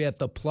listeners will be at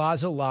the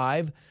Plaza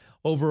Live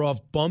over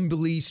off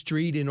Bumbley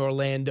Street in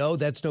Orlando.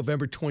 That's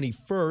November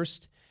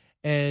 21st.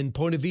 And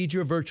Ponte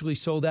Vedra virtually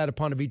sold out at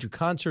Ponte Vedra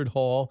Concert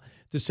Hall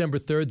December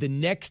 3rd. The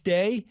next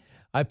day,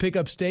 I pick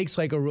up stakes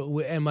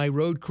and my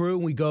road crew.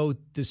 We go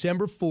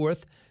December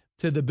 4th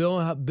to the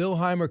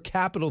Billheimer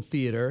Capitol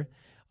Theater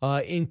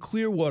in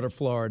Clearwater,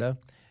 Florida.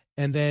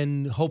 And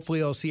then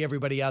hopefully I'll see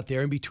everybody out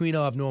there. In between,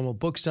 I'll have normal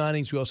book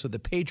signings. We also have the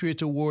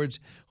Patriots Awards.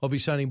 I'll be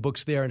signing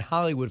books there in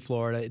Hollywood,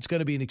 Florida. It's going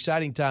to be an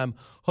exciting time.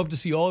 Hope to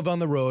see you all of you on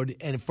the road.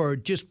 And for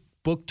just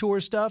book tour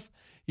stuff,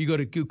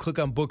 you click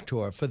on book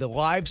tour. For the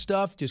live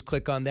stuff, just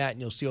click on that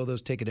and you'll see all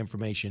those ticket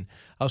information.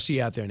 I'll see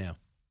you out there now.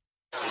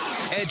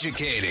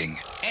 Educating,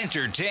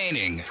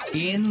 entertaining,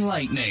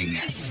 enlightening.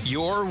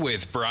 You're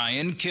with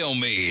Brian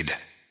Kilmeade.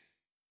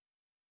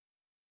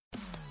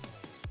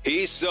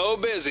 He's so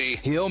busy,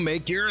 he'll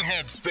make your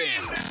head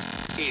spin.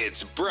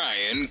 It's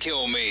Brian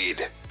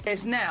Kilmeade.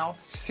 There's now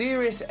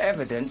serious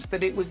evidence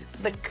that it was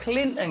the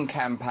Clinton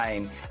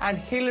campaign and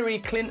Hillary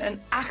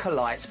Clinton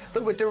acolytes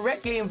that were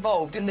directly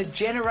involved in the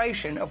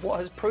generation of what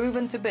has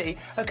proven to be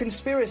a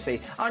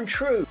conspiracy.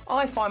 Untrue.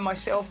 I find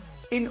myself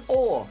in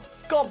awe,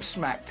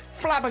 gobsmacked,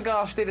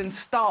 flabbergasted and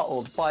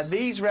startled by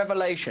these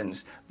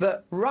revelations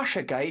that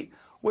Russiagate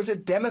was a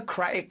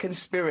Democratic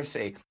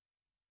conspiracy.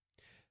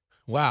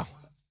 Wow.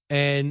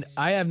 And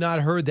I have not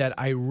heard that.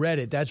 I read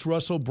it. That's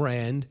Russell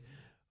Brand,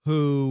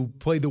 who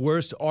played the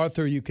worst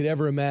Arthur you could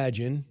ever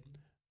imagine.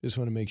 Just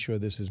want to make sure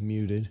this is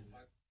muted.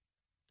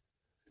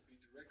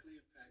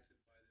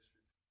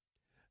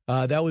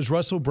 That was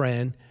Russell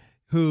Brand,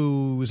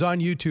 who was on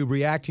YouTube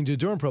reacting to the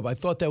Durham probe. I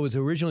thought that was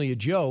originally a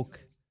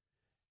joke,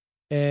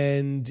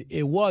 and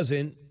it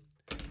wasn't.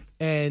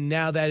 And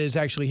now that is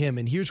actually him.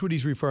 And here's what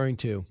he's referring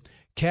to.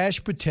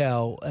 Kash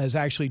Patel has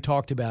actually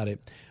talked about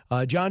it.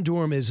 John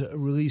Durham has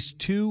released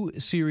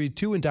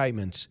two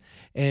indictments,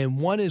 and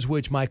one is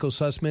with Michael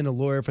Sussman, a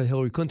lawyer for the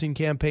Hillary Clinton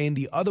campaign.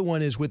 The other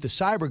one is with the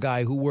cyber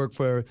guy who worked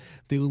for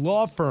the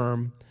law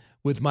firm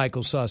with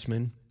Michael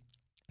Sussman,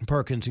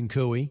 Perkins and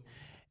Coie.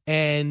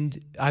 And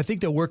I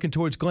think they're working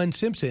towards Glenn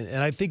Simpson,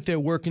 and I think they're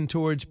working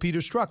towards Peter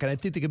Strzok, and I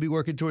think they could be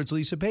working towards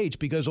Lisa Page,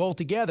 because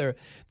altogether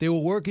they were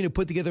working to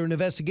put together an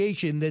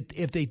investigation that,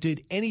 if they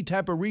did any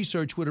type of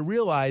research, would have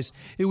realized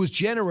it was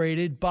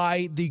generated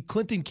by the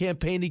Clinton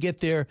campaign to get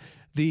their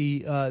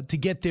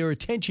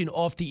attention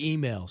off the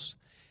emails.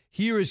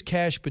 Here is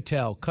Kash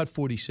Patel, cut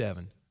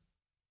 47.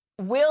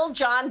 Will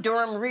John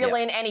Durham reel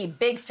in any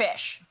big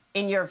fish,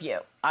 in your view?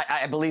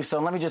 I believe so.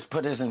 And let me just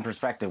put this in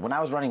perspective. When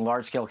I was running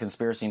large-scale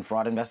conspiracy and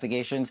fraud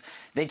investigations,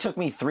 they took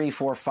me 3,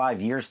 4,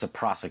 5 years to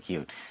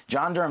prosecute.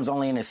 John Durham's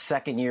only in his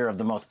second year of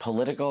the most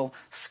political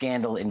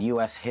scandal in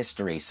U.S.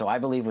 history. So I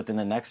believe within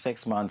the next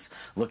 6 months,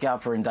 look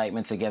out for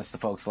indictments against the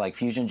folks like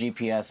Fusion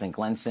GPS and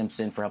Glenn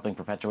Simpson for helping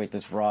perpetuate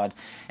this fraud.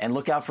 And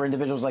look out for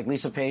individuals like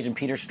Lisa Page and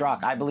Peter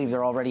Strzok. I believe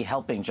they're already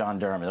helping John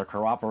Durham. They're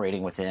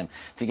cooperating with him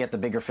to get the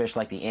bigger fish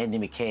like the Andy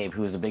McCabe,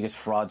 who is the biggest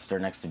fraudster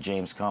next to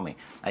James Comey.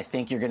 I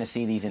think you're going to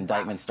see these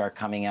indictments start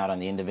coming out on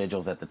the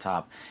individuals at the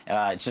top.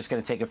 It's just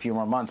going to take a few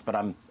more months, but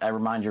I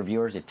remind your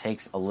viewers, it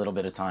takes a little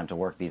bit of time to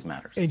work these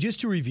matters. And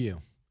just to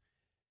review,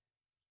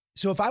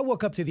 so if I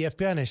walk up to the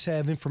FBI and I say I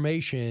have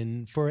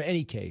information for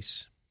any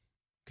case,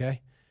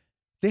 okay,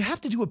 they have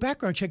to do a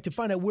background check to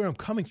find out where I'm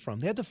coming from.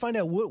 They have to find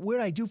out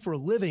what I do for a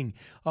living,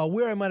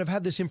 where I might have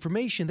had this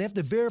information. They have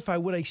to verify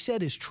what I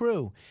said is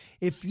true.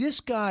 If this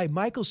guy,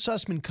 Michael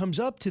Sussman, comes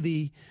up to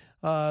the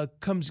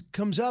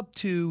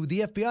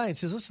FBI and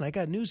says, "Listen, I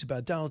got news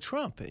about Donald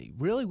Trump." Hey,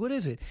 really? What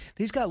is it?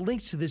 He's got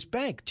links to this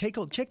bank.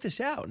 Check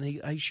this out.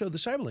 And I show the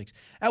cyber links.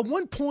 At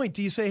one point,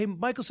 do you say, "Hey,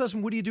 Michael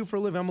Sussman, what do you do for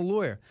a living?" "I'm a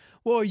lawyer."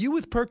 "Well, are you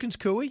with Perkins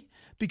Coie?"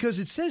 Because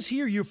it says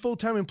here you're a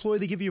full-time employee.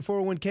 They give you a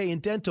 401k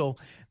and dental.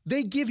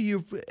 They give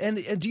you,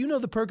 and do you know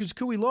the Perkins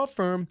Coie law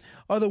firm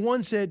are the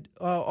ones that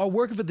are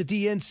working for the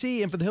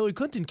DNC and for the Hillary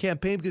Clinton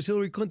campaign, because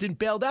Hillary Clinton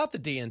bailed out the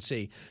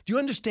DNC. Do you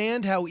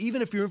understand how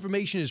even if your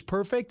information is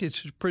perfect,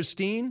 it's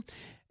pristine,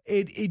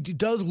 it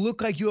does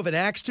look like you have an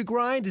axe to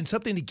grind and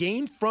something to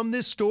gain from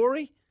this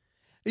story?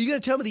 Are you going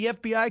to tell me the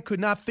FBI could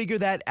not figure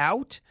that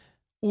out?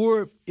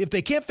 Or if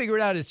they can't figure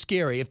it out, it's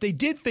scary. If they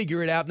did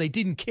figure it out and they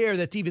didn't care,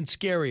 that's even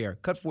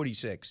scarier. Cut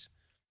 46.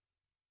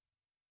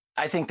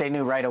 I think they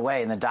knew right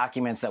away in the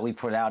documents that we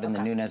put out in the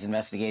Nunes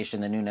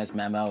investigation, the Nunes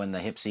memo, and the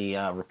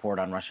HIPSI report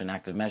on Russian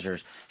active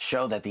measures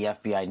show that the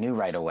FBI knew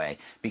right away,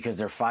 because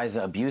their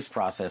FISA abuse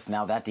process,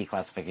 now that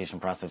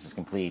declassification process is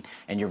complete,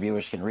 and your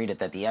viewers can read it,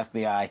 that the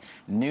FBI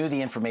knew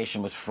the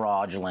information was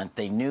fraudulent.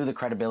 They knew the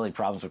credibility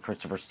problems with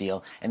Christopher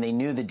Steele, and they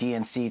knew the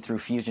DNC through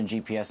Fusion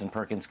GPS and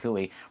Perkins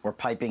Coie were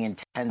piping in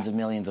tens of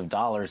millions of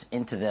dollars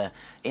into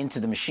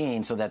the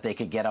machine so that they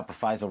could get up a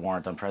FISA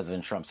warrant on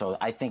President Trump. So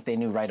I think they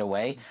knew right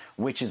away,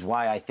 which is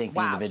why I think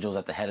the individuals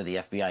at the head of the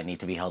FBI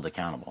need to be held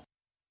accountable.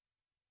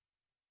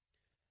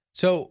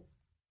 So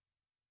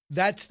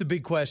that's the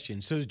big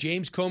question. So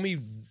James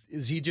Comey,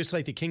 is he just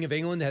like the King of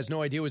England, has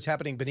no idea what's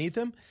happening beneath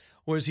him?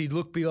 Or does he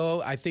look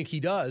below? I think he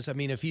does. I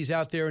mean, if he's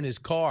out there in his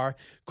car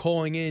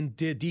calling in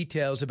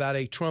details about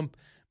a Trump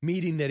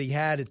meeting that he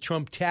had at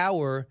Trump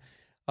Tower,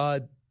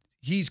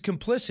 he's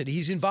complicit.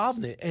 He's involved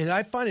in it. And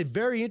I find it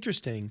very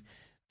interesting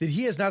that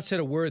he has not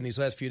said a word in these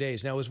last few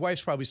days. Now, his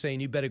wife's probably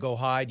saying, "You better go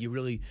hide. You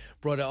really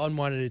brought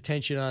unwanted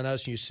attention on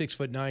us, and you're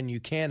 6'9", and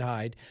you can't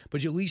hide,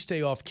 but you at least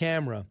stay off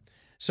camera."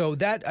 So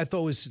that, I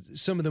thought, was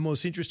some of the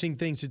most interesting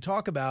things to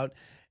talk about,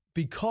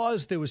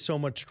 because there was so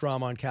much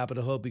drama on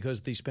Capitol Hill because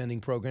of these spending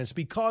programs,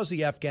 because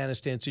the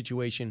Afghanistan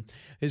situation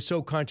is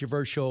so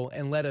controversial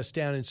and let us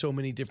down in so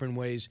many different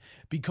ways,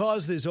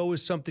 because there's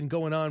always something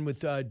going on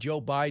with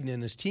Joe Biden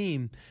and his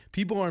team.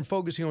 People aren't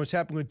focusing on what's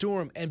happening with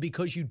Durham, and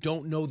because you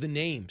don't know the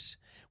names.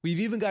 We've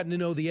even gotten to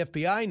know the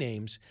FBI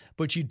names,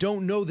 but you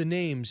don't know the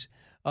names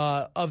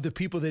of the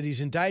people that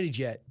he's indicted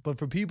yet. But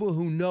for people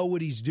who know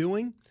what he's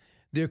doing,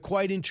 they're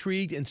quite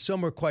intrigued, and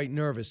some are quite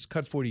nervous.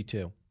 Cut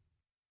 42.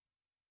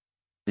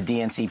 The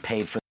DNC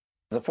paid for.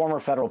 As a former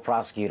federal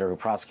prosecutor who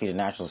prosecuted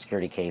national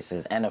security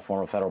cases and a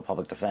former federal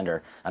public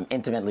defender, I'm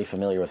intimately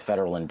familiar with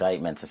federal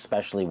indictments,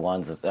 especially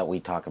ones that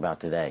we talk about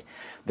today.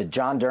 The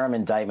John Durham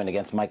indictment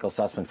against Michael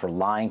Sussman for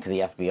lying to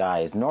the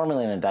FBI is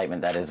normally an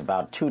indictment that is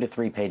about 2 to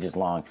 3 pages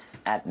long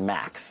at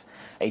max.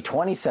 A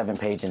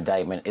 27-page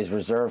indictment is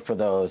reserved for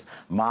those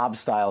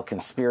mob-style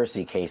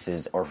conspiracy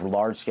cases or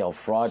large-scale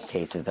fraud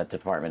cases that the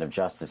Department of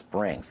Justice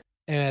brings.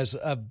 And as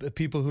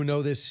people who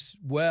know this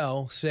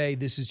well say,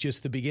 this is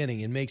just the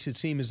beginning. It makes it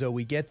seem as though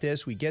we get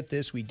this, we get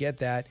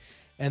that,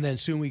 and then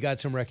soon we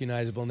got some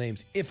recognizable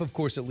names, if, of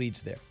course, it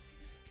leads there,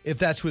 if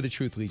that's where the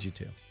truth leads you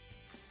to.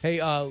 Hey,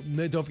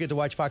 don't forget to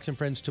watch Fox and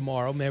Friends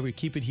tomorrow. Remember,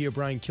 keep it here,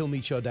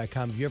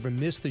 BrianKilmeadshow.com. If you ever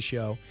miss the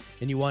show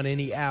and you want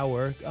any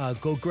hour,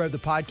 go grab the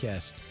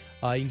podcast.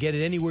 You can get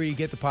it anywhere you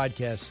get the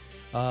podcast.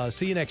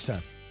 See you next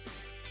time.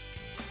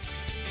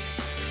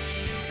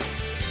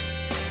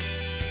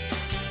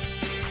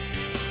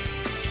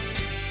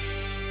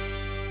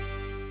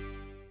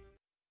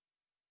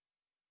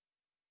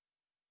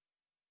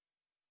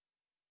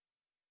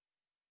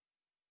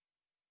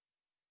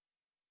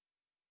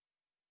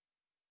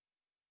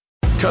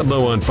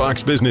 Kudlow on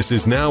Fox Business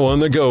is now on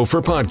the go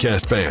for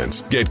podcast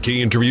fans. Get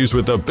key interviews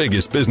with the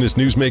biggest business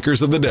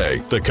newsmakers of the day.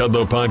 The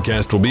Kudlow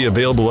podcast will be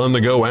available on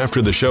the go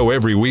after the show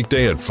every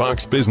weekday at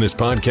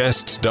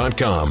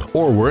foxbusinesspodcasts.com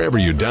or wherever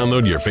you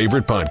download your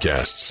favorite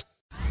podcasts.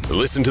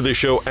 Listen to the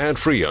show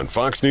ad-free on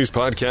Fox News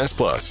Podcast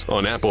Plus,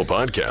 on Apple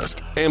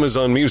Podcast,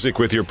 Amazon Music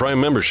with your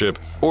Prime membership,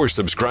 or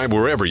subscribe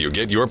wherever you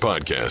get your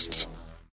podcasts.